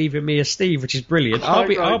names and leaving me as Steve, which is brilliant. I'll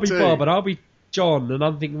be Bob, and I'll be John, and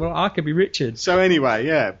I'm thinking, well, I could be Richard. So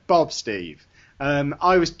anyway, Bob Steve.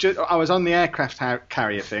 I was on the aircraft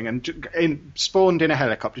carrier thing and spawned in a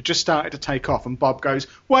helicopter, just started to take off, and Bob goes,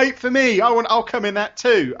 "Wait for me! I'll come in that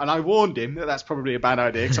too." And I warned him that that's probably a bad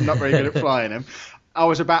idea, because I'm not very good at flying them. I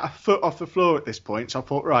was about a foot off the floor at this point, so I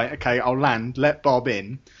thought, right, okay, I'll land, let Bob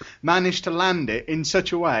in. Managed to land it in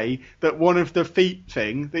such a way that one of the feet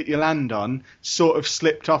thing that you land on sort of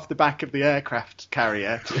slipped off the back of the aircraft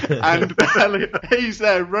carrier, and he's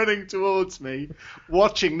there running towards me,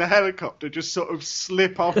 watching the helicopter just sort of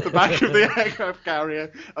slip off the back of the aircraft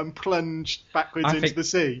carrier and plunge backwards into the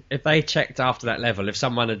sea. If they checked after that level, if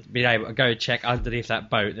someone had been able to go check underneath that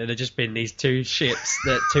boat, there'd have just been these 2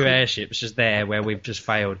 airships just there where we've just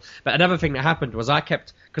failed. But another thing that happened was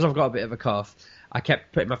because I've got a bit of a cough, I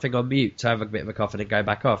kept putting my thing on mute to have a bit of a cough and then go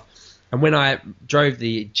back off. And when I drove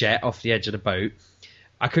the jet off the edge of the boat,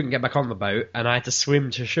 I couldn't get back on the boat, and I had to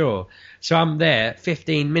swim to shore. So I'm there,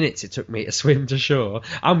 15 minutes it took me to swim to shore.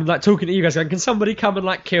 I'm like talking to you guys going, can somebody come and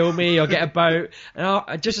like kill me or get a boat?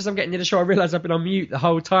 And just as I'm getting near the shore, I realise I've been on mute the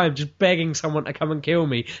whole time, just begging someone to come and kill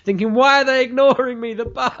me, thinking, why are they ignoring me, the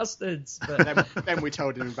bastards? But then we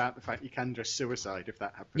told him about the fact you can just suicide if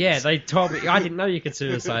that happens. Yeah, they told me. I didn't know you could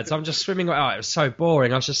suicide, so I'm just swimming. Oh, it was so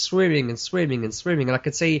boring. I was just swimming, and I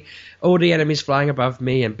could see all the enemies flying above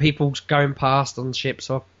me and people going past on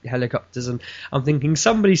ships or helicopters, and I'm thinking,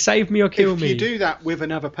 somebody save me or kill me. If you do that with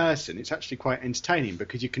another person, it's actually quite entertaining,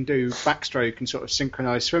 because you can do backstroke and sort of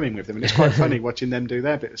synchronise swimming with them, and it's quite funny watching them do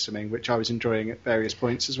their bit of swimming, which I was enjoying at various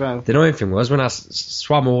points as well. The annoying thing was, when I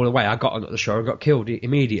swam all the way, I got onto the shore and got killed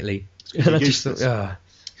immediately. And I just thought,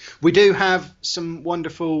 We do have some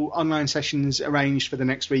wonderful online sessions arranged for the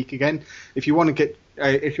next week again. If you want to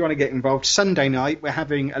get involved, Sunday night we're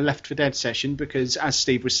having a Left 4 Dead session, because as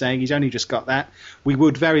Steve was saying, he's only just got that. We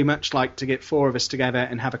would very much like to get 4 of us together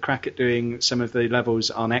and have a crack at doing some of the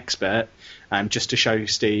levels on Expert, just to show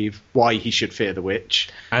Steve why he should fear the witch.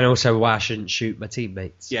 And also why I shouldn't shoot my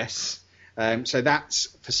teammates. Yes. So that's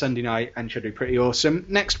for Sunday night and should be pretty awesome.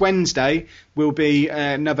 Next Wednesday will be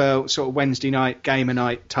another sort of Wednesday night, gamer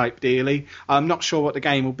night type dealy. I'm not sure what the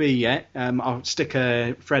game will be yet. I'll stick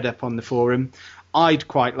a thread up on the forum. I'd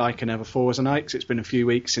quite like another Forza night, because it's been a few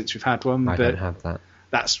weeks since we've had one. I but don't have that.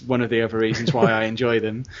 that's one of the other reasons why I enjoy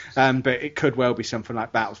them. But it could well be something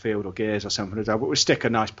like Battlefield or Gears or something as well. But we'll stick a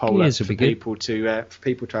nice poll Gears up would for be people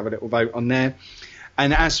to have a little vote on there.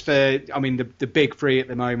 And as for, the big three at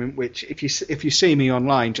the moment, which if you see me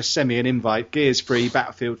online, just send me an invite. Gears free,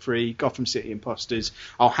 Battlefield free, Gotham City Imposters.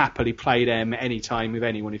 I'll happily play them anytime with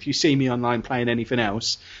anyone. If you see me online playing anything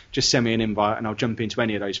else, just send me an invite and I'll jump into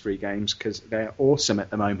any of those free games because they're awesome at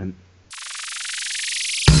the moment.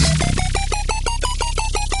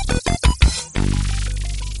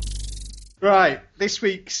 Right, this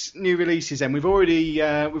week's new releases. Then we've already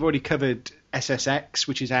covered SSX,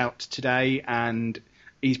 which is out today, and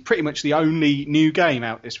he's pretty much the only new game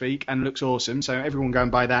out this week, and looks awesome. So everyone go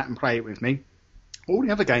and buy that and play it with me. All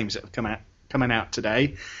the other games that have coming out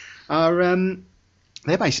today are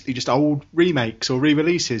they're basically just old remakes or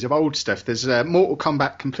re-releases of old stuff. There's Mortal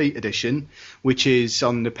Kombat Complete Edition, which is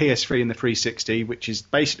on the PS3 and the 360, which is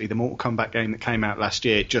basically the Mortal Kombat game that came out last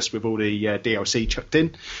year, just with all the DLC chucked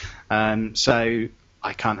in. So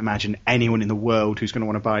I can't imagine anyone in the world who's going to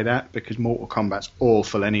want to buy that, because Mortal Kombat's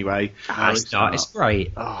awful anyway. It's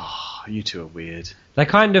great. Oh, you two are weird. They're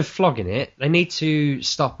kind of flogging it. They need to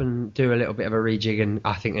stop and do a little bit of a rejig, and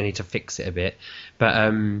I think they need to fix it a bit.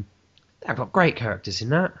 But they've got great characters in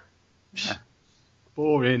that. Yeah.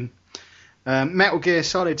 Boring. Metal Gear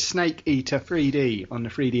Solid Snake Eater 3D on the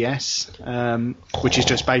 3DS, which is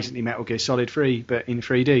just basically Metal Gear Solid 3, but in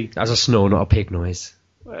 3D. That was a snore, not a pig noise.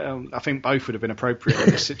 Well, I think both would have been appropriate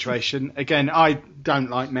in this situation. Again, I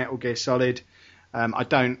don't like Metal Gear Solid. I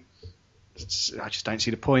just don't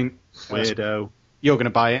see the point. Weirdo. You're going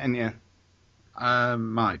to buy it, aren't you?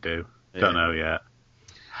 Might do. Yeah. Don't know yet.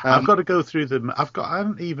 I've got to go through them. I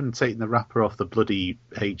haven't even taken the wrapper off the bloody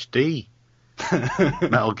HD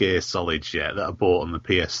Metal Gear Solids yet that I bought on the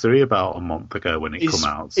PS3 about a month ago when it come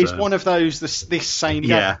out. So. Is one of those this same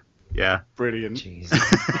game? Yeah. Brilliant.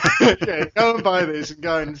 Yeah, go and buy this and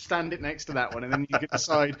go and stand it next to that one, and then you can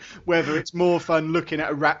decide whether it's more fun looking at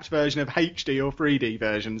a wrapped version of HD or 3D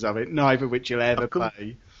versions of it, neither of which you'll ever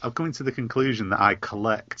play. I've come to the conclusion that I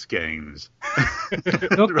collect games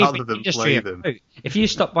rather than play them. If you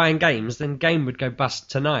stop buying games, then game would go bust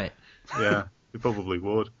tonight. Yeah, it probably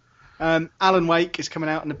would. Alan Wake is coming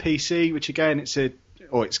out on the PC, which again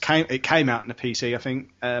it came out on the PC, I think,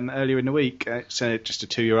 earlier in the week. It's just a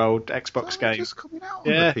 2-year-old Xbox game. Just coming out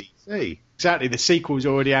on the PC. Exactly. The sequel's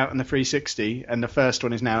already out on the 360, and the first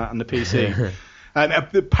one is now out on the PC.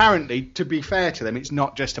 Apparently, to be fair to them, it's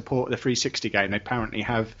not just a port of the 360 game. They apparently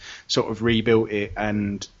have sort of rebuilt it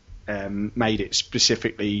and made it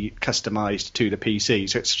specifically customised to the PC.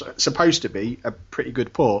 So it's supposed to be a pretty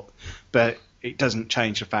good port, but it doesn't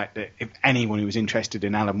change the fact that if anyone who was interested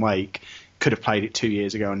in Alan Wake could have played it 2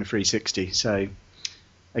 years ago on the 360. So,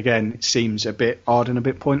 again, it seems a bit odd and a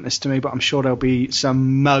bit pointless to me, but I'm sure there'll be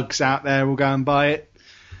some mugs out there who'll go and buy it.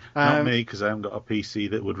 Not me, because I haven't got a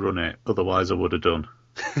PC that would run it. Otherwise, I would have done.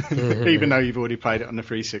 Even though you've already played it on the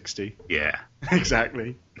 360. Yeah.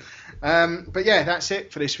 Exactly. But yeah, that's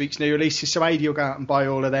it for this week's new releases. So Adi will go out and buy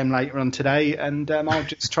all of them later on today, and I'll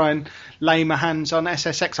just try and lay my hands on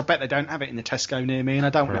SSX. I bet they don't have it in the Tesco near me, and I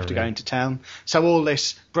don't have to go into town. So all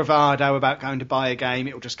this bravado about going to buy a game,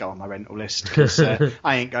 it'll just go on my rental list, because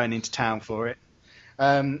I ain't going into town for it.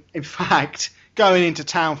 In fact, going into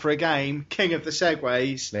town for a game, King of the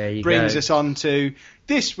Segways, brings us on to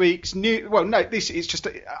this week's new... Well, no, this is just...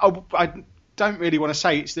 I don't really want to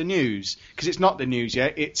say it's the news, because it's not the news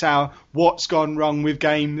yet. It's our What's Gone Wrong with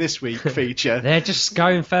Game This Week feature. They're just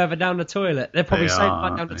going further down the toilet. They're probably so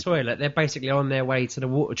far down the toilet, they're basically on their way to the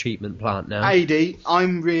water treatment plant now. Adi,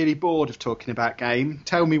 I'm really bored of talking about Game.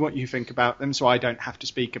 Tell me what you think about them so I don't have to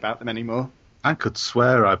speak about them anymore. I could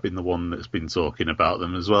swear I've been the one that's been talking about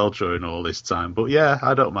them as well during all this time. But yeah,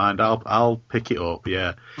 I don't mind. I'll pick it up,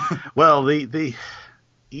 yeah. Well,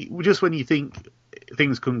 just when you think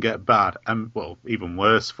things couldn't get bad, and well, even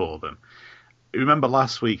worse for them. Remember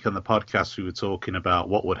last week on the podcast we were talking about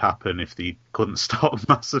what would happen if they couldn't stop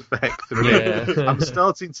Mass Effect 3. Yeah. I'm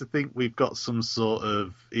starting to think we've got some sort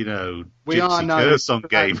of, we gypsy curse on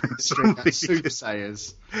Game.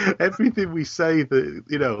 Soothsayers. Everything we say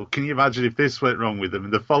that, can you imagine if this went wrong with them,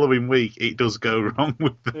 and the following week it does go wrong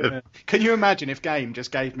with them? Yeah. Can you imagine if Game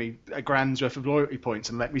just gave me $1,000's worth of loyalty points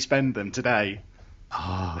and let me spend them today?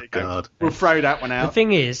 Oh, There you go. God. We'll throw that one The out.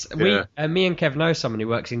 thing is, Yeah. me and Kev know someone who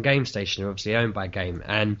works in Game Station, who obviously owned by Game,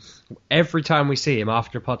 and every time we see him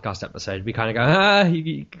after a podcast episode, we kind of go,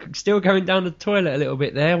 you still going down the toilet a little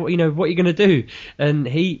bit there. What are you going to do? And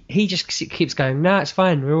he just keeps going, no, it's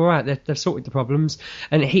fine, we're all right. They've sorted the problems,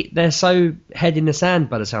 and they're so head in the sand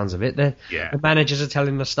by the sounds of it. The managers are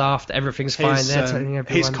telling the staff that everything's fine. They're telling everyone.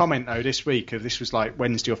 His comment though this week, this was like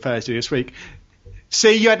Wednesday or Thursday this week.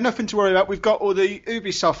 See, you had nothing to worry about. We've got all the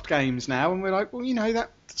Ubisoft games now, and we're like, well,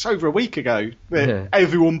 that's over a week ago. Yeah.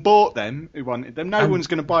 Everyone bought them who wanted them. No one's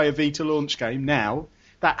going to buy a Vita launch game now.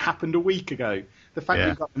 That happened a week ago. The fact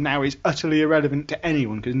you've got them now is utterly irrelevant to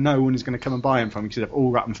anyone because no one is going to come and buy them from you because they've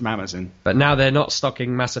all got them from Amazon. But now they're not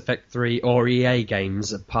stocking Mass Effect 3 or EA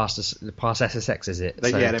games past SSX, is it?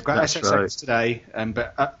 They've got SSX today,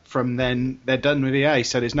 but from then they're done with EA.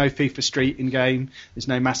 So there's no FIFA Street in game. There's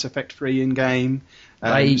no Mass Effect 3 in game.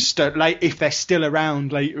 If they're still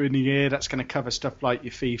around later in the year, that's going to cover stuff like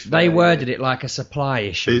your FIFA. They worded it like a supply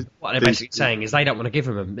issue. What they're basically saying is they don't want to give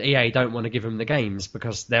them. EA don't want to give them the games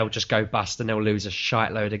because they'll just go bust and they'll lose a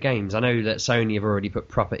shite load of games. I know that Sony have already put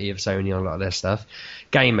property of Sony on a lot of their stuff.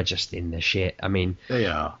 Game are just in the shit. I mean, they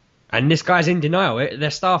are. And this guy's in denial. Their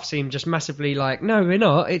staff seem just massively like, no, we're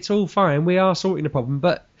not. It's all fine. We are sorting the problem,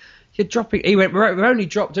 but. You're dropping. He went. We've only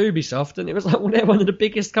dropped Ubisoft, and it was like, well, they're one of the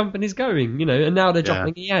biggest companies going, and now they're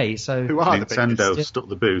dropping EA. So who are Nintendo stuck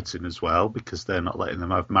the boot in as well because they're not letting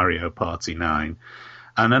them have Mario Party 9.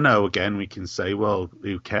 And I know again we can say, well,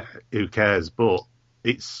 who cares? But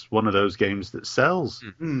it's one of those games that sells.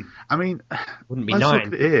 Mm-hmm. I mean, wouldn't be let's 9.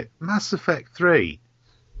 look at it. Mass Effect 3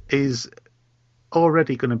 is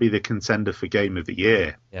already going to be the contender for Game of the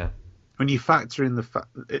Year. Yeah. When you factor in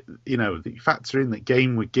that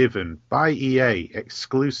Game were given by EA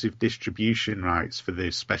exclusive distribution rights for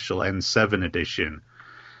the special N7 edition,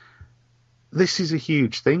 this is a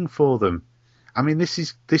huge thing for them. I mean, this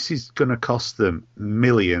is going to cost them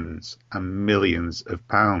millions and millions of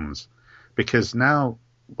pounds because now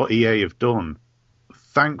what EA have done,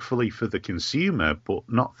 thankfully for the consumer, but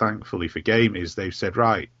not thankfully for Game, is they've said,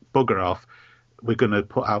 right, bugger off. We're going to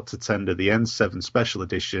put out to tender the N7 Special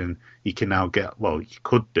Edition. You can now get, you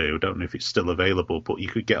could do, don't know if it's still available, but you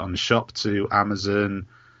could get on Shop2, Amazon,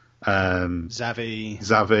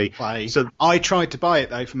 Zavvi. Play. So I tried to buy it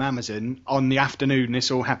though from Amazon on the afternoon this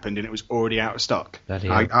all happened, and it was already out of stock.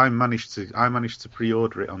 I managed to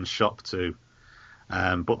pre-order it on Shop2,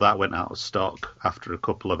 but that went out of stock after a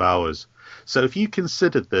couple of hours. So if you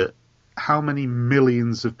considered that, how many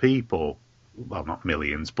millions of people, well, not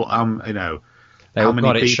millions, but they all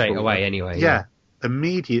got it straight away anyway. Yeah,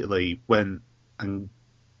 immediately went and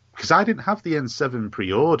because I didn't have the N7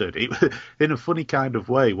 pre-ordered. It, in a funny kind of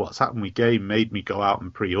way, what's happened with Game made me go out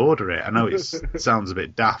and pre-order it. I know it sounds a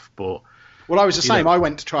bit daft, but well, I was the same. I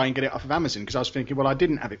went to try and get it off of Amazon because I was thinking, well, I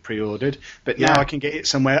didn't have it pre-ordered, but now I can get it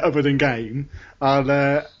somewhere other than Game. I'll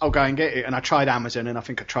go and get it. And I tried Amazon, and I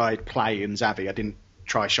think I tried Play and Zavvi. I didn't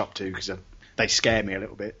try Shop2 because they scare me a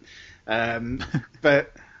little bit.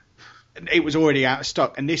 But it was already out of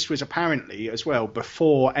stock, and this was apparently as well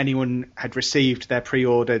before anyone had received their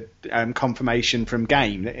pre-ordered confirmation from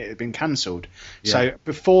Game that it had been cancelled. Yeah. So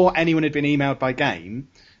before anyone had been emailed by Game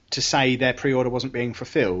to say their pre-order wasn't being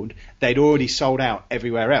fulfilled, they'd already sold out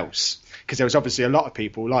everywhere else. Because there was obviously a lot of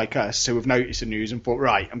people like us who have noticed the news and thought,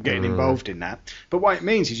 right, I'm getting involved in that. But what it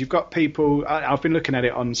means is you've got people, I've been looking at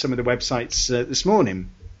it on some of the websites this morning.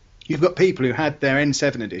 You've got people who had their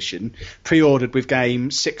N7 edition pre-ordered with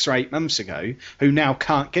Game 6 or 8 months ago who now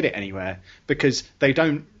can't get it anywhere because they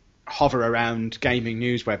don't hover around gaming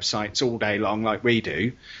news websites all day long like we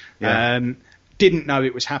do. Yeah. Didn't know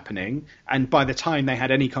it was happening, and by the time they had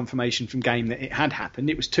any confirmation from Game that it had happened,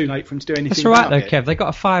 it was too late for them to do anything. That's all right though, Kev. They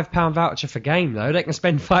got a £5 voucher for Game though. They can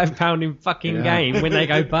spend £5 in fucking Game when they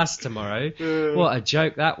go bust tomorrow. What a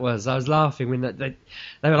joke that was! I was laughing when they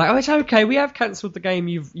were like, "Oh, it's okay. We have cancelled the game.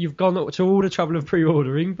 You've gone to all the trouble of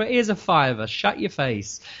pre-ordering, but here's a £5. Shut your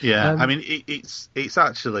face." Yeah, I mean it's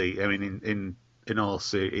actually, I mean in all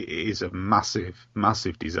seriousness, it is a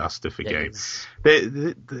massive disaster for Game.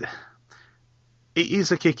 It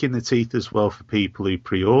is a kick in the teeth as well for people who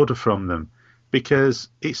pre-order from them, because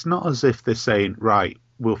it's not as if they're saying, right,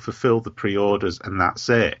 we'll fulfill the pre-orders and that's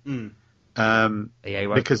it.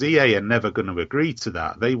 Because EA are never going to agree to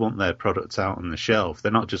that. They want their products out on the shelf.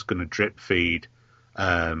 They're not just going to drip feed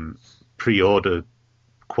pre-order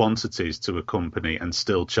quantities to a company and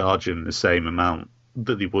still charge them the same amount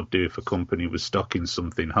that they would do if a company was stocking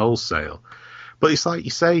something wholesale. But it's like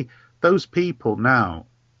you say, those people now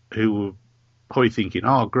who probably thinking,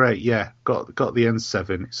 oh, great, yeah, got the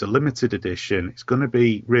N7. It's a limited edition. It's going to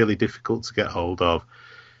be really difficult to get hold of.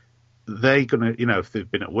 They're going to, if they've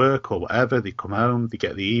been at work or whatever, they come home, they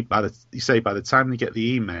get by the time they get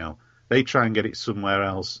the email, they try and get it somewhere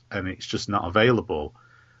else and it's just not available.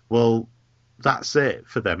 Well, that's it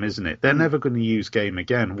for them, isn't it? They're never going to use Game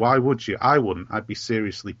again. Why would you? I wouldn't. I'd be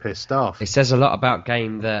seriously pissed off. It says a lot about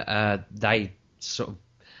Game that they sort of,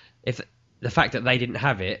 if the fact that they didn't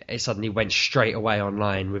have it, it suddenly went straight away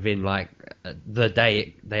online within like the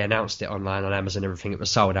day they announced it online on Amazon and everything. It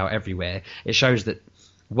was sold out everywhere. It shows that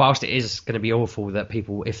whilst it is going to be awful that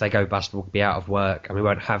people, if they go bust, will be out of work and we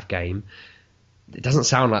won't have Game, it doesn't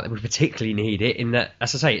sound like we particularly need it in that,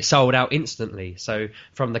 as I say, it sold out instantly. So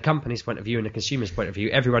from the company's point of view and the consumer's point of view,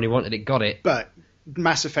 everyone who wanted it got it. But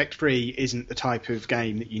Mass Effect 3 isn't the type of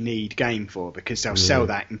game that you need Game for, because they'll sell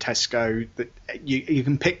that in Tesco. That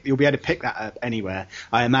you'll be able to pick that up anywhere.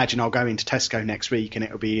 I imagine I'll go into Tesco next week and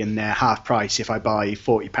it'll be in their half price if I buy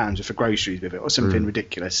 £40 worth of groceries with it or something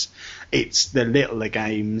ridiculous. It's the littler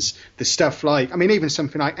games, the stuff like, even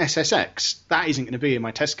something like SSX, that isn't going to be in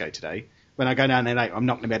my Tesco today. When I go down there later, I'm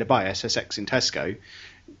not going to be able to buy SSX in Tesco.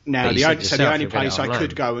 Now, the only place I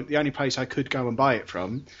could go and buy it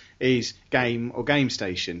from is Game or Game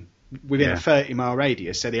Station within a 30-mile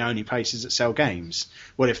radius. They're the only places that sell games.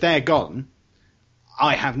 Well, if they're gone,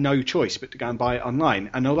 I have no choice but to go and buy it online.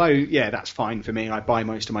 And although, that's fine for me, I buy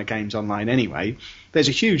most of my games online anyway, there's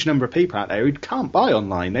a huge number of people out there who can't buy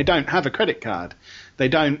online. They don't have a credit card. They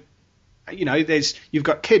don't. You've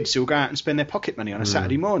got kids who'll go out and spend their pocket money on a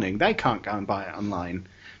Saturday morning. They can't go and buy it online.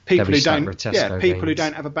 People who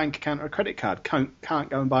don't have a bank account or a credit card can't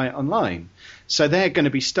go and buy it online. So they're going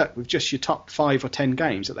to be stuck with just your top 5 or 10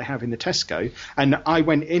 games that they have in the Tesco. And I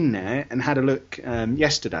went in there and had a look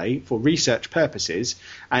yesterday for research purposes,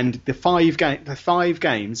 and the five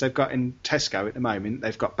games they've got in Tesco at the moment,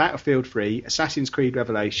 they've got Battlefield 3, Assassin's Creed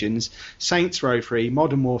Revelations, Saints Row 3,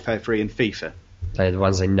 Modern Warfare 3 and FIFA. They're the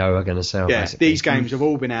ones they know are going to sell. Yeah, basically. These games have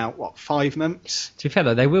all been out, 5 months? To be fair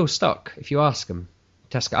though, they will stock if you ask them.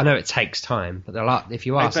 Tesco. I know it takes time, but if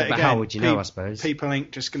you ask them, but how would you know? I suppose people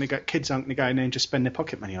ain't just going to go. Kids aren't going to go in there and just spend their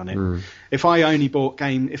pocket money on it. If I only bought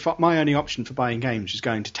my only option for buying games was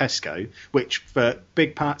going to Tesco, which for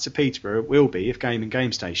big parts of Peterborough it will be if Game and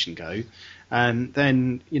Game Station go,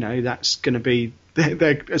 then that's going to be.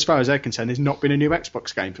 As far as they're concerned, there's not been a new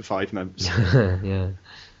Xbox game for 5 months.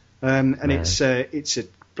 It's a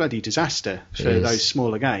bloody disaster for those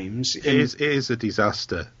smaller games. It is a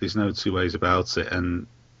disaster. There's no two ways about it. And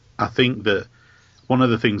I think that one of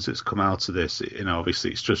the things that's come out of this,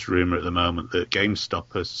 obviously it's just rumour at the moment that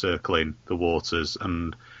GameStop is circling the waters.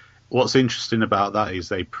 And what's interesting about that is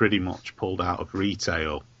they pretty much pulled out of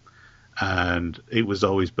retail. And it was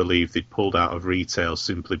always believed they'd pulled out of retail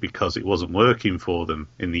simply because it wasn't working for them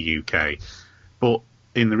in the UK. But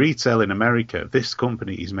in the retail in America, this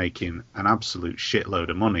company is making an absolute shitload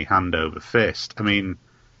of money hand over fist.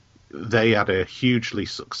 They had a hugely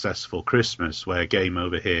successful Christmas where Game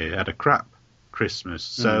over here had a crap Christmas.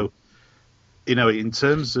 So, in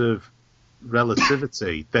terms of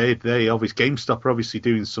relativity, they GameStop are obviously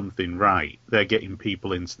doing something right. They're getting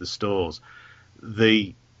people into the stores.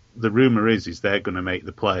 The rumour is they're going to make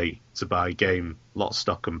the play to buy Game lock,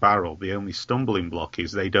 stock and barrel. The only stumbling block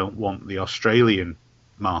is they don't want the Australian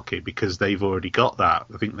market because they've already got that.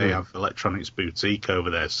 I think they have Electronics Boutique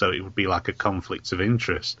over there, so it would be like a conflict of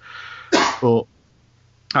interest. But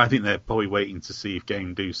I think they're probably waiting to see if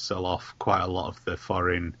Game do sell off quite a lot of their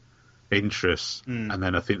foreign interests, and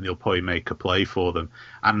then I think they'll probably make a play for them.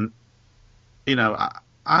 And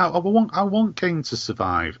I want Game to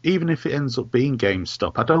survive, even if it ends up being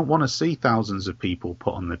GameStop. I don't want to see thousands of people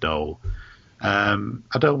put on the dole. I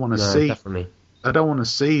don't want to see. Definitely. I don't want to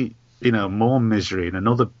see more misery and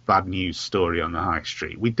another bad news story on the high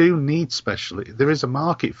street. We do need there is a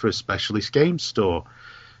market for a specialist game store.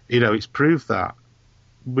 It's proved that.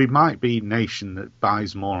 We might be a nation that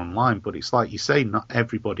buys more online, but it's like you say, not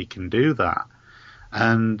everybody can do that.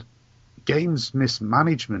 And Games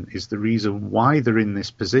mismanagement is the reason why they're in this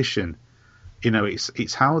position.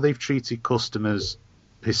 It's how they've treated customers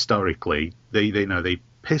historically. They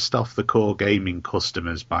pissed off the core gaming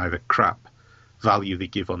customers by the crap value they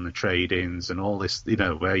give on the trade-ins and all this,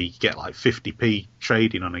 where you get like 50p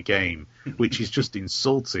trading on a game, which is just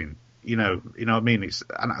insulting. You know what I mean? It's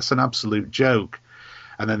an absolute joke.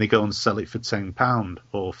 And then they go and sell it for £10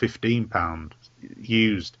 or £15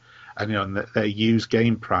 used, and their used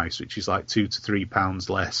game price, which is like £2 to £3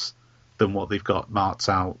 less than what they've got marked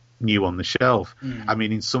out new on the shelf.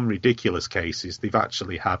 In some ridiculous cases, they've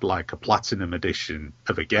actually had like a platinum edition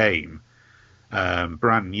of a game.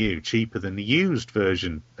 brand new, cheaper than the used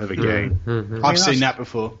version of a game. Mm-hmm. I've seen that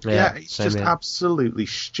before. Yeah, it's just absolutely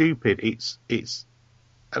stupid.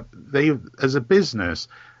 They, as a business,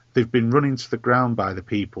 they've been run into the ground by the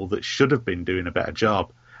people that should have been doing a better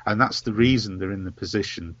job, and that's the reason they're in the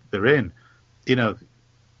position they're in.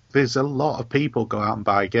 There's a lot of people go out and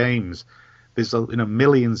buy games. There's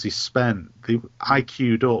millions is spent. I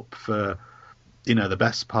queued up for the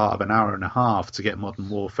best part of an hour and a half to get Modern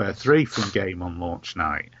Warfare 3 from Game on launch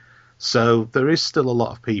night. So there is still a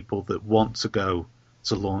lot of people that want to go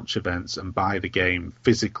to launch events and buy the game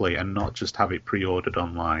physically and not just have it pre-ordered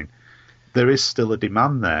online. There is still a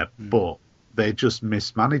demand there, but they're just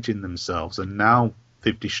mismanaging themselves, and now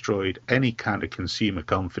they've destroyed any kind of consumer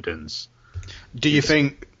confidence. Do you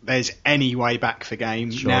think there's any way back for Game?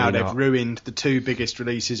 Surely now not. they've ruined the two biggest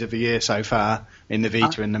releases of the year so far in the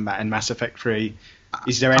Vita and Mass Effect 3.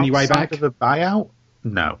 Is there any way back? Outside of a buyout?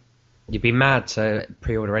 No. You'd be mad to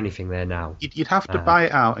pre-order anything there now. You'd have to buy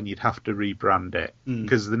it out and you'd have to rebrand it,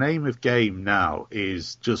 because the name of Game now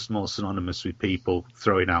is just more synonymous with people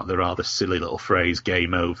throwing out the rather silly little phrase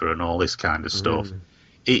 "game over" and all this kind of stuff.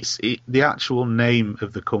 The actual name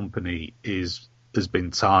of the company has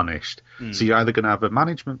been tarnished. So you're either going to have a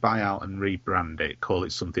management buyout and rebrand it, call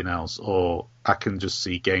it something else, or I can just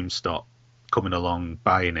see GameStop coming along,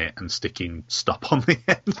 buying it and sticking "stop" on the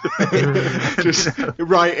end of it. Just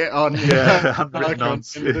write it on. Handwritten on.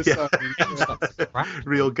 Yeah.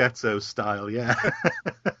 Real ghetto style, yeah.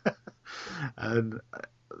 And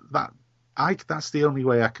that's the only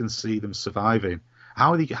way I can see them surviving.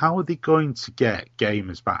 How are they going to get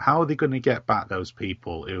gamers back? How are they going to get back those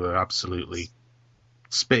people who are absolutely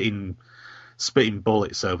spitting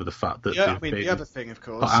bullets over the fact that they've been the other thing, of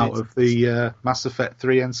course, put out of the Mass Effect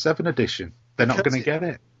 3 and 7 edition? They're not going to get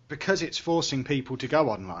it. Because it's forcing people to go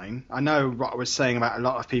online. I know what I was saying about a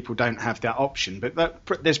lot of people don't have that option, but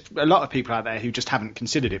there's a lot of people out there who just haven't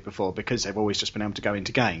considered it before because they've always just been able to go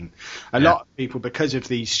into Game. A lot of people, because of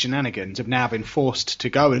these shenanigans, have now been forced to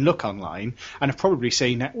go and look online and have probably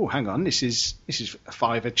seen that, oh, hang on, this is a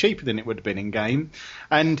 £5 cheaper than it would have been in Game.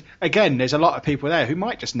 And again, there's a lot of people there who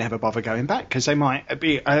might just never bother going back because they might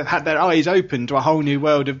have had their eyes open to a whole new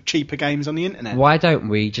world of cheaper games on the internet. Why don't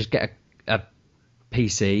we just get a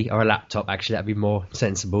PC or a laptop? Actually, that'd be more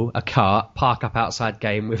sensible. A car, park up outside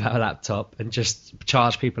Game without a laptop, and just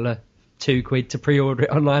charge people £2 to pre-order it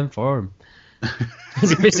online for them.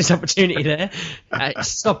 There's a business opportunity there.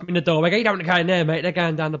 Stop them in the doorway. You don't want to go in there, mate. They're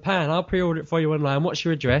going down the pan. I'll pre-order it for you online. What's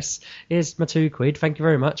your address? Here's my £2. Thank you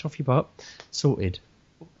very much. Off you pop. Sorted.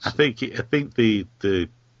 I think the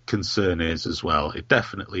concern is as well. It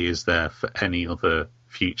definitely is there for any other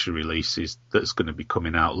future releases that's going to be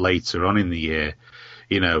coming out later on in the year.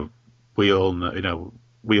 We all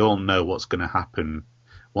know what's going to happen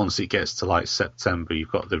once it gets to like September.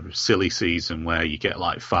 You've got the silly season where you get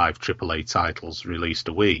like 5 AAA titles released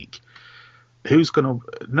a week.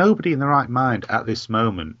 Nobody in the right mind at this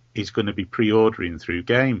moment is going to be pre-ordering through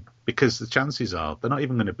Game, because the chances are they're not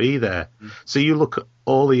even going to be there. So you look at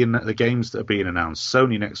all the games that are being announced.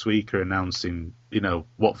 Sony next week are announcing,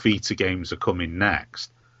 what Vita games are coming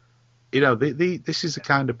next. This is the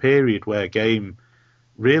kind of period where Game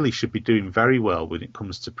really should be doing very well when it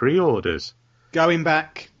comes to pre-orders. Going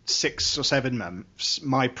back 6 or 7 months,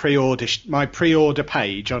 my pre-order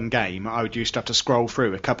page on Game, I would used to have to scroll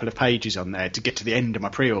through a couple of pages on there to get to the end of my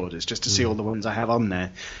pre-orders just to see all the ones I have on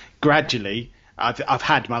there. Gradually, I've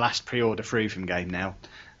had my last pre-order through from Game now,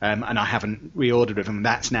 and I haven't reordered with them.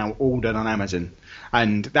 That's now all done on Amazon,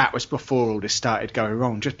 and that was before all this started going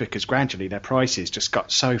wrong, just because gradually their prices just got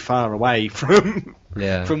so far away from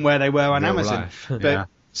where they were on Amazon.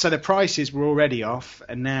 So the prices were already off,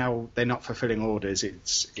 and now they're not fulfilling orders.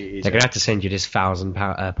 They're going to have to send you this 1,000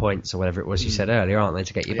 points or whatever it was you said earlier, aren't they,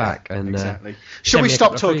 to get you back? And exactly. Shall we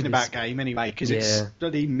stop talking about Game anyway? Because it's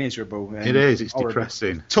bloody miserable. It is. It's horrible.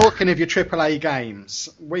 Depressing. Talking of your AAA games,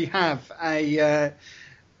 we have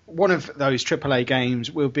one of those AAA games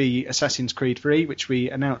will be Assassin's Creed 3, which we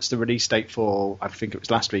announced the release date for, I think it was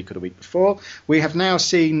last week or the week before. We have now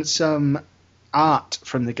seen some art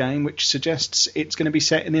from the game which suggests it's going to be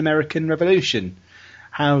set in the American Revolution.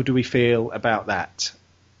 How do we feel about that?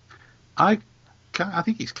 I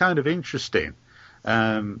think it's kind of interesting,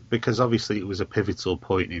 because obviously it was a pivotal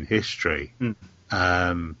point in history.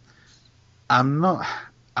 I remember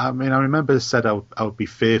I said I would be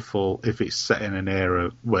fearful if it's set in an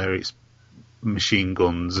era where it's machine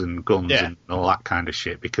guns and guns and all that kind of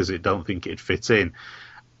shit, because I don't think it'd fit in.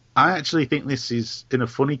 I actually think this is, in a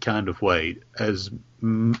funny kind of way, as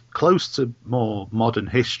close to more modern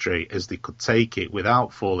history as they could take it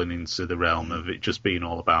without falling into the realm of it just being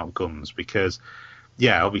all about guns. Because,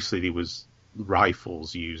 yeah, obviously there was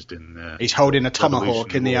rifles used in the... He's holding a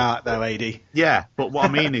tomahawk in the art, though, AD. Yeah, but what I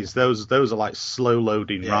mean is those are like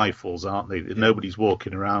slow-loading rifles, aren't they? Yeah. Nobody's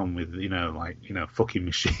walking around with, fucking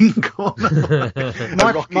machine gun or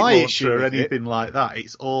a rocket launcher or anything like that.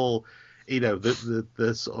 It's all...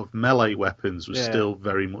 the sort of melee weapons were still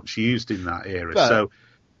very much used in that era, so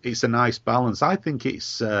it's a nice balance. I think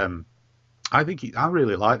it's, I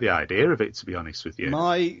really like the idea of it, to be honest with you.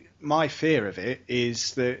 My fear of it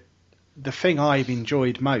is that the thing I've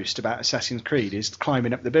enjoyed most about Assassin's Creed is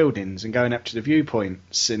climbing up the buildings and going up to the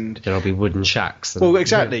viewpoints, and there'll be wooden shacks. Well,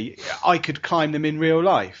 exactly. Yeah. I could climb them in real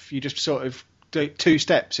life. You just sort of do 2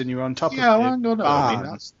 steps and you're on top of it. Yeah, hang on. I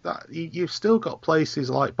mean, you've still got places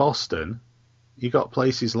like Boston. You've got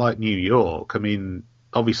places like New York. I mean,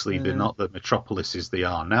 obviously they're not the metropolises they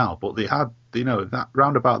are now, but they had, that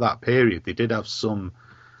round about that period, they did have some,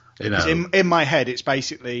 In my head, it's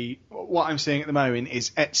basically, what I'm seeing at the moment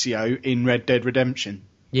is Ezio in Red Dead Redemption.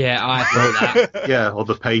 Yeah, I thought that. Yeah, or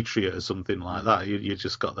the Patriot or something like that. You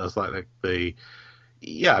just got those, like,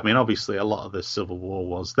 yeah, I mean, obviously a lot of the Civil War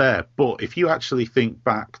was there, but if you actually think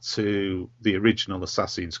back to the original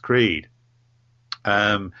Assassin's Creed,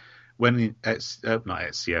 when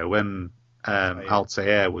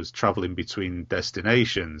Altair was travelling between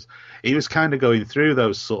destinations, he was kind of going through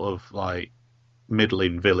those sort of like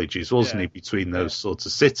middling villages, wasn't he, between those sorts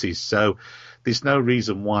of cities. So there's no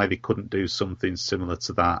reason why they couldn't do something similar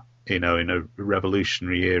to that, in a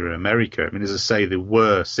revolutionary era America. I mean, as I say, there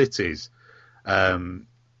were cities.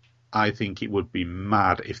 I think it would be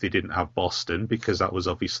mad if they didn't have Boston, because that was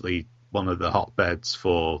obviously one of the hotbeds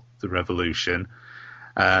for the revolution.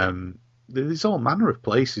 There's all manner of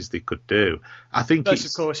places they could do. I think,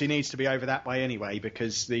 of course, he needs to be over that way anyway,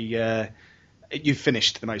 because you've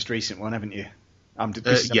finished the most recent one, haven't you?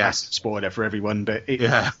 This is a massive spoiler for everyone, but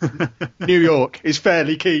New York is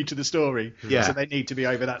fairly key to the story, so they need to be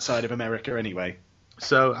over that side of America anyway.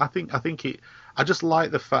 So I think I just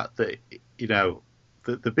like the fact that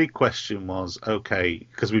the big question was, okay,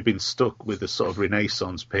 because we've been stuck with the sort of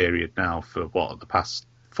Renaissance period now for the past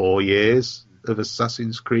 4 years of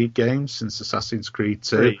Assassin's Creed games since Assassin's Creed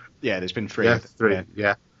 2. 3. Yeah, there's been 3. Yeah, 3.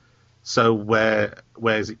 Yeah. So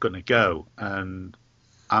where's it going to go? And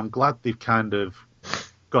I'm glad they've kind of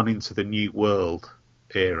gone into the New World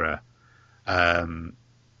era,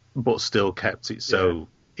 but still kept it so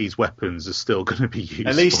his weapons are still going to be used.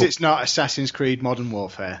 At least it's not Assassin's Creed Modern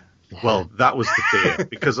Warfare. Well, that was the fear,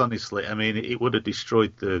 because honestly, I mean, it would have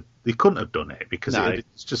destroyed they couldn't have done it, because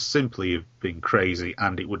it's just simply have been crazy,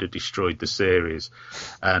 and it would have destroyed the series,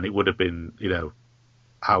 and it would have been,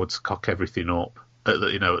 how to cock everything up at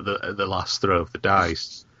the last throw of the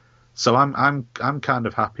dice. So I'm kind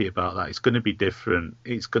of happy about that. It's going to be different.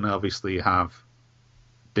 It's going to obviously have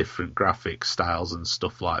different graphic styles and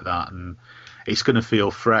stuff like that, and it's going to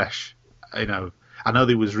feel fresh. I know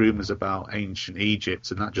there was rumours about ancient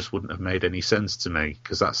Egypt, and that just wouldn't have made any sense to me,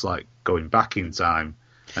 because that's like going back in time.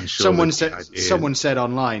 And someone said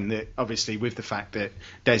online that obviously with the fact that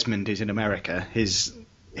Desmond is in America, his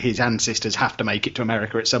ancestors have to make it to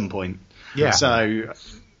America at some point. Yeah. So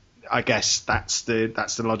I guess that's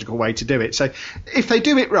the logical way to do it. So if they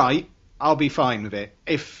do it right, I'll be fine with it.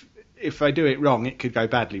 If they do it wrong, it could go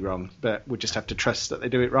badly wrong, but we'll just have to trust that they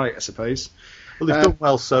do it right, I suppose. Well, they've done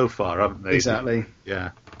well so far, haven't they? Exactly.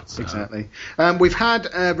 Yeah. So. Exactly. We've had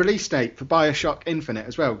a release date for BioShock Infinite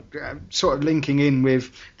as well, sort of linking in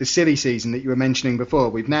with the silly season that you were mentioning before.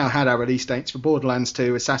 We've now had our release dates for Borderlands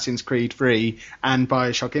 2, Assassin's Creed 3, and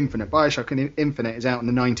BioShock Infinite. BioShock Infinite is out on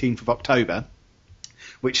the 19th of October,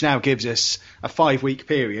 which now gives us a 5-week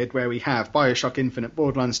period where we have BioShock Infinite,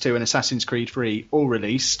 Borderlands 2, and Assassin's Creed 3 all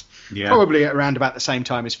released, probably at around about the same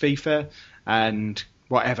time as FIFA and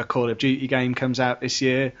whatever Call of Duty game comes out this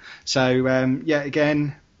year. So,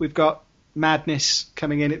 again, we've got madness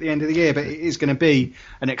coming in at the end of the year, but it is going to be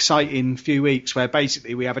an exciting few weeks where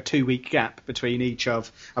basically we have a 2-week gap between each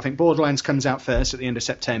of... I think Borderlands comes out first at the end of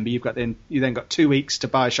September. You then got 2 weeks to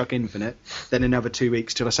BioShock Infinite, then another 2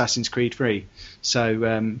 weeks till Assassin's Creed 3.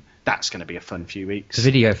 So that's going to be a fun few weeks. The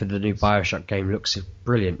video for the new BioShock game looks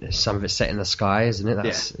brilliant. Some of it's set in the sky, isn't it?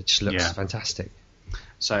 It just looks fantastic.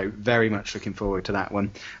 So very much looking forward to that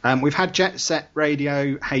one. We've had Jet Set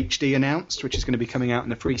Radio HD announced, which is going to be coming out on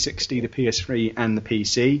the 360, the PS3 and the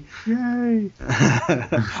PC. Yay!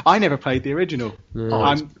 I never played the original.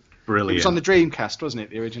 Brilliant. It was on the Dreamcast, wasn't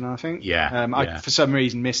it, the original, I think? Yeah. I, for some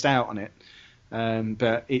reason, missed out on it.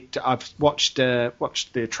 But I've watched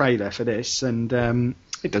the trailer for this, and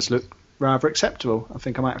it does look rather acceptable. I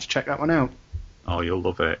think I might have to check that one out. Oh, you'll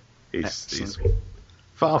love it. It's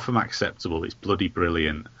far from acceptable. It's bloody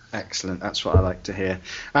brilliant. Excellent. That's what I like to hear.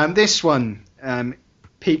 This one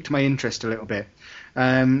piqued my interest a little bit.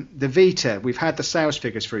 The Vita, we've had the sales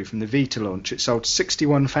figures through from the Vita launch. It sold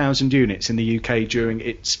 61,000 units in the UK during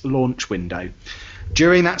its launch window.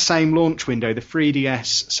 During that same launch window, the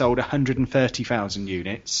 3DS sold 130,000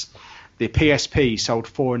 units. The PSP sold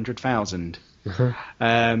 400,000.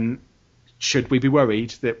 Should we be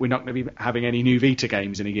worried that we're not going to be having any new Vita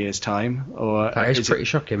games in a year's time? Or that is pretty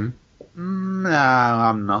shocking. No,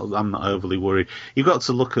 I'm not overly worried. You've got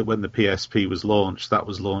to look at when the PSP was launched. That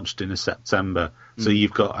was launched in September. So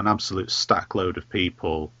you've got an absolute stack load of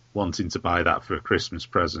people wanting to buy that for a Christmas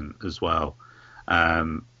present as well.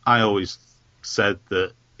 I always said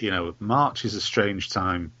that, March is a strange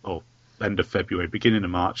time, or end of February, beginning of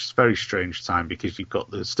March, it's a very strange time because you've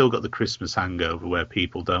still got the Christmas hangover where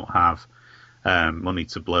people don't have money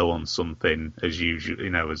to blow on something as usual,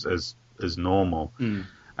 as normal.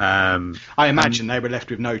 I imagine they were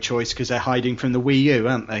left with no choice because they're hiding from the Wii U,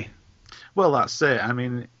 aren't they? Well, that's it. I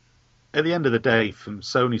mean, at the end of the day, from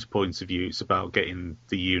Sony's point of view, it's about getting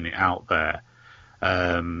the unit out there.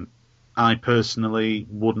 I personally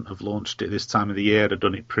wouldn't have launched it this time of the year. I'd have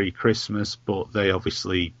done it pre-Christmas, but they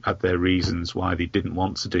obviously had their reasons why they didn't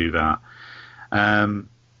want to do that.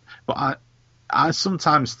 But I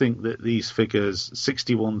sometimes think that these figures,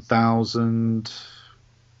 61,000...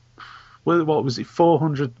 Well, what was it?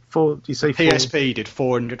 400? You say PSP did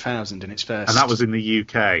 400,000 in its first, and that was in the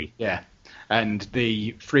UK. Yeah, and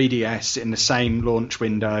the 3DS in the same launch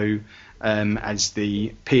window as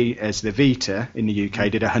the Vita in the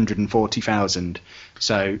UK did 140,000,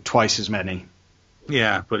 so twice as many.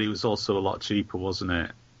 Yeah, but it was also a lot cheaper, wasn't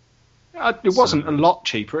it? It wasn't a lot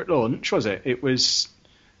cheaper at launch, was it?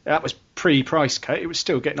 That was pre-price cut. It was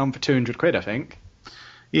still getting on for 200 quid, I think.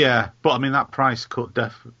 Yeah, but I mean that price cut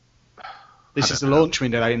definitely. This is the launch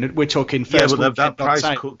window, and we're talking first. Yeah, but that price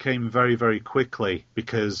cut came very, very quickly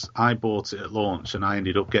because I bought it at launch and I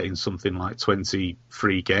ended up getting something like 20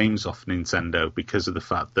 free games off Nintendo because of the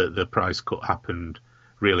fact that the price cut happened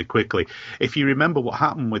really quickly. If you remember what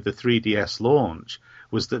happened with the 3DS launch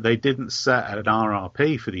was that they didn't set an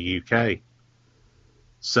RRP for the UK.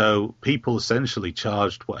 So people essentially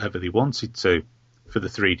charged whatever they wanted to for the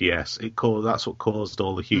 3DS. That's what caused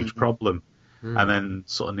all the huge problem. And then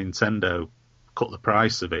sort of Nintendo cut the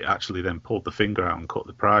price of it, actually then pulled the finger out and cut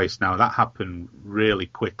the price. Now, that happened really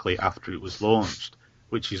quickly after it was launched,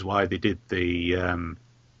 which is why they did the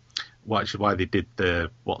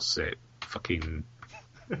fucking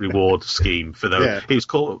reward scheme for those. Yeah. It was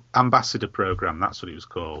called Ambassador Program, that's what it was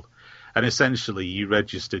called. And essentially, you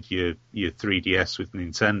registered your 3DS with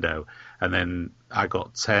Nintendo, and then I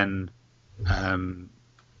got 10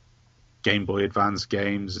 Game Boy Advance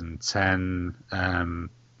games and 10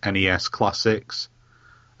 NES classics.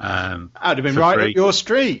 I'd have been right up your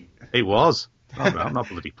street. It was. I've not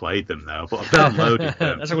bloody played them though, but I've downloaded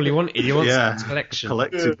them. That's all he wanted. He wants a collection.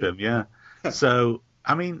 Collected them, yeah. So,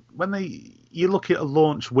 I mean, when you look at a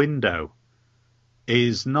launch window,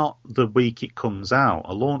 is not the week it comes out.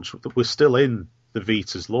 We're still in the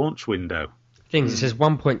Vita's launch window. It says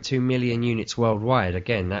 1.2 million units worldwide.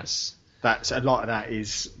 Again, that's a lot of that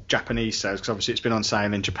is Japanese sales because obviously it's been on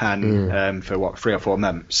sale in Japan for 3 or 4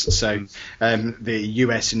 months. So the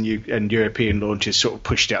US and European launches sort of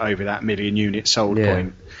pushed it over that million unit sold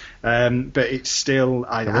point. But it's still,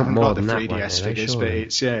 I haven't got the 3DS figures, but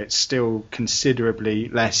it's still considerably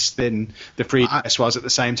less than the 3DS was at the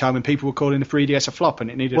same time when people were calling the 3DS a flop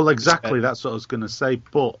and it needed. Well, exactly, that's what I was going to say.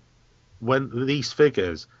 But when these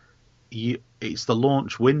figures, it's the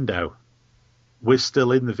launch window. We're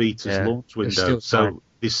still in the Vita's launch window, so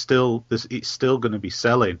it's still going to be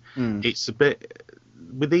selling. It's a bit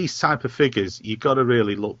with these type of figures. You've got to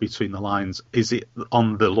really look between the lines. Is it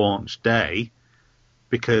on the launch day?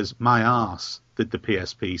 Because my arse did the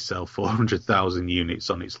PSP sell 400,000 units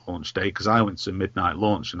on its launch day? Because I went to a midnight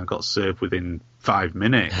launch and I got served within 5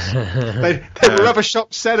 minutes. They were other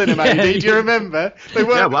shops selling them, Andy. Do you remember? They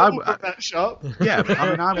weren't at that shop. Yeah, but I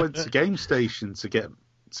mean, I went to Game Station to get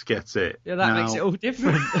it. Yeah, that makes it all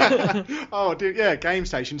different. Oh, dude, yeah, Game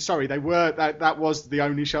Station. Sorry, they were. That was the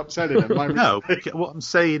only shop selling them. No, what I'm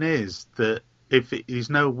saying is that there's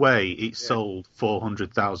no way it sold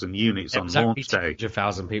 400,000 units on launch day.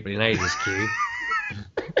 200,000 people in Ada's queue.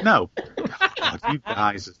 No. God, you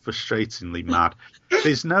guys are frustratingly mad.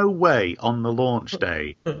 There's no way on the launch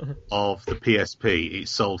day of the PSP it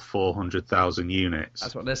sold 400,000 units.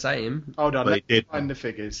 That's what they're saying. Hold on, let's find the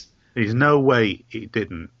figures. There's no way it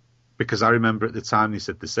didn't, because I remember at the time they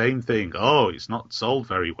said the same thing. Oh, it's not sold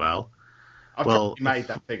very well. I've Well, probably made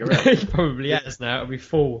that figure up. He probably has now. It'll be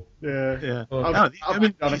full. Yeah. Well, No, I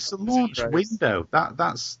mean, I've it's a done launch zeros. window.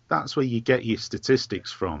 That's where you get your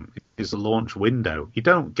statistics from. Is a launch window. You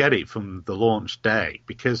don't get it from the launch day,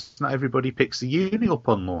 because not everybody picks the uni up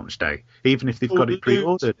on launch day, even if they've got it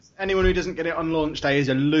pre-ordered. Anyone who doesn't get it on launch day is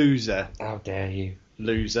a loser. How dare you?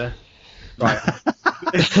 Loser. Right.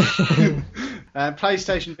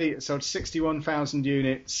 PlayStation Vita sold 61,000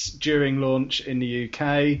 units during launch in the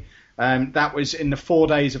UK. That was in the 4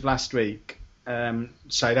 days of last week.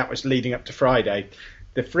 So that was leading up to Friday.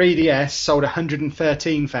 The 3DS sold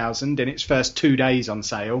 113,000 in its first 2 days on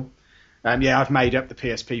sale. I've made up the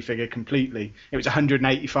PSP figure completely. It was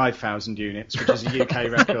 185,000 units, which is a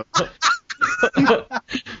UK record.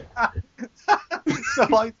 So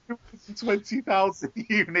like 220,000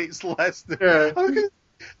 units less than. Yeah.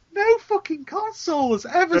 No fucking console has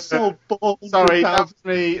ever sold 400,000. Sorry,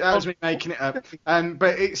 that was me making it up.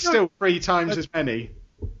 But it's still 3 times as many.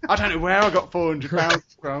 I don't know where I got 400,000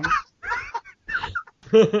 from.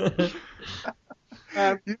 You're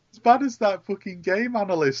as bad as that fucking game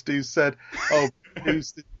analyst who said,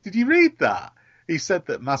 did you read that? He said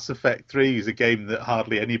that Mass Effect 3 is a game that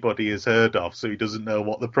hardly anybody has heard of, so he doesn't know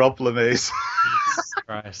what the problem is. Jesus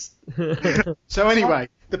Christ. So anyway,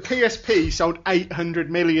 the PSP sold 800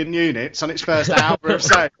 million units on its first hour of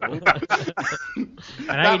sale. And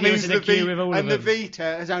AD was in a queue with all of and the them. Vita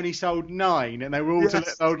has only sold 9, and they were all to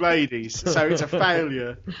little old ladies. So it's a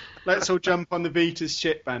failure. Let's all jump on the Vita's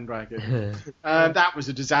shit bandwagon. That was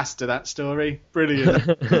a disaster, that story. Brilliant.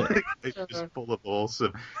 It's just full of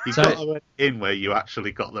awesome. You've So- got to went in where you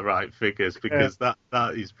actually got the right figures, because that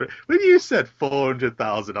is. When you said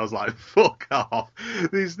 400,000, I was like, fuck off.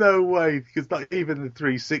 There's no way, because not even the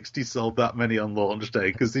 360 sold that many on launch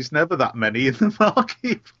day, because there's never that many in the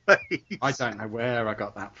marketplace. I don't know where I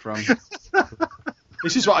got that from.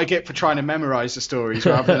 This is what I get for trying to memorise the stories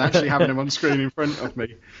rather than actually having them on screen in front of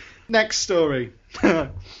me. Next story.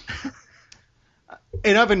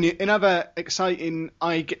 In other exciting,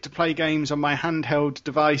 I get to play games on my handheld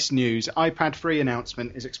device news. iPad 3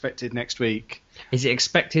 announcement is expected next week. Is it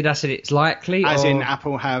expected as in it's likely? As or... in,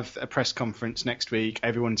 Apple have a press conference next week.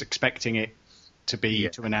 Everyone's expecting it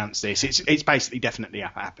to announce this. It's basically definitely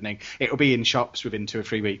happening. It'll be in shops within 2 or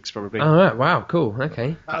 3 weeks probably. Oh, right. Wow, cool.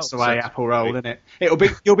 Okay. That's the way Apple roll, isn't it?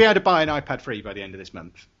 You'll be able to buy an iPad 3 by the end of this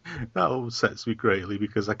month. That upsets me greatly,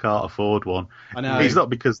 because I can't afford one. I know. It's not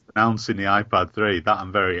because they're announcing the iPad 3 that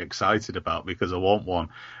I'm very excited about, because I want one.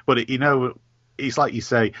 But it's like you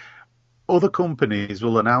say, other companies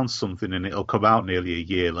will announce something and it'll come out nearly a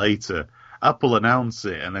year later. Apple announce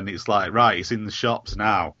it and then it's like, right, it's in the shops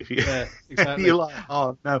now. Yeah, exactly. You're like,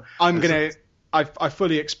 oh no. I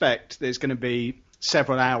fully expect there's going to be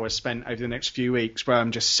several hours spent over the next few weeks where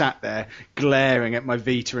I'm just sat there glaring at my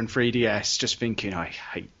Vita and 3DS, just thinking, I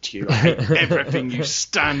hate you. I hate everything you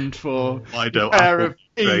stand for. Why don't pair Apple of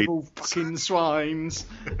trade? evil fucking swines.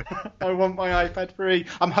 I want my iPad 3.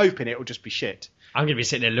 I'm hoping it'll just be shit. I'm going to be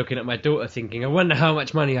sitting there looking at my daughter thinking, I wonder how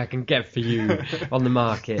much money I can get for you on the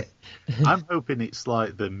market. I'm hoping it's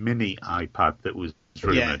like the mini iPad that was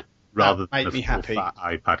rumoured. Yeah, rather that than made a me happy. full fat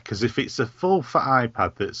iPad. Because if it's a full fat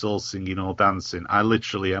iPad that's all singing, all dancing, I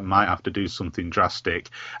literally might have to do something drastic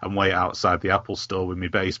and wait outside the Apple store with my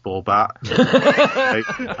baseball bat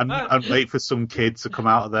and wait for some kid to come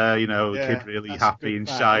out of there, kid really that's a happy good and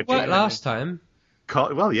plan. shiny. What, last time?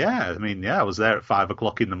 Well, yeah. I mean, I was there at 5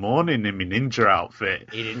 o'clock in the morning in my ninja outfit.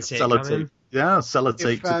 He didn't see it coming.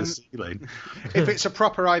 Sellotape to the ceiling. If it's a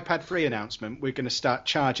proper iPad 3 announcement, we're going to start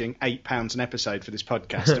charging £8 an episode for this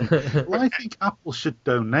podcast. Well, I think Apple should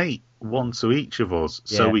donate one to each of us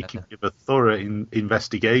so we can give a thorough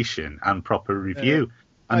investigation and proper review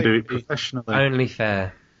and do it professionally. Only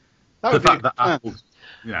fair. That The would be fact that a- Apple,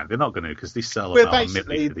 they're not going to, because they sell We're about a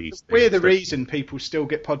basically million of these things. we're the reason people still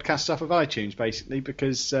get podcasts off of iTunes, basically,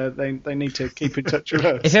 because they need to keep in touch with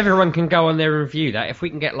us. If everyone can go on there and review that, if we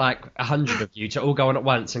can get like 100 of you to all go on at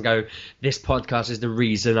once and go, this podcast is the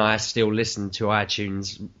reason I still listen to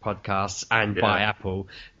iTunes podcasts and buy Apple,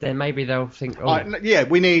 then maybe they'll think,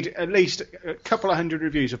 we need at least a couple of hundred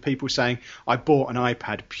reviews of people saying, I bought an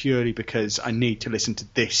iPad purely because I need to listen to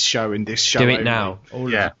this show and this show. do it only." now. All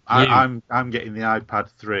of Yeah, you. I'm getting the iPad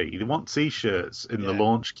 3. They want T-shirts in the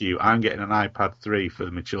launch queue. I'm getting an iPad 3 for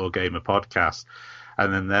the Mature Gamer podcast,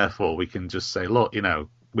 and then therefore we can just say, look,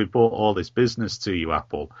 we bought all this business to you,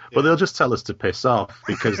 Apple, but they'll just tell us to piss off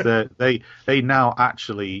because they now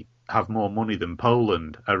actually have more money than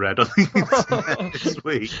Poland, I read on the internet this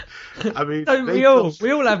week. I mean, Don't they we all? cost-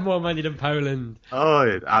 We all have more money than Poland.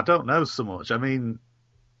 Oh, I don't know so much. I mean,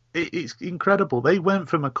 it's incredible. They went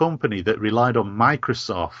from a company that relied on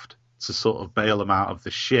Microsoft to sort of bail them out of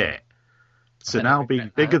the shit to now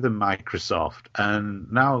being bigger than Microsoft,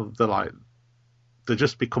 and now they're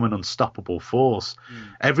just become an unstoppable force.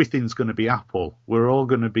 Everything's going to be Apple. We're all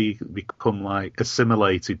going to become like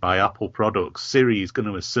assimilated by Apple products. Siri is going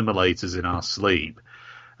to assimilate us in our sleep,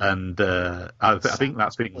 and I think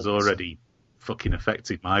that thing's already fucking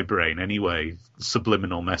affected my brain anyway.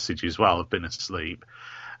 Subliminal messages while I've been asleep,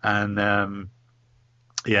 and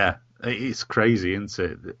yeah, it's crazy, isn't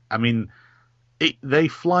it? I mean, they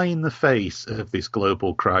fly in the face of this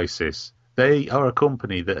global crisis. They are a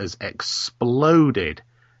company that has exploded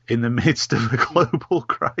in the midst of a global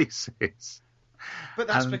crisis. But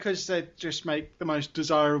that's because they just make the most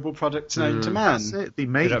desirable products known to man. That's it. They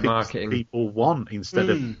make things that people want instead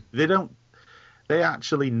of they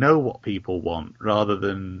actually know what people want rather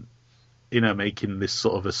than making this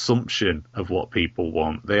sort of assumption of what people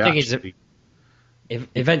want. They actually.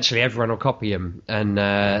 Eventually, everyone will copy them, and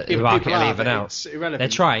the market will even out. It's irrelevant. They're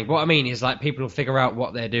trying. What I mean is, like, people will figure out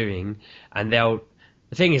what they're doing, and the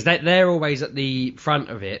thing is that they're always at the front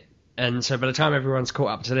of it, and so by the time everyone's caught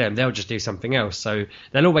up to them, they'll just do something else. So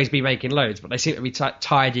they'll always be making loads, but they seem to be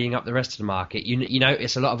tidying up the rest of the market. You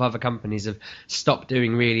notice a lot of other companies have stopped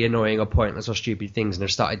doing really annoying or pointless or stupid things, and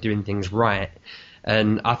have started doing things right.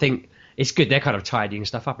 And I think it's good. They're kind of tidying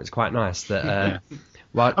stuff up. It's quite nice that.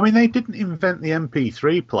 Well, I mean, they didn't invent the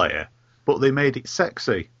MP3 player, but they made it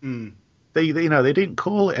sexy. They didn't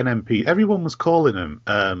call it an MP. Everyone was calling them,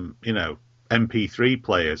 MP3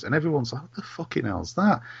 players, and everyone's like, "What the fucking hell's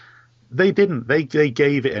that?" They didn't. They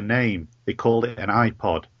gave it a name. They called it an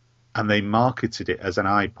iPod, and they marketed it as an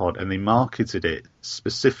iPod, and they marketed it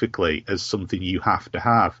specifically as something you have to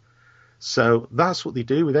have. So that's what they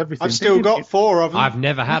do with everything. I've still got 4 of them. I've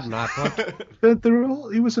never had an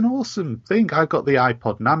iPod. It was an awesome thing. I got the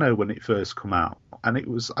iPod Nano when it first came out, and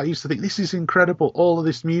I used to think, this is incredible. All of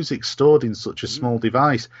this music stored in such a small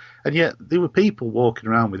device, and yet there were people walking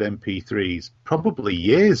around with MP3s probably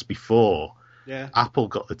years before Apple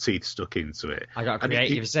got the teeth stuck into it. I got a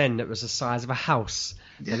Creative Zen that was the size of a house.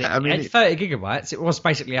 Yeah, and it had 30 gigabytes. It was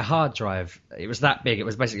basically a hard drive. It was that big. It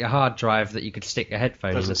was basically a hard drive that you could stick a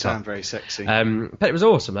headphone in the top. Doesn't sound very sexy. But it was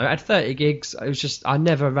awesome though. It had 30 gigs. It was just, I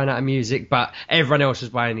never ran out of music, but everyone else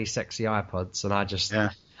was buying these sexy iPods, and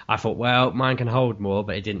I thought, well, mine can hold more,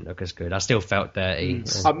 but it didn't look as good. I still felt dirty.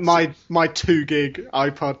 My 2 gig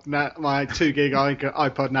iPod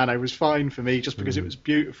Nano was fine for me just because it was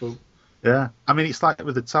beautiful. Yeah, I mean, it's like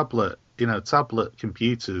with a tablet. Tablet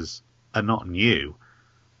computers are not new.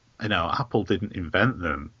 Apple didn't invent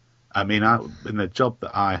them. I mean, in the job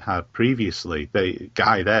that I had previously, the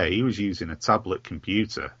guy there, he was using a tablet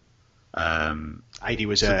computer. Adi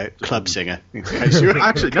was a club singer.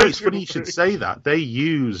 Actually, no, it's funny you should say that. They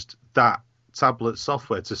used that tablet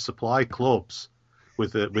software to supply clubs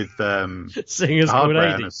with singers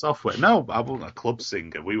hardware and a software. No, I wasn't a club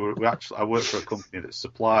singer. I worked for a company that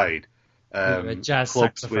supplied a jazz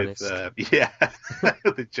clubs saxophonist.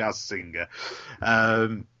 with the jazz singer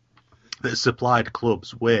that supplied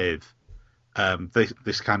clubs with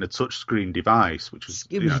this kind of touchscreen device, which was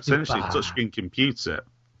essentially a touchscreen computer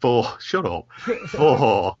for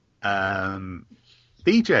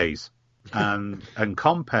DJs and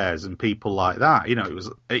compares and people like that.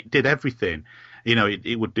 It did everything.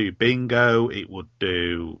 It would do bingo, it would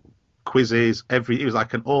do quizzes, it was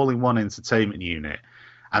like an all-in-one entertainment unit.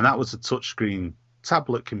 And that was a touchscreen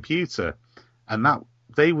tablet computer, and that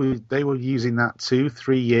they were using that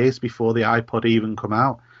 2-3 years before the iPod even come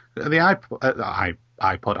out. The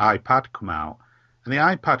iPad come out, and the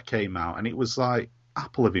iPad came out, and it was like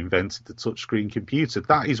Apple have invented the touchscreen computer.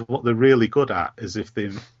 That is what they're really good at, is if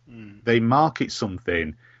they market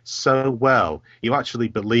something so well, you actually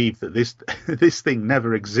believe that this thing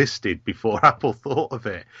never existed before Apple thought of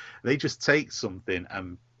it. They just take something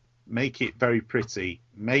and make it very pretty,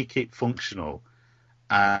 make it functional,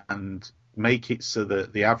 and make it so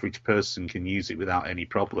that the average person can use it without any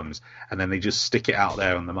problems, and then they just stick it out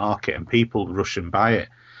there on the market and people rush and buy it.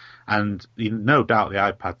 And no doubt the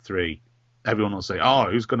iPad 3, everyone will say, "Oh,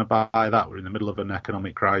 who's going to buy that? We're in the middle of an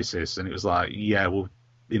economic crisis." And it was like, yeah, well,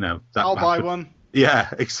 I'll buy one. Yeah,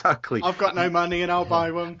 exactly. I've got no money and I'll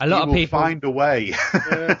buy one. A lot of people find a way.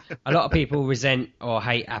 Yeah. A lot of people resent or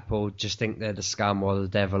hate Apple, just think they're the scum or the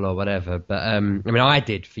devil or whatever. But I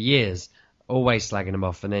did for years, always slagging them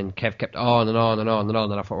off, and then Kev kept on and on and on and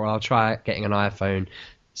on, and I thought, well, I'll try getting an iPhone,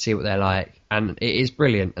 see what they're like, and it is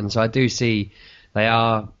brilliant. And so I do see they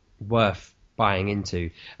are worth buying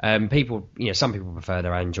into. People, some people prefer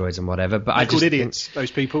their Androids and whatever, but They're I called just idiots.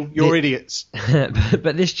 Those people, you're idiots.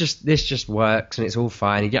 but this just works, and it's all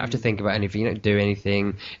fine. You don't have to think about anything. You don't do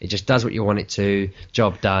anything. It just does what you want it to.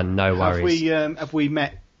 Job done. No worries. Have we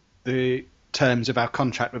met the terms of our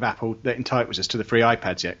contract with Apple that entitles us to the free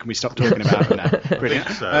iPads yet? Can we stop talking about them now? Brilliant.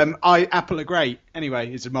 So. Apple are great.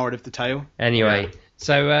 Anyway, is the moral of the tale. Anyway,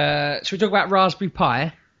 so should we talk about Raspberry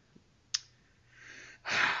Pi?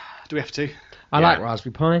 Do we have to? I like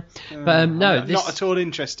Raspberry Pi, but no, I'm not at all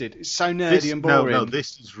interested. It's so nerdy and boring. No,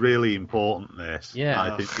 this is really important. Yeah.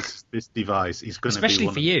 I think this device is going to be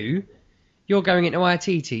especially for you. You're going into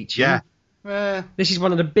IT teaching. Yeah. This is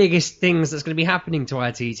one of the biggest things that's going to be happening to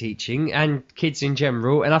IT teaching and kids in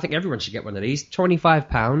general, and I think everyone should get one of these. £25.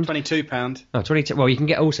 £22. Oh, 22. Well, you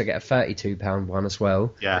can also get a £32 one as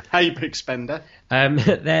well. Yeah. Hey, big spender.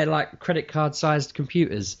 They're like credit card sized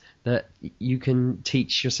computers that you can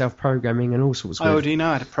teach yourself programming and all sorts of. I already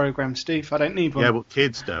know how to program, Steve. I don't need one. Yeah, but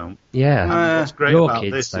kids don't. Yeah. And what's great your about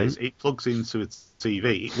kids this don't. is it plugs into its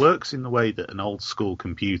TV. It works in the way that an old school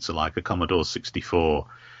computer like a Commodore 64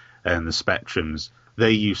 and the Spectrums,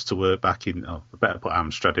 they used to work back in... Oh, I better put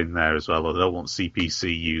Amstrad in there as well, or I don't want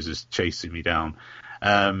CPC users chasing me down.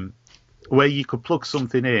 Where you could plug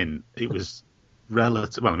something in, it was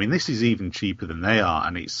relative... Well, I mean, this is even cheaper than they are,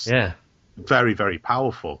 and it's very, very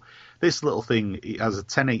powerful. This little thing, it has a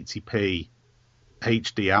 1080p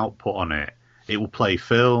HD output on it. It will play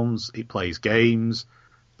films, it plays games,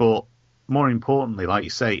 but more importantly, like you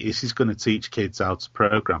say, this is going to teach kids how to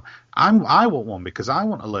program. I want one because I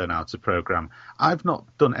want to learn how to program. I've not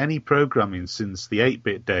done any programming since the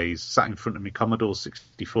 8-bit days, sat in front of my Commodore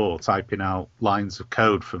 64 typing out lines of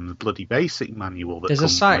code from the bloody basic manual that There's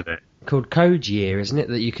comes a site with it. called Code Year, isn't it,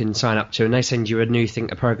 that you can sign up to, and they send you a new thing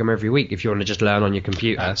to program every week if you want to just learn on your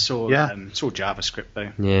computer. It's all JavaScript,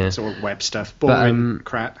 though. Yeah. It's all web stuff. Boring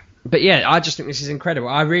crap. But yeah, I just think this is incredible.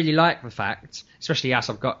 I really like the fact, especially as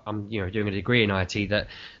I'm doing a degree in IT,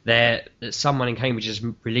 that someone in Cambridge has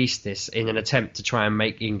released this in an attempt to try and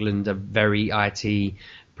make England a very IT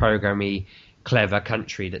programmy, clever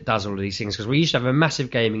country that does all of these things. Because we used to have a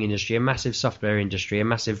massive gaming industry, a massive software industry, a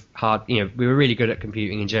massive hard. We were really good at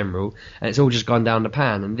computing in general, and it's all just gone down the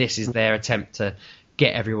pan. And this is their attempt to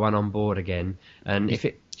get everyone on board again. And if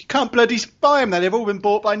it You can't bloody buy them, though. They've all been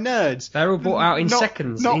bought by nerds. They're all bought out in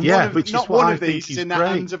seconds. Not which one I of think these is is in the great.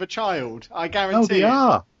 hands of a child. I guarantee No, they it.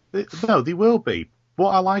 are. No, they will be.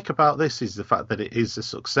 What I like about this is the fact that it is a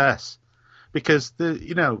success. Because,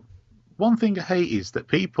 one thing I hate is that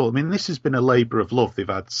people, I mean, this has been a labour of love. They've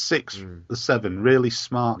had 6 or 7 really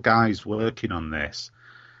smart guys working on this.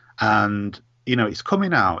 And, it's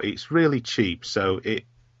coming out. It's really cheap. So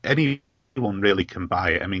anyone really can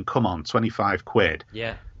buy it. I mean, come on, 25 quid.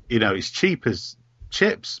 Yeah. It's cheap as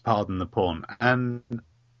chips, pardon the pun. And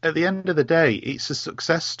at the end of the day, it's a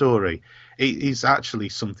success story. It is actually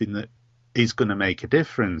something that is going to make a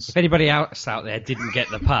difference. If anybody else out there didn't get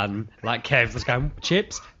the pun, like Kev was going,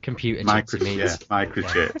 chips, computer chips.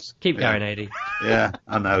 Microchips. Keep going, AD. Yeah,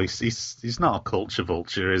 I know. He's not a culture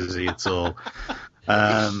vulture, is he, at all?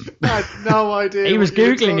 I had no idea. He was what you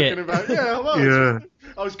were Googling it. talking about. Yeah, I was. Yeah.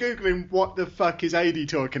 I was Googling what the fuck is AD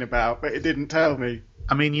talking about, but it didn't tell me.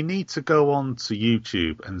 I mean, you need to go on to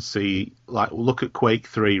YouTube and see, look at Quake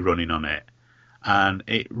 3 running on it, and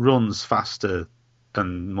it runs faster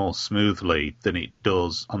and more smoothly than it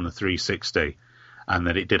does on the 360 and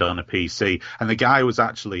that it did on a PC. And the guy was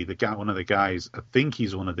actually, one of the guys, I think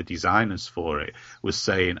he's one of the designers for it, was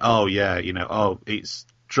saying, it's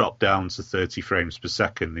dropped down to 30 frames per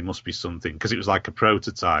second. There must be something, because it was like a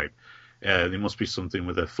prototype. There must be something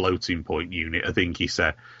with a floating point unit, I think he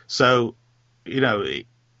said. So, 30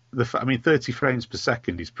 frames per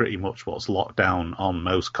second is pretty much what's locked down on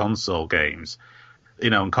most console games.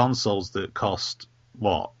 And consoles that cost,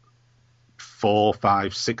 4,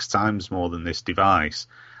 5, 6 times more than this device.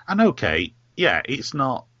 And okay, yeah, it's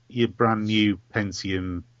not your brand new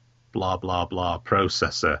Pentium blah, blah, blah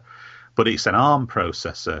processor, but it's an ARM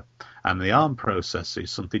processor. And the ARM processor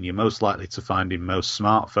is something you're most likely to find in most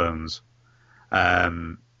smartphones.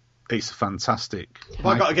 It's a fantastic. Have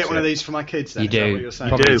I got to get one of these for my kids then? You Is that do. what you're saying?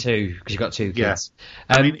 Probably 2, because you've got 2 kids.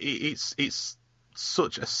 Yeah. I mean, it's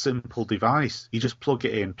such a simple device. You just plug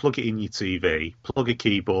it in your TV, plug a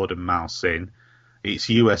keyboard and mouse in. It's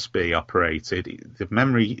USB operated. The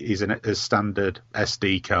memory is a standard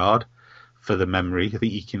SD card for the memory. I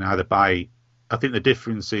think you can either buy... I think the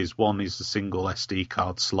difference is one is a single SD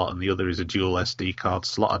card slot and the other is a dual SD card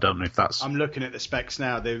slot. I don't know if that's... I'm looking at the specs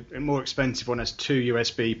now. The more expensive one has 2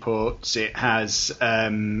 USB ports. It has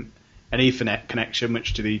an Ethernet connection,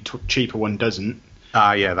 which the cheaper one doesn't.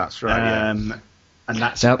 Yeah, that's right. And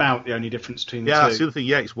that's Yep. about the only difference between the Yeah, two. that's the other thing.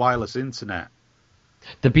 Yeah, it's wireless internet.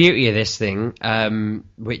 The beauty of this thing,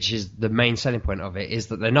 which is the main selling point of it, is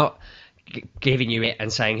that they're not giving you it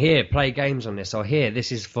and saying, here, play games on this, or here,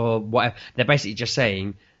 this is for whatever. They're basically just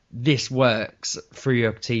saying, this works through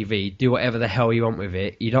your TV, do whatever the hell you want with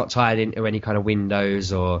it. You're not tied into any kind of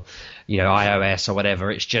Windows or, iOS or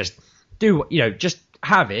whatever. It's just just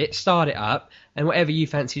have it, start it up, and whatever you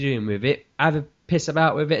fancy doing with it, have a piss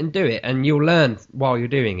about with it and do it, and you'll learn while you're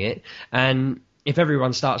doing it. And if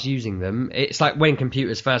everyone starts using them, it's like when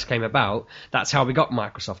computers first came about, that's how we got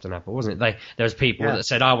Microsoft and Apple, wasn't it? There was people that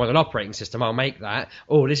said, I want an operating system, I'll make that.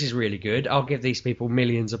 Oh, this is really good, I'll give these people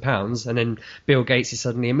millions of pounds, and then Bill Gates is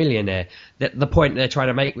suddenly a millionaire. The point they're trying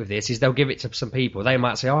to make with this is they'll give it to some people. They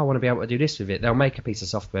might say, I want to be able to do this with it. They'll make a piece of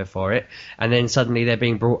software for it, and then suddenly they're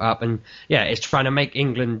being brought up, and it's trying to make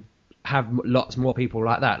England have lots more people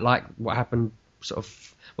like that, like what happened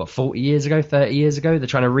 40 years ago, 30 years ago. They're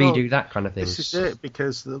trying to redo that kind of thing. This is it,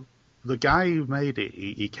 because the guy who made it,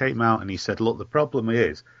 he came out and he said, look, the problem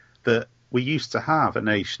is that we used to have a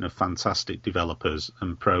nation of fantastic developers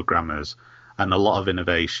and programmers and a lot of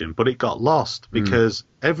innovation, but it got lost because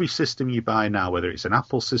every system you buy now, whether it's an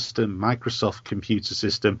Apple system, Microsoft computer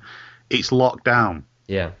system, it's locked down.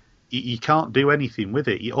 Yeah. You can't do anything with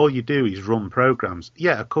it. All you do is run programs.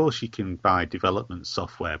 Yeah, of course you can buy development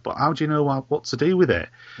software, but how do you know what to do with it?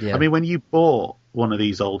 Yeah. I mean, when you bought one of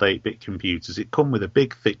these old 8-bit computers, it come with a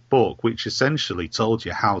big, thick book which essentially told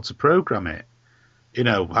you how to program it,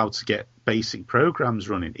 how to get basic programs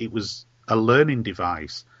running. It was a learning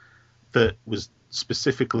device that was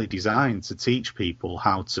specifically designed to teach people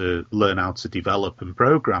how to learn how to develop and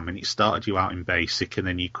program, and it started you out in basic, and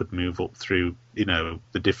then you could move up through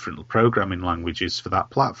the different programming languages for that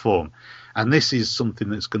platform. And this is something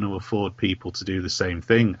that's going to afford people to do the same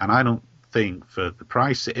thing, and I don't think for the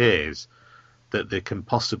price it is that there can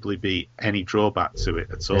possibly be any drawback to it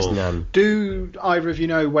at all. There's none. Do either of you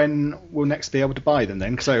know when we'll next be able to buy them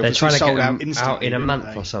then? Because They're trying to sold get out them instantly, out in a didn't month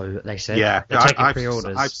they? or so, they said. Yeah, They're taking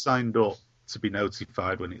pre-orders. I've signed up to be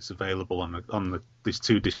notified when it's available on these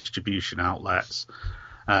 2 distribution outlets,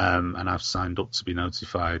 and I've signed up to be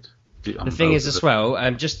notified. The thing is as well,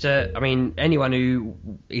 anyone who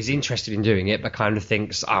is interested in doing it but kind of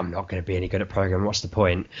thinks, I'm not going to be any good at programming, what's the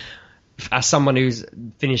point? As someone who's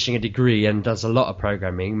finishing a degree and does a lot of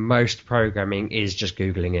programming, most programming is just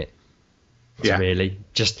Googling it. Yeah. Really.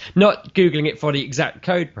 Just not Googling it for the exact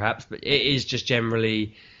code perhaps, but it is just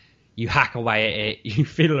generally you hack away at it, you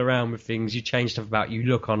fiddle around with things, you change stuff about, you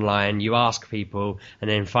look online, you ask people, and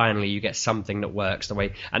then finally you get something that works the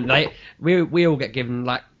way. And we all get given,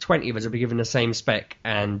 20 of us will be given the same spec,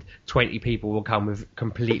 and 20 people will come with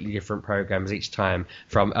completely different programs each time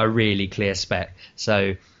from a really clear spec.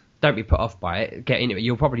 So don't be put off by it. Get into it.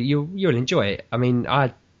 You'll enjoy it. I mean,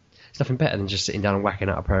 it's nothing better than just sitting down and whacking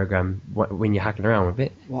out a program when you're hacking around with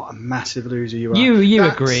it. What a massive loser you are. You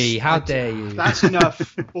agree. How dare you? That's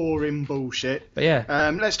enough boring bullshit. But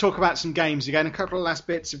yeah. Let's talk about some games again. A couple of last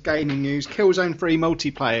bits of gaming news. Killzone 3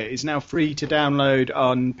 multiplayer is now free to download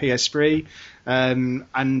on PS3. And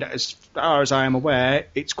as far as I am aware,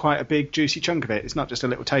 it's quite a big, juicy chunk of it. It's not just a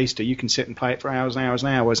little taster. You can sit and play it for hours and hours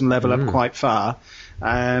and hours and level up quite far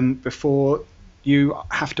before you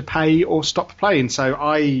have to pay or stop playing. So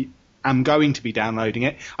I am going to be downloading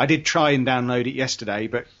it. I did try and download it yesterday,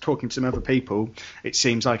 but talking to some other people, it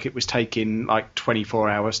seems like it was taking 24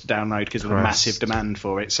 hours to download because of the massive demand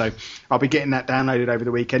for it. So I'll be getting that downloaded over the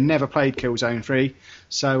weekend. Never played Killzone 3,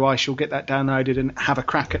 so I shall get that downloaded and have a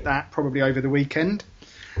crack at that probably over the weekend.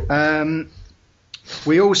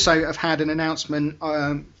 We also have had an announcement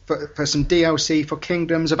for some DLC for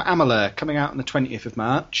Kingdoms of Amalur coming out on the 20th of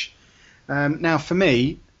March. Now, for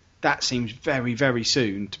me, that seems very, very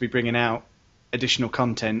soon to be bringing out additional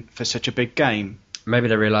content for such a big game. Maybe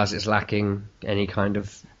they realise it's lacking any kind of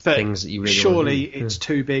things that you really surely want to do. It's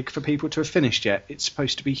too big for people to have finished yet. It's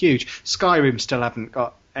supposed to be huge. Skyrim still haven't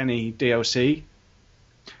got any DLC.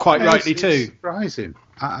 Quite rightly too. It's surprising.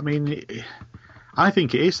 I mean, I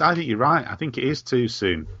think it is. I think you're right. I think it is too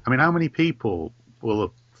soon. I mean, how many people will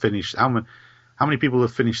have finished? How many people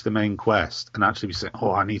have finished the main quest and actually be saying,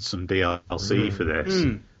 "Oh, I need some DLC for this"?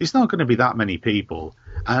 It's not going to be that many people.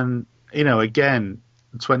 And again,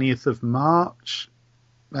 20th of March,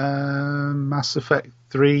 Mass Effect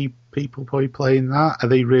 3 people probably playing that. Are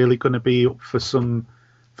they really going to be up for some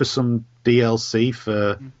DLC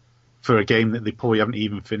for a game that they probably haven't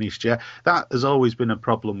even finished yet? That has always been a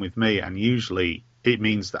problem with me, and usually it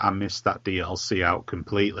means that I missed that DLC out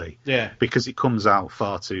completely. Yeah, because it comes out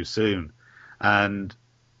far too soon. And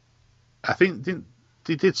I think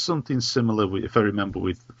did something similar, if I remember,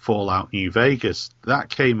 with Fallout New Vegas. That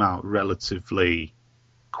came out relatively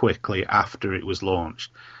quickly after it was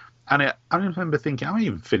launched. And I remember thinking, I haven't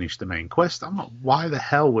even finished the main quest. Why the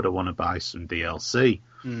hell would I want to buy some DLC?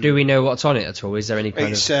 Do we know what's on it at all? Is there any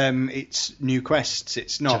kind of... It's new quests.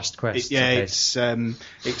 It's not just quests. Okay.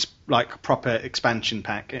 It's like a proper expansion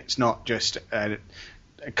pack. It's not just a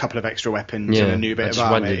couple of extra weapons and a new bit of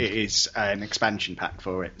armor. It is an expansion pack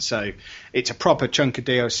for it. So it's a proper chunk of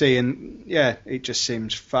DLC, and it just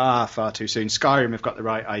seems far, far too soon. Skyrim have got the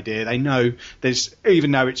right idea. They know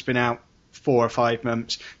even though it's been out 4 or 5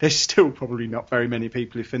 months, there's still probably not very many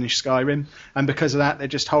people who finish Skyrim, and because of that they're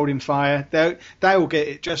just holding fire. They'll get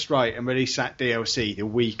it just right and release that DLC the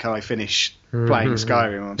week I finish playing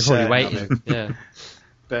Skyrim. I'm probably waiting. Yeah.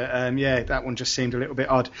 But that one just seemed a little bit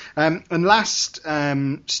odd. And last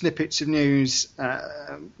snippets of news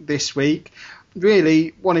this week.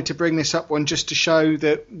 Really wanted to bring this up one just to show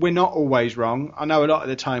that we're not always wrong. I know a lot of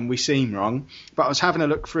the time we seem wrong, but I was having a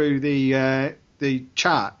look through the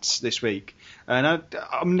charts this week, and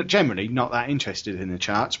I'm generally not that interested in the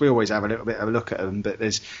charts. We always have a little bit of a look at them, but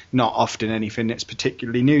there's not often anything that's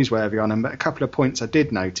particularly newsworthy on them. But a couple of points I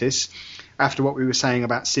did notice after what we were saying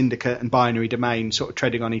about Syndicate and Binary Domain sort of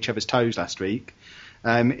treading on each other's toes last week.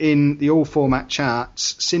 In the all format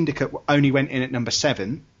charts, Syndicate only went in at number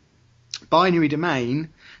 7. Binary Domain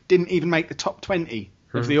didn't even make the top 20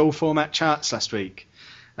 of the all format charts last week.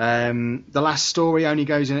 The Last Story only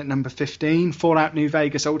goes in at number 15. Fallout New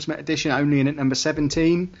Vegas Ultimate Edition only in at number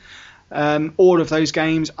 17. All of those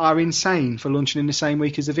games are insane for launching in the same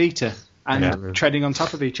week as the Vita and treading on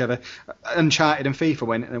top of each other. Uncharted and FIFA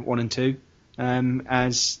went at 1 and 2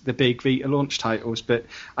 as the big Vita launch titles, but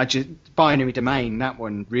Binary Domain, that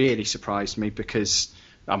one really surprised me because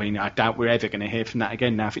I doubt we're ever going to hear from that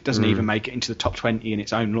again now. If it doesn't even make it into the top 20 in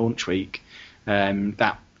its own launch week,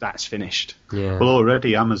 that's finished. Yeah. Well,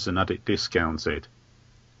 already Amazon had it discounted.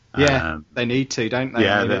 Yeah, they need to, don't they?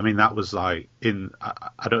 Yeah, that was like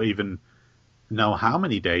I don't even know how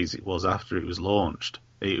many days it was after it was launched.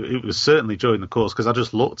 It was certainly during the course, because I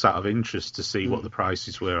just looked out of interest to see what the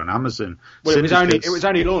prices were on Amazon. Well, it was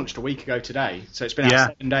only launched a week ago today, so it's been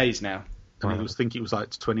out 7 days now. I think it was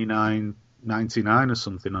like $29.99 or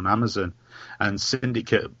something on Amazon, and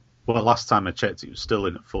Syndicate. Well, last time I checked, it was still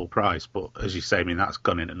in at full price, but as you say, that's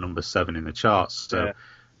gone in at number 7 in the charts. So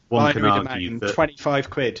one can argue that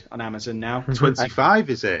 £25 on Amazon now. 25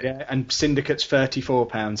 is it? Yeah, and Syndicate's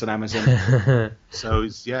 £34 on Amazon. So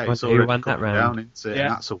it's already come down into it,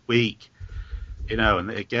 and that's a week.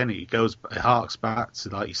 And again, it harks back to,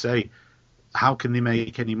 like you say, how can they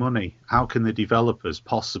make any money? How can the developers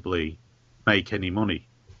possibly make any money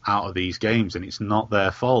out of these games? And it's not their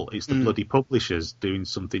fault. It's the bloody publishers doing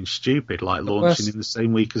something stupid, like launching in the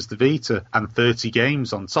same week as the Vita and 30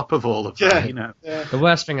 games on top of all of that. Yeah. The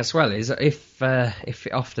worst thing as well is if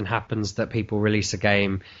it often happens that people release a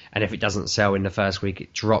game and if it doesn't sell in the first week,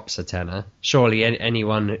 it drops a tenner. Surely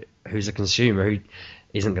anyone who's a consumer who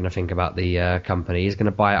isn't going to think about the company is going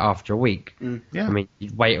to buy it after a week. Yeah.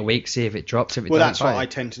 You wait a week, see if it drops. If it that's what I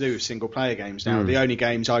tend to do with single player games now. The only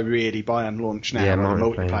games I really buy on launch now are the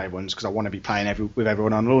multiplayer ones, because I want to be playing with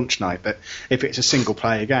everyone on launch night. But if it's a single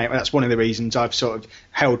player game, that's one of the reasons I've sort of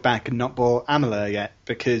held back and not bought Amalur yet,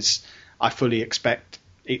 because I fully expect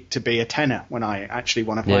it to be a tenner when I actually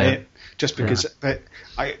want to play it. Just because but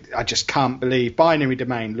I just can't believe Binary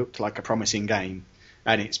Domain looked like a promising game,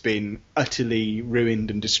 and it's been utterly ruined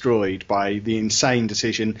and destroyed by the insane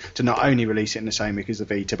decision to not only release it in the same week as the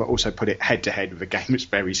Vita, but also put it head-to-head with a game that's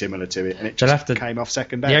very similar to it, and it just came off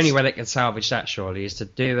second best. The only way they can salvage that, surely, is to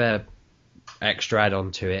do a extra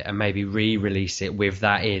add-on to it and maybe re-release it with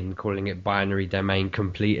that in, calling it Binary Domain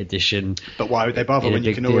Complete Edition. But why would they bother when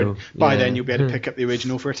you can already... By then, you'll be able to pick up the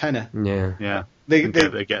original for a tenner. Yeah. They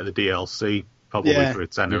get the DLC probably for a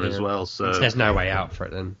tenner as well. So there's no way out for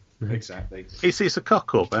it then. Exactly. It's a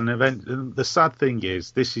cock-up, and the sad thing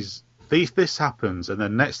is this happens, and the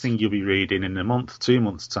next thing you'll be reading in a month, 2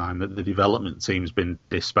 months' time, that the development team's been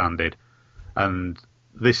disbanded, and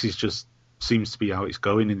this is just seems to be how it's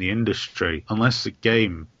going in the industry. Unless a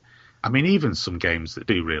game, even some games that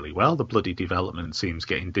do really well, the bloody development team's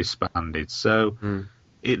getting disbanded. So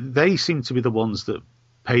they seem to be the ones that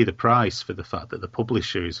pay the price for the fact that the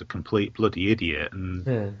publisher is a complete bloody idiot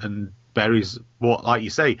and buries what, like you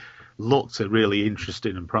say, looked a really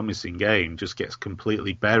interesting and promising game, just gets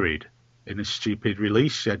completely buried in a stupid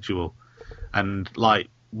release schedule. And like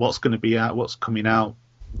what's coming out,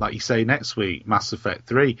 like you say, next week, Mass Effect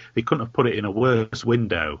 3, they couldn't have put it in a worse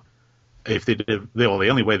window. If the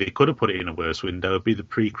only way they could have put it in a worse window would be the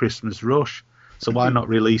pre-Christmas rush. So why not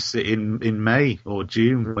release it in May or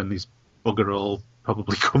June when these bugger are all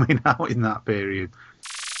probably coming out in that period?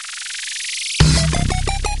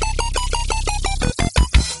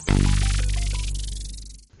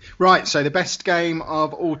 Right, so the best game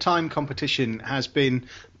of all time competition has been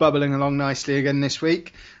bubbling along nicely again this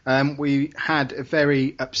week. We had a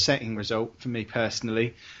very upsetting result for me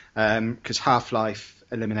personally, because Half-Life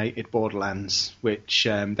eliminated Borderlands, which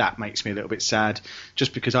that makes me a little bit sad,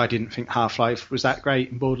 just because I didn't think Half-Life was that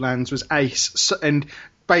great and Borderlands was ace. So, and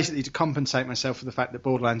basically to compensate myself for the fact that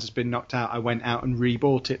Borderlands has been knocked out, I went out and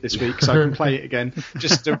rebought it this week so I can play it again,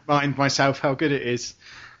 just to remind myself how good it is.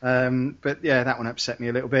 But yeah, that one upset me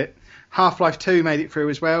a little bit. Half-Life 2 made it through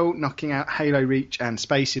as well, knocking out Halo Reach and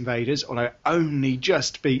Space Invaders, although it only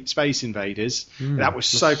just beat Space Invaders. That was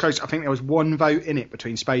so close. I think there was one vote in it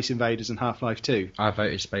between Space Invaders and Half-Life 2. I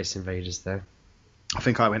voted Space Invaders, though. I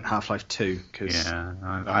think I went Half-Life 2. Yeah,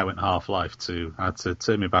 I went Half-Life 2. I had to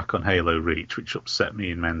turn me back on Halo Reach, which upset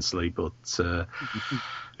me immensely, but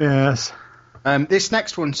yes. This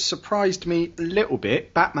next one surprised me a little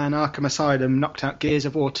bit. Batman Arkham Asylum knocked out Gears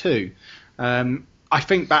of War 2. I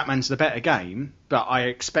think Batman's the better game, but I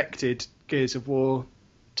expected Gears of War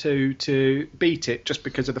 2 to beat it just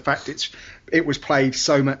because of the fact it was played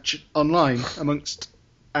so much online amongst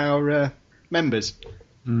our members.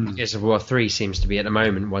 Gears of War 3 seems to be at the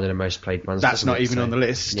moment one of the most played ones. That's not even on the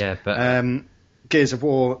list. Yeah, but Gears of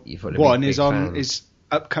War 1 is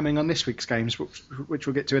upcoming on this week's games, which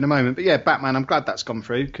we'll get to in a moment. But yeah, Batman, I'm glad that's gone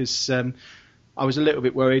through because I was a little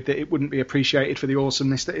bit worried that it wouldn't be appreciated for the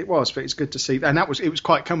awesomeness that it was, but it's good to see. And it was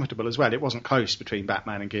quite comfortable as well. It wasn't close between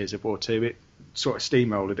Batman and Gears of War 2. It sort of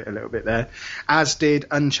steamrolled it a little bit there, as did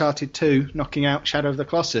Uncharted 2, knocking out Shadow of the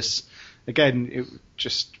Colossus. Again, it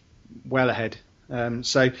just well ahead.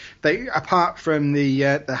 So they, apart from the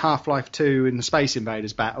Half-Life 2 and the Space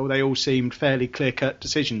Invaders battle, they all seemed fairly clear-cut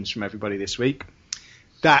decisions from everybody this week.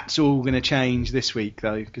 That's all going to change this week,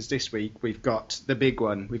 though, because this week we've got the big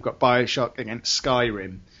one. We've got BioShock against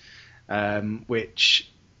Skyrim,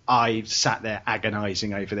 which I sat there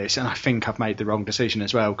agonising over this, and I think I've made the wrong decision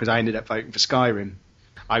as well, because I ended up voting for Skyrim.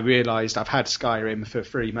 I realised I've had Skyrim for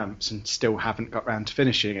 3 months and still haven't got round to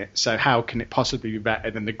finishing it, so how can it possibly be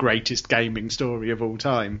better than the greatest gaming story of all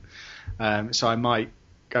time? So I might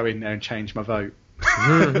go in there and change my vote.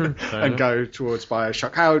 And go towards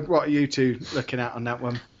BioShock. What are you two looking at on that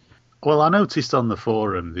one? Well, I noticed on the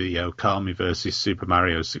forum the Okami versus Super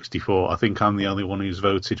Mario 64. I think I'm the only one who's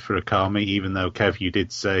voted for Okami, even though, Kev, you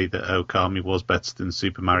did say that Okami was better than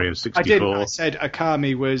Super Mario 64. I didn't. I said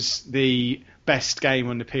Okami was the best game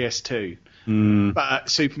on the PS2.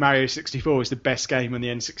 But Super Mario 64 was the best game on the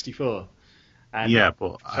N64. And yeah,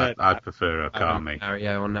 but I prefer Okami.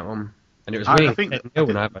 Mario on that one. And it was really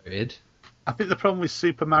when I voted. I think the problem with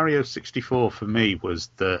Super Mario 64 for me was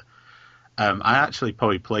that I actually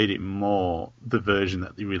probably played it more the version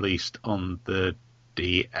that they released on the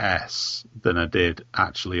DS than I did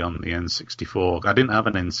actually on the N64. I didn't have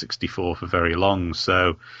an N64 for very long,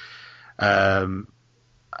 so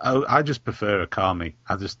I just prefer Okami.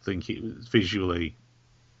 I just think it was visually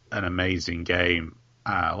an amazing game.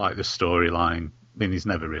 I like the storyline. I mean, there's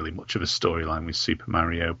never really much of a storyline with Super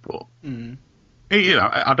Mario, but... You know,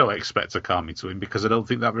 I don't expect Okami to win because I don't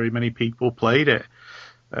think that very many people played it.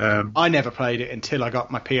 I never played it until I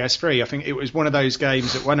got my PS3. I think it was one of those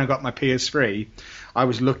games that when I got my PS3, I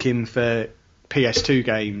was looking for PS2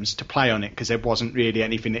 games to play on it because there wasn't really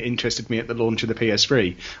anything that interested me at the launch of the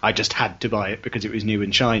PS3. I just had to buy it because it was new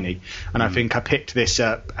and shiny. And I think I picked this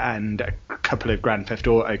up and a couple of Grand Theft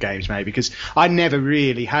Auto games maybe because I never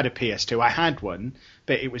really had a PS2. I had one,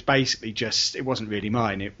 but it was basically just, it wasn't really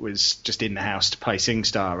mine. It was just in the house to play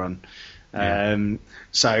SingStar on.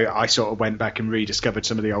 So I sort of went back and rediscovered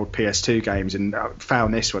some of the old PS2 games and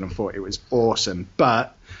found this one and thought it was awesome.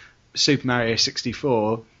 But Super Mario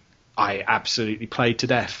 64, I absolutely played to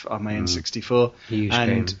death on my N64. Huge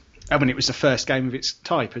and game. I mean, it was the first game of its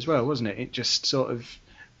type as well, wasn't it? It just sort of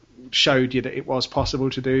showed you that it was possible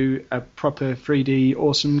to do a proper 3D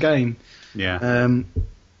awesome game. Yeah.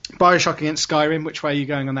 BioShock against Skyrim, which way are you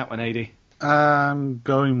going on that one, AD? I'm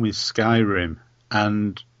going with Skyrim,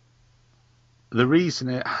 and the reason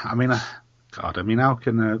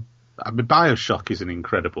BioShock is an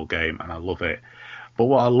incredible game, and I love it. But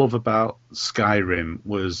what I love about Skyrim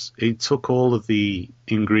was it took all of the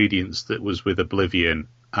ingredients that was with Oblivion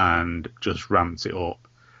and just ramped it up.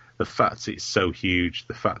 The fact it's so huge,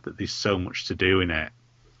 the fact that there's so much to do in it.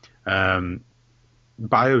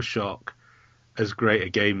 BioShock, as great a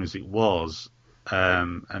game as it was,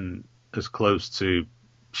 and as close to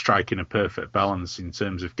striking a perfect balance in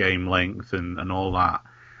terms of game length and all that,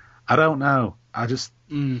 I don't know.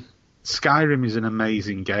 Skyrim is an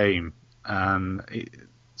amazing game, and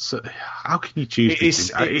so how can you choose?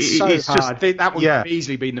 It's so hard. That would have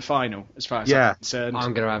easily been the final, as far as I'm concerned.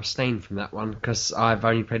 I'm going to abstain from that one because I've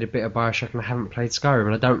only played a bit of Bioshock and I haven't played Skyrim,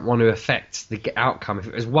 and I don't want to affect the outcome. If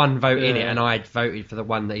it was one vote in it and I'd voted for the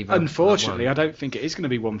one that he voted Unfortunately, I don't think it is going to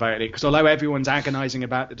be one vote in it, because although everyone's agonising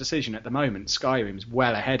about the decision at the moment, Skyrim's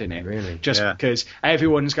well ahead in it. Really? Because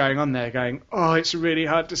everyone's going on there going, oh, it's a really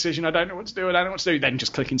hard decision, I don't know what to do, then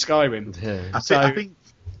just clicking Skyrim. Yeah. I think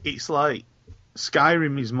it's like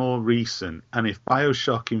Skyrim is more recent, and if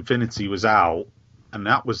Bioshock Infinity was out and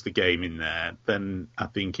that was the game in there, then I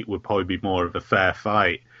think it would probably be more of a fair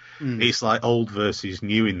fight. It's like old versus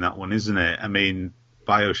new in that one, isn't it? I mean,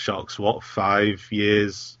 Bioshock's 5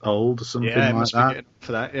 years old or something like that?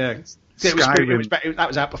 For that, yeah. That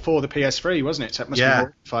was out before the PS3, wasn't it? So it must be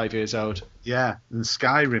more 5 years old. Yeah, and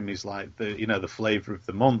Skyrim is like the flavour of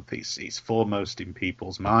the month. It's foremost in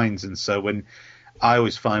people's minds, and so I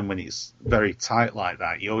always find when it's very tight like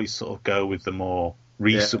that, you always sort of go with the more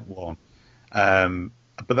recent one.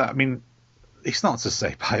 But that, I mean, it's not to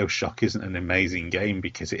say Bioshock isn't an amazing game,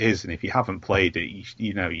 because it is, and if you haven't played it,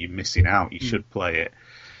 you're missing out. You should play it.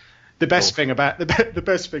 The best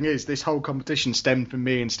thing is this whole competition stemmed from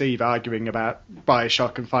me and Steve arguing about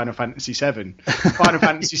Bioshock and Final Fantasy VII. Final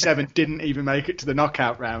Fantasy VII didn't even make it to the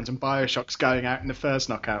knockout rounds, and Bioshock's going out in the first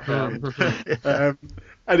knockout round.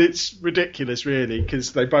 And it's ridiculous, really,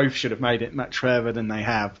 because they both should have made it much further than they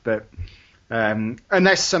have. But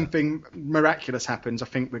unless something miraculous happens, I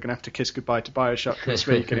think we're going to have to kiss goodbye to Bioshock this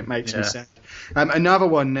week, and it makes me sad. Another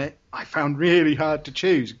one that I found really hard to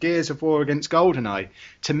choose, Gears of War against GoldenEye.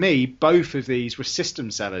 To me, both of these were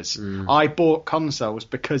system sellers. I bought consoles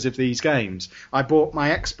because of these games. I bought my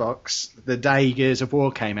Xbox the day Gears of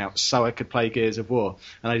War came out so I could play Gears of War.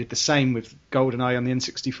 And I did the same with GoldenEye on the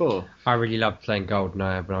N64. I really loved playing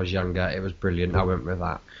GoldenEye when I was younger. It was brilliant. I went with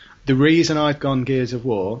that. The reason I've gone Gears of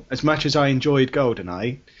War, as much as I enjoyed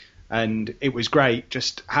GoldenEye, and it was great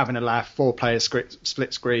just having a laugh, 4-player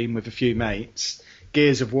split screen with a few mates,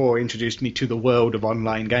 Gears of War introduced me to the world of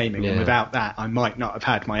online gaming, and without that I might not have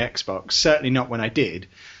had my Xbox, certainly not when I did.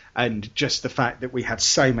 And just the fact that we had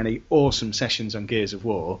so many awesome sessions on Gears of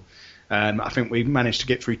War, I think we managed to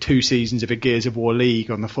get through 2 seasons of a Gears of War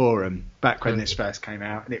League on the forum back when this first came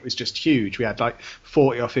out, and it was just huge. We had like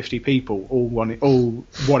 40 or 50 people all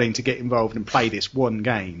wanting to get involved and play this one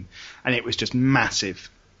game, and it was just massive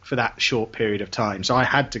for that short period of time. So I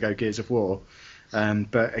had to go Gears of War.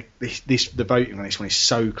 But the voting on this one is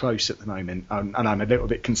so close at the moment, and I'm a little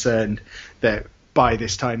bit concerned that by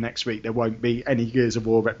this time next week there won't be any Gears of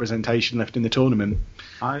War representation left in the tournament.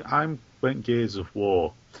 I went Gears of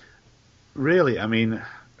War. Really, I mean,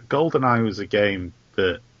 GoldenEye was a game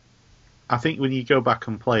that I think when you go back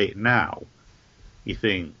and play it now, you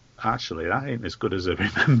think, actually, that ain't as good as I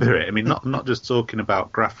remember it. I mean, not just talking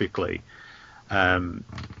about graphically. And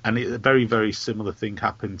a very, very similar thing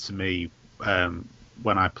happened to me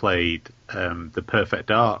when I played the Perfect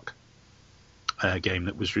Dark game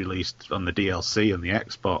that was released on the DLC on the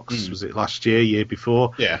Xbox. Was it last year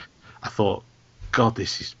before? Yeah. I thought, God,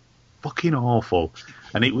 this is fucking awful.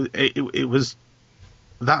 And it was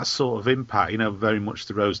that sort of impact, very much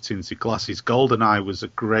the rose-tinted glasses. GoldenEye was a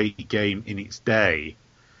great game in its day,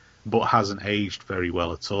 but hasn't aged very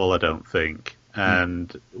well at all, I don't think.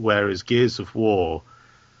 And whereas Gears of War,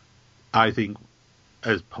 I think,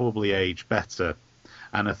 has probably aged better.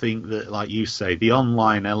 And I think that, like you say, the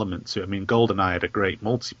online element to it, I mean, GoldenEye had a great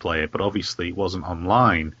multiplayer, but obviously it wasn't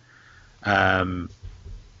online.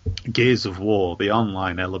 Gears of War, the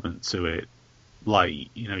online element to it, like,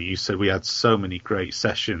 you said, we had so many great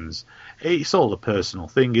sessions. It's all a personal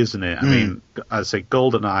thing, isn't it? I mean, as I say,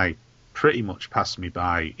 GoldenEye pretty much passed me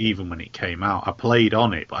by even when it came out. I played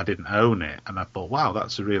on it, but I didn't own it. And I thought, wow,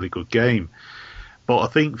 that's a really good game. But I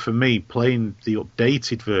think for me, playing the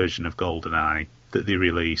updated version of GoldenEye that they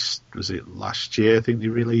released, was it last year? I think they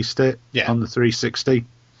released it on the 360.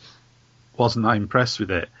 Wasn't that impressed with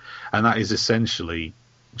it. And that is essentially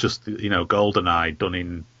just, GoldenEye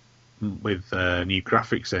done with new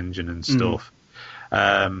graphics engine and stuff.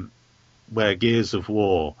 Where Gears of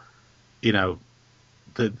War,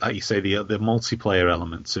 like you say, the multiplayer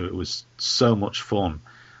element to it was so much fun,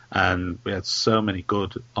 and we had so many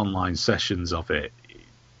good online sessions of it.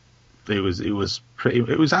 It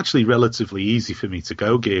was actually relatively easy for me to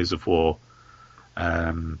go Gears of War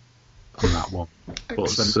on that one.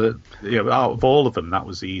 But out of all of them, that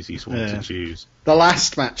was the easiest one to choose. The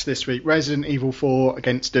last match this week, Resident Evil 4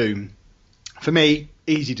 against Doom. For me,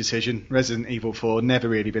 Easy decision. Resident Evil 4. Never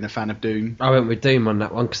really been a fan of Doom. I went with Doom on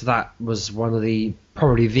that one because that was probably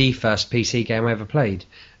the first PC game I ever played.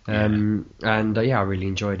 And I really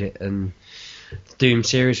enjoyed it. And Doom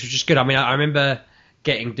series was just good. I mean, I remember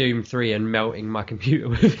getting Doom 3 and melting my computer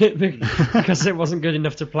with it because it wasn't good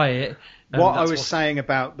enough to play it. What I was saying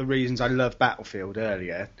about the reasons I love Battlefield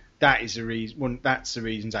earlier, that's the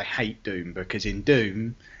reasons I hate Doom, because in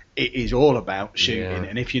Doom it is all about shooting,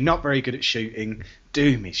 and if you're not very good at shooting,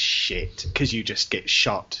 Doom is shit because you just get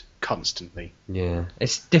shot constantly. Yeah,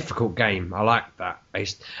 it's a difficult game. I like that.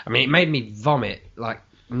 I mean, it made me vomit like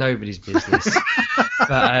nobody's business,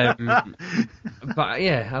 but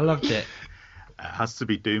yeah, I loved it. It has to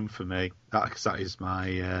be Doom for me. That is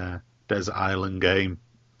my Desert Island game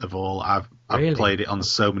of all. I've Really? played it on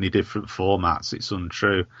so many different formats. It's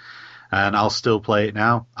untrue. And I'll still play it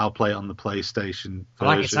now. I'll play it on the PlayStation version. I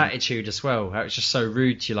like its attitude as well. How it's just so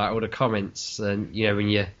rude to you, like all the comments, and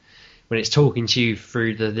when it's talking to you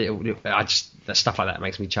through the stuff like that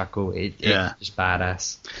makes me chuckle. It's just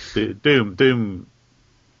badass. Doom,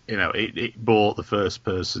 it brought the first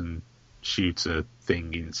person shooter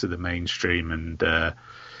thing into the mainstream, and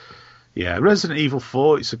Resident Evil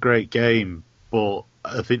 4. It's a great game, but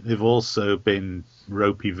I think they've also been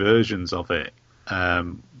ropey versions of it.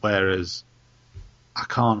 Whereas I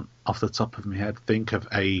can't, off the top of my head, think of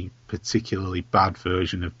a particularly bad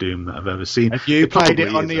version of Doom that I've ever seen. Have you played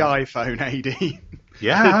it on the iPhone, AD?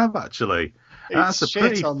 Yeah, I have actually. It's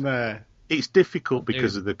shit on there. It's difficult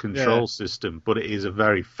because of the control system, but it is a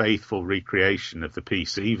very faithful recreation of the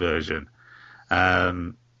PC version. I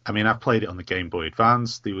mean, I've played it on the Game Boy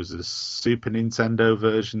Advance. There was a Super Nintendo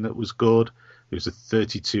version that was good. There was a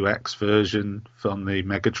 32X version from the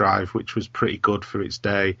Mega Drive, which was pretty good for its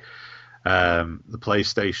day. The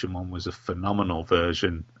PlayStation one was a phenomenal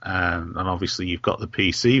version. And obviously you've got the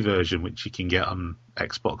PC version, which you can get on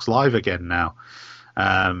Xbox Live again now.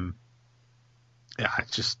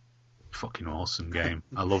 It's just fucking awesome game.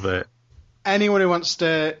 I love it. Anyone who wants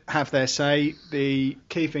to have their say, the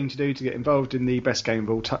key thing to do to get involved in the best game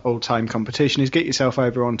of all time competition is get yourself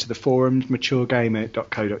over onto the forums,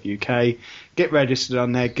 maturegamer.co.uk, get registered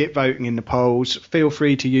on there, get voting in the polls. Feel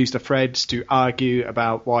free to use the threads to argue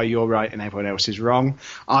about why you're right and everyone else is wrong.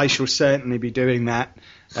 I shall certainly be doing that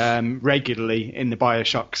regularly in the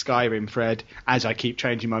Bioshock Skyrim thread, as I keep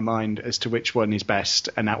changing my mind as to which one is best,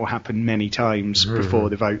 and that will happen many times before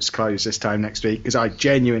the votes close this time next week, because I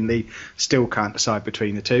genuinely still can't decide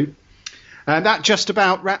between the two. That just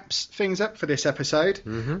about wraps things up for this episode.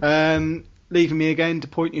 Leaving me again to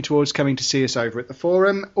point you towards coming to see us over at the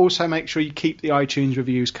forum. Also, make sure you keep the iTunes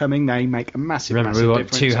reviews coming. They make a massive difference. Remember, we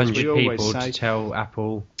want 200 people to tell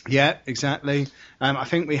Apple. Yeah, exactly. I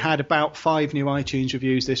think we had about 5 new iTunes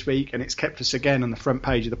reviews this week, and it's kept us again on the front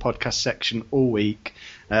page of the podcast section all week.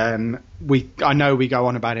 I know we go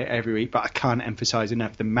on about it every week, but I can't emphasise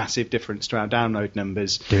enough the massive difference to our download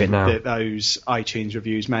numbers that those iTunes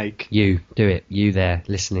reviews make. You, do it. You there,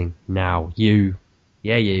 listening now. You.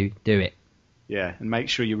 Yeah, you. Do it. Yeah, and make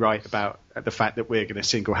sure you write about the fact that we're going to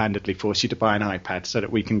single-handedly force you to buy an iPad so that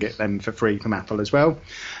we can get them for free from Apple as well.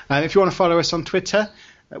 If you want to follow us on Twitter,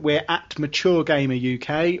 we're at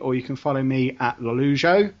MatureGamerUK, or you can follow me at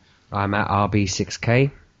Lolujo. I'm at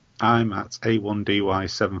RB6K. I'm at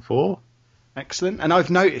A1DY74. Excellent. And I've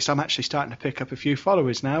noticed I'm actually starting to pick up a few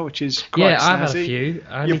followers now, which is quite snazzy. I've had a few.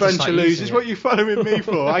 You bunch of losers. What are you following me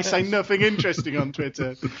for? I say nothing interesting on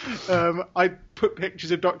Twitter. I put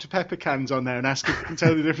pictures of Dr. Pepper cans on there and ask if you can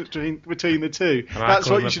tell the difference between the two. That's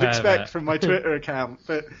what you should expect from my Twitter account.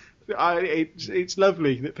 But it's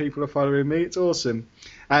lovely that people are following me. It's awesome.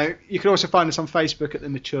 You can also find us on Facebook at the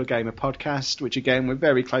Mature Gamer Podcast, which again, we're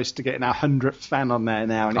very close to getting our 100th fan on there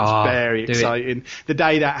now, and it's very exciting. The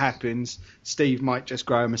day that happens, Steve might just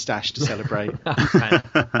grow a moustache to celebrate.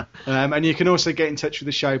 And you can also get in touch with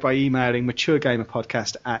the show by emailing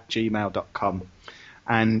maturegamerpodcast@gmail.com.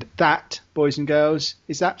 And that, boys and girls,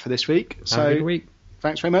 is that for this week. Have a good week.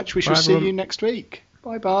 Thanks very much. We shall see you next week.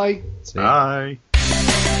 Bye-bye. Bye.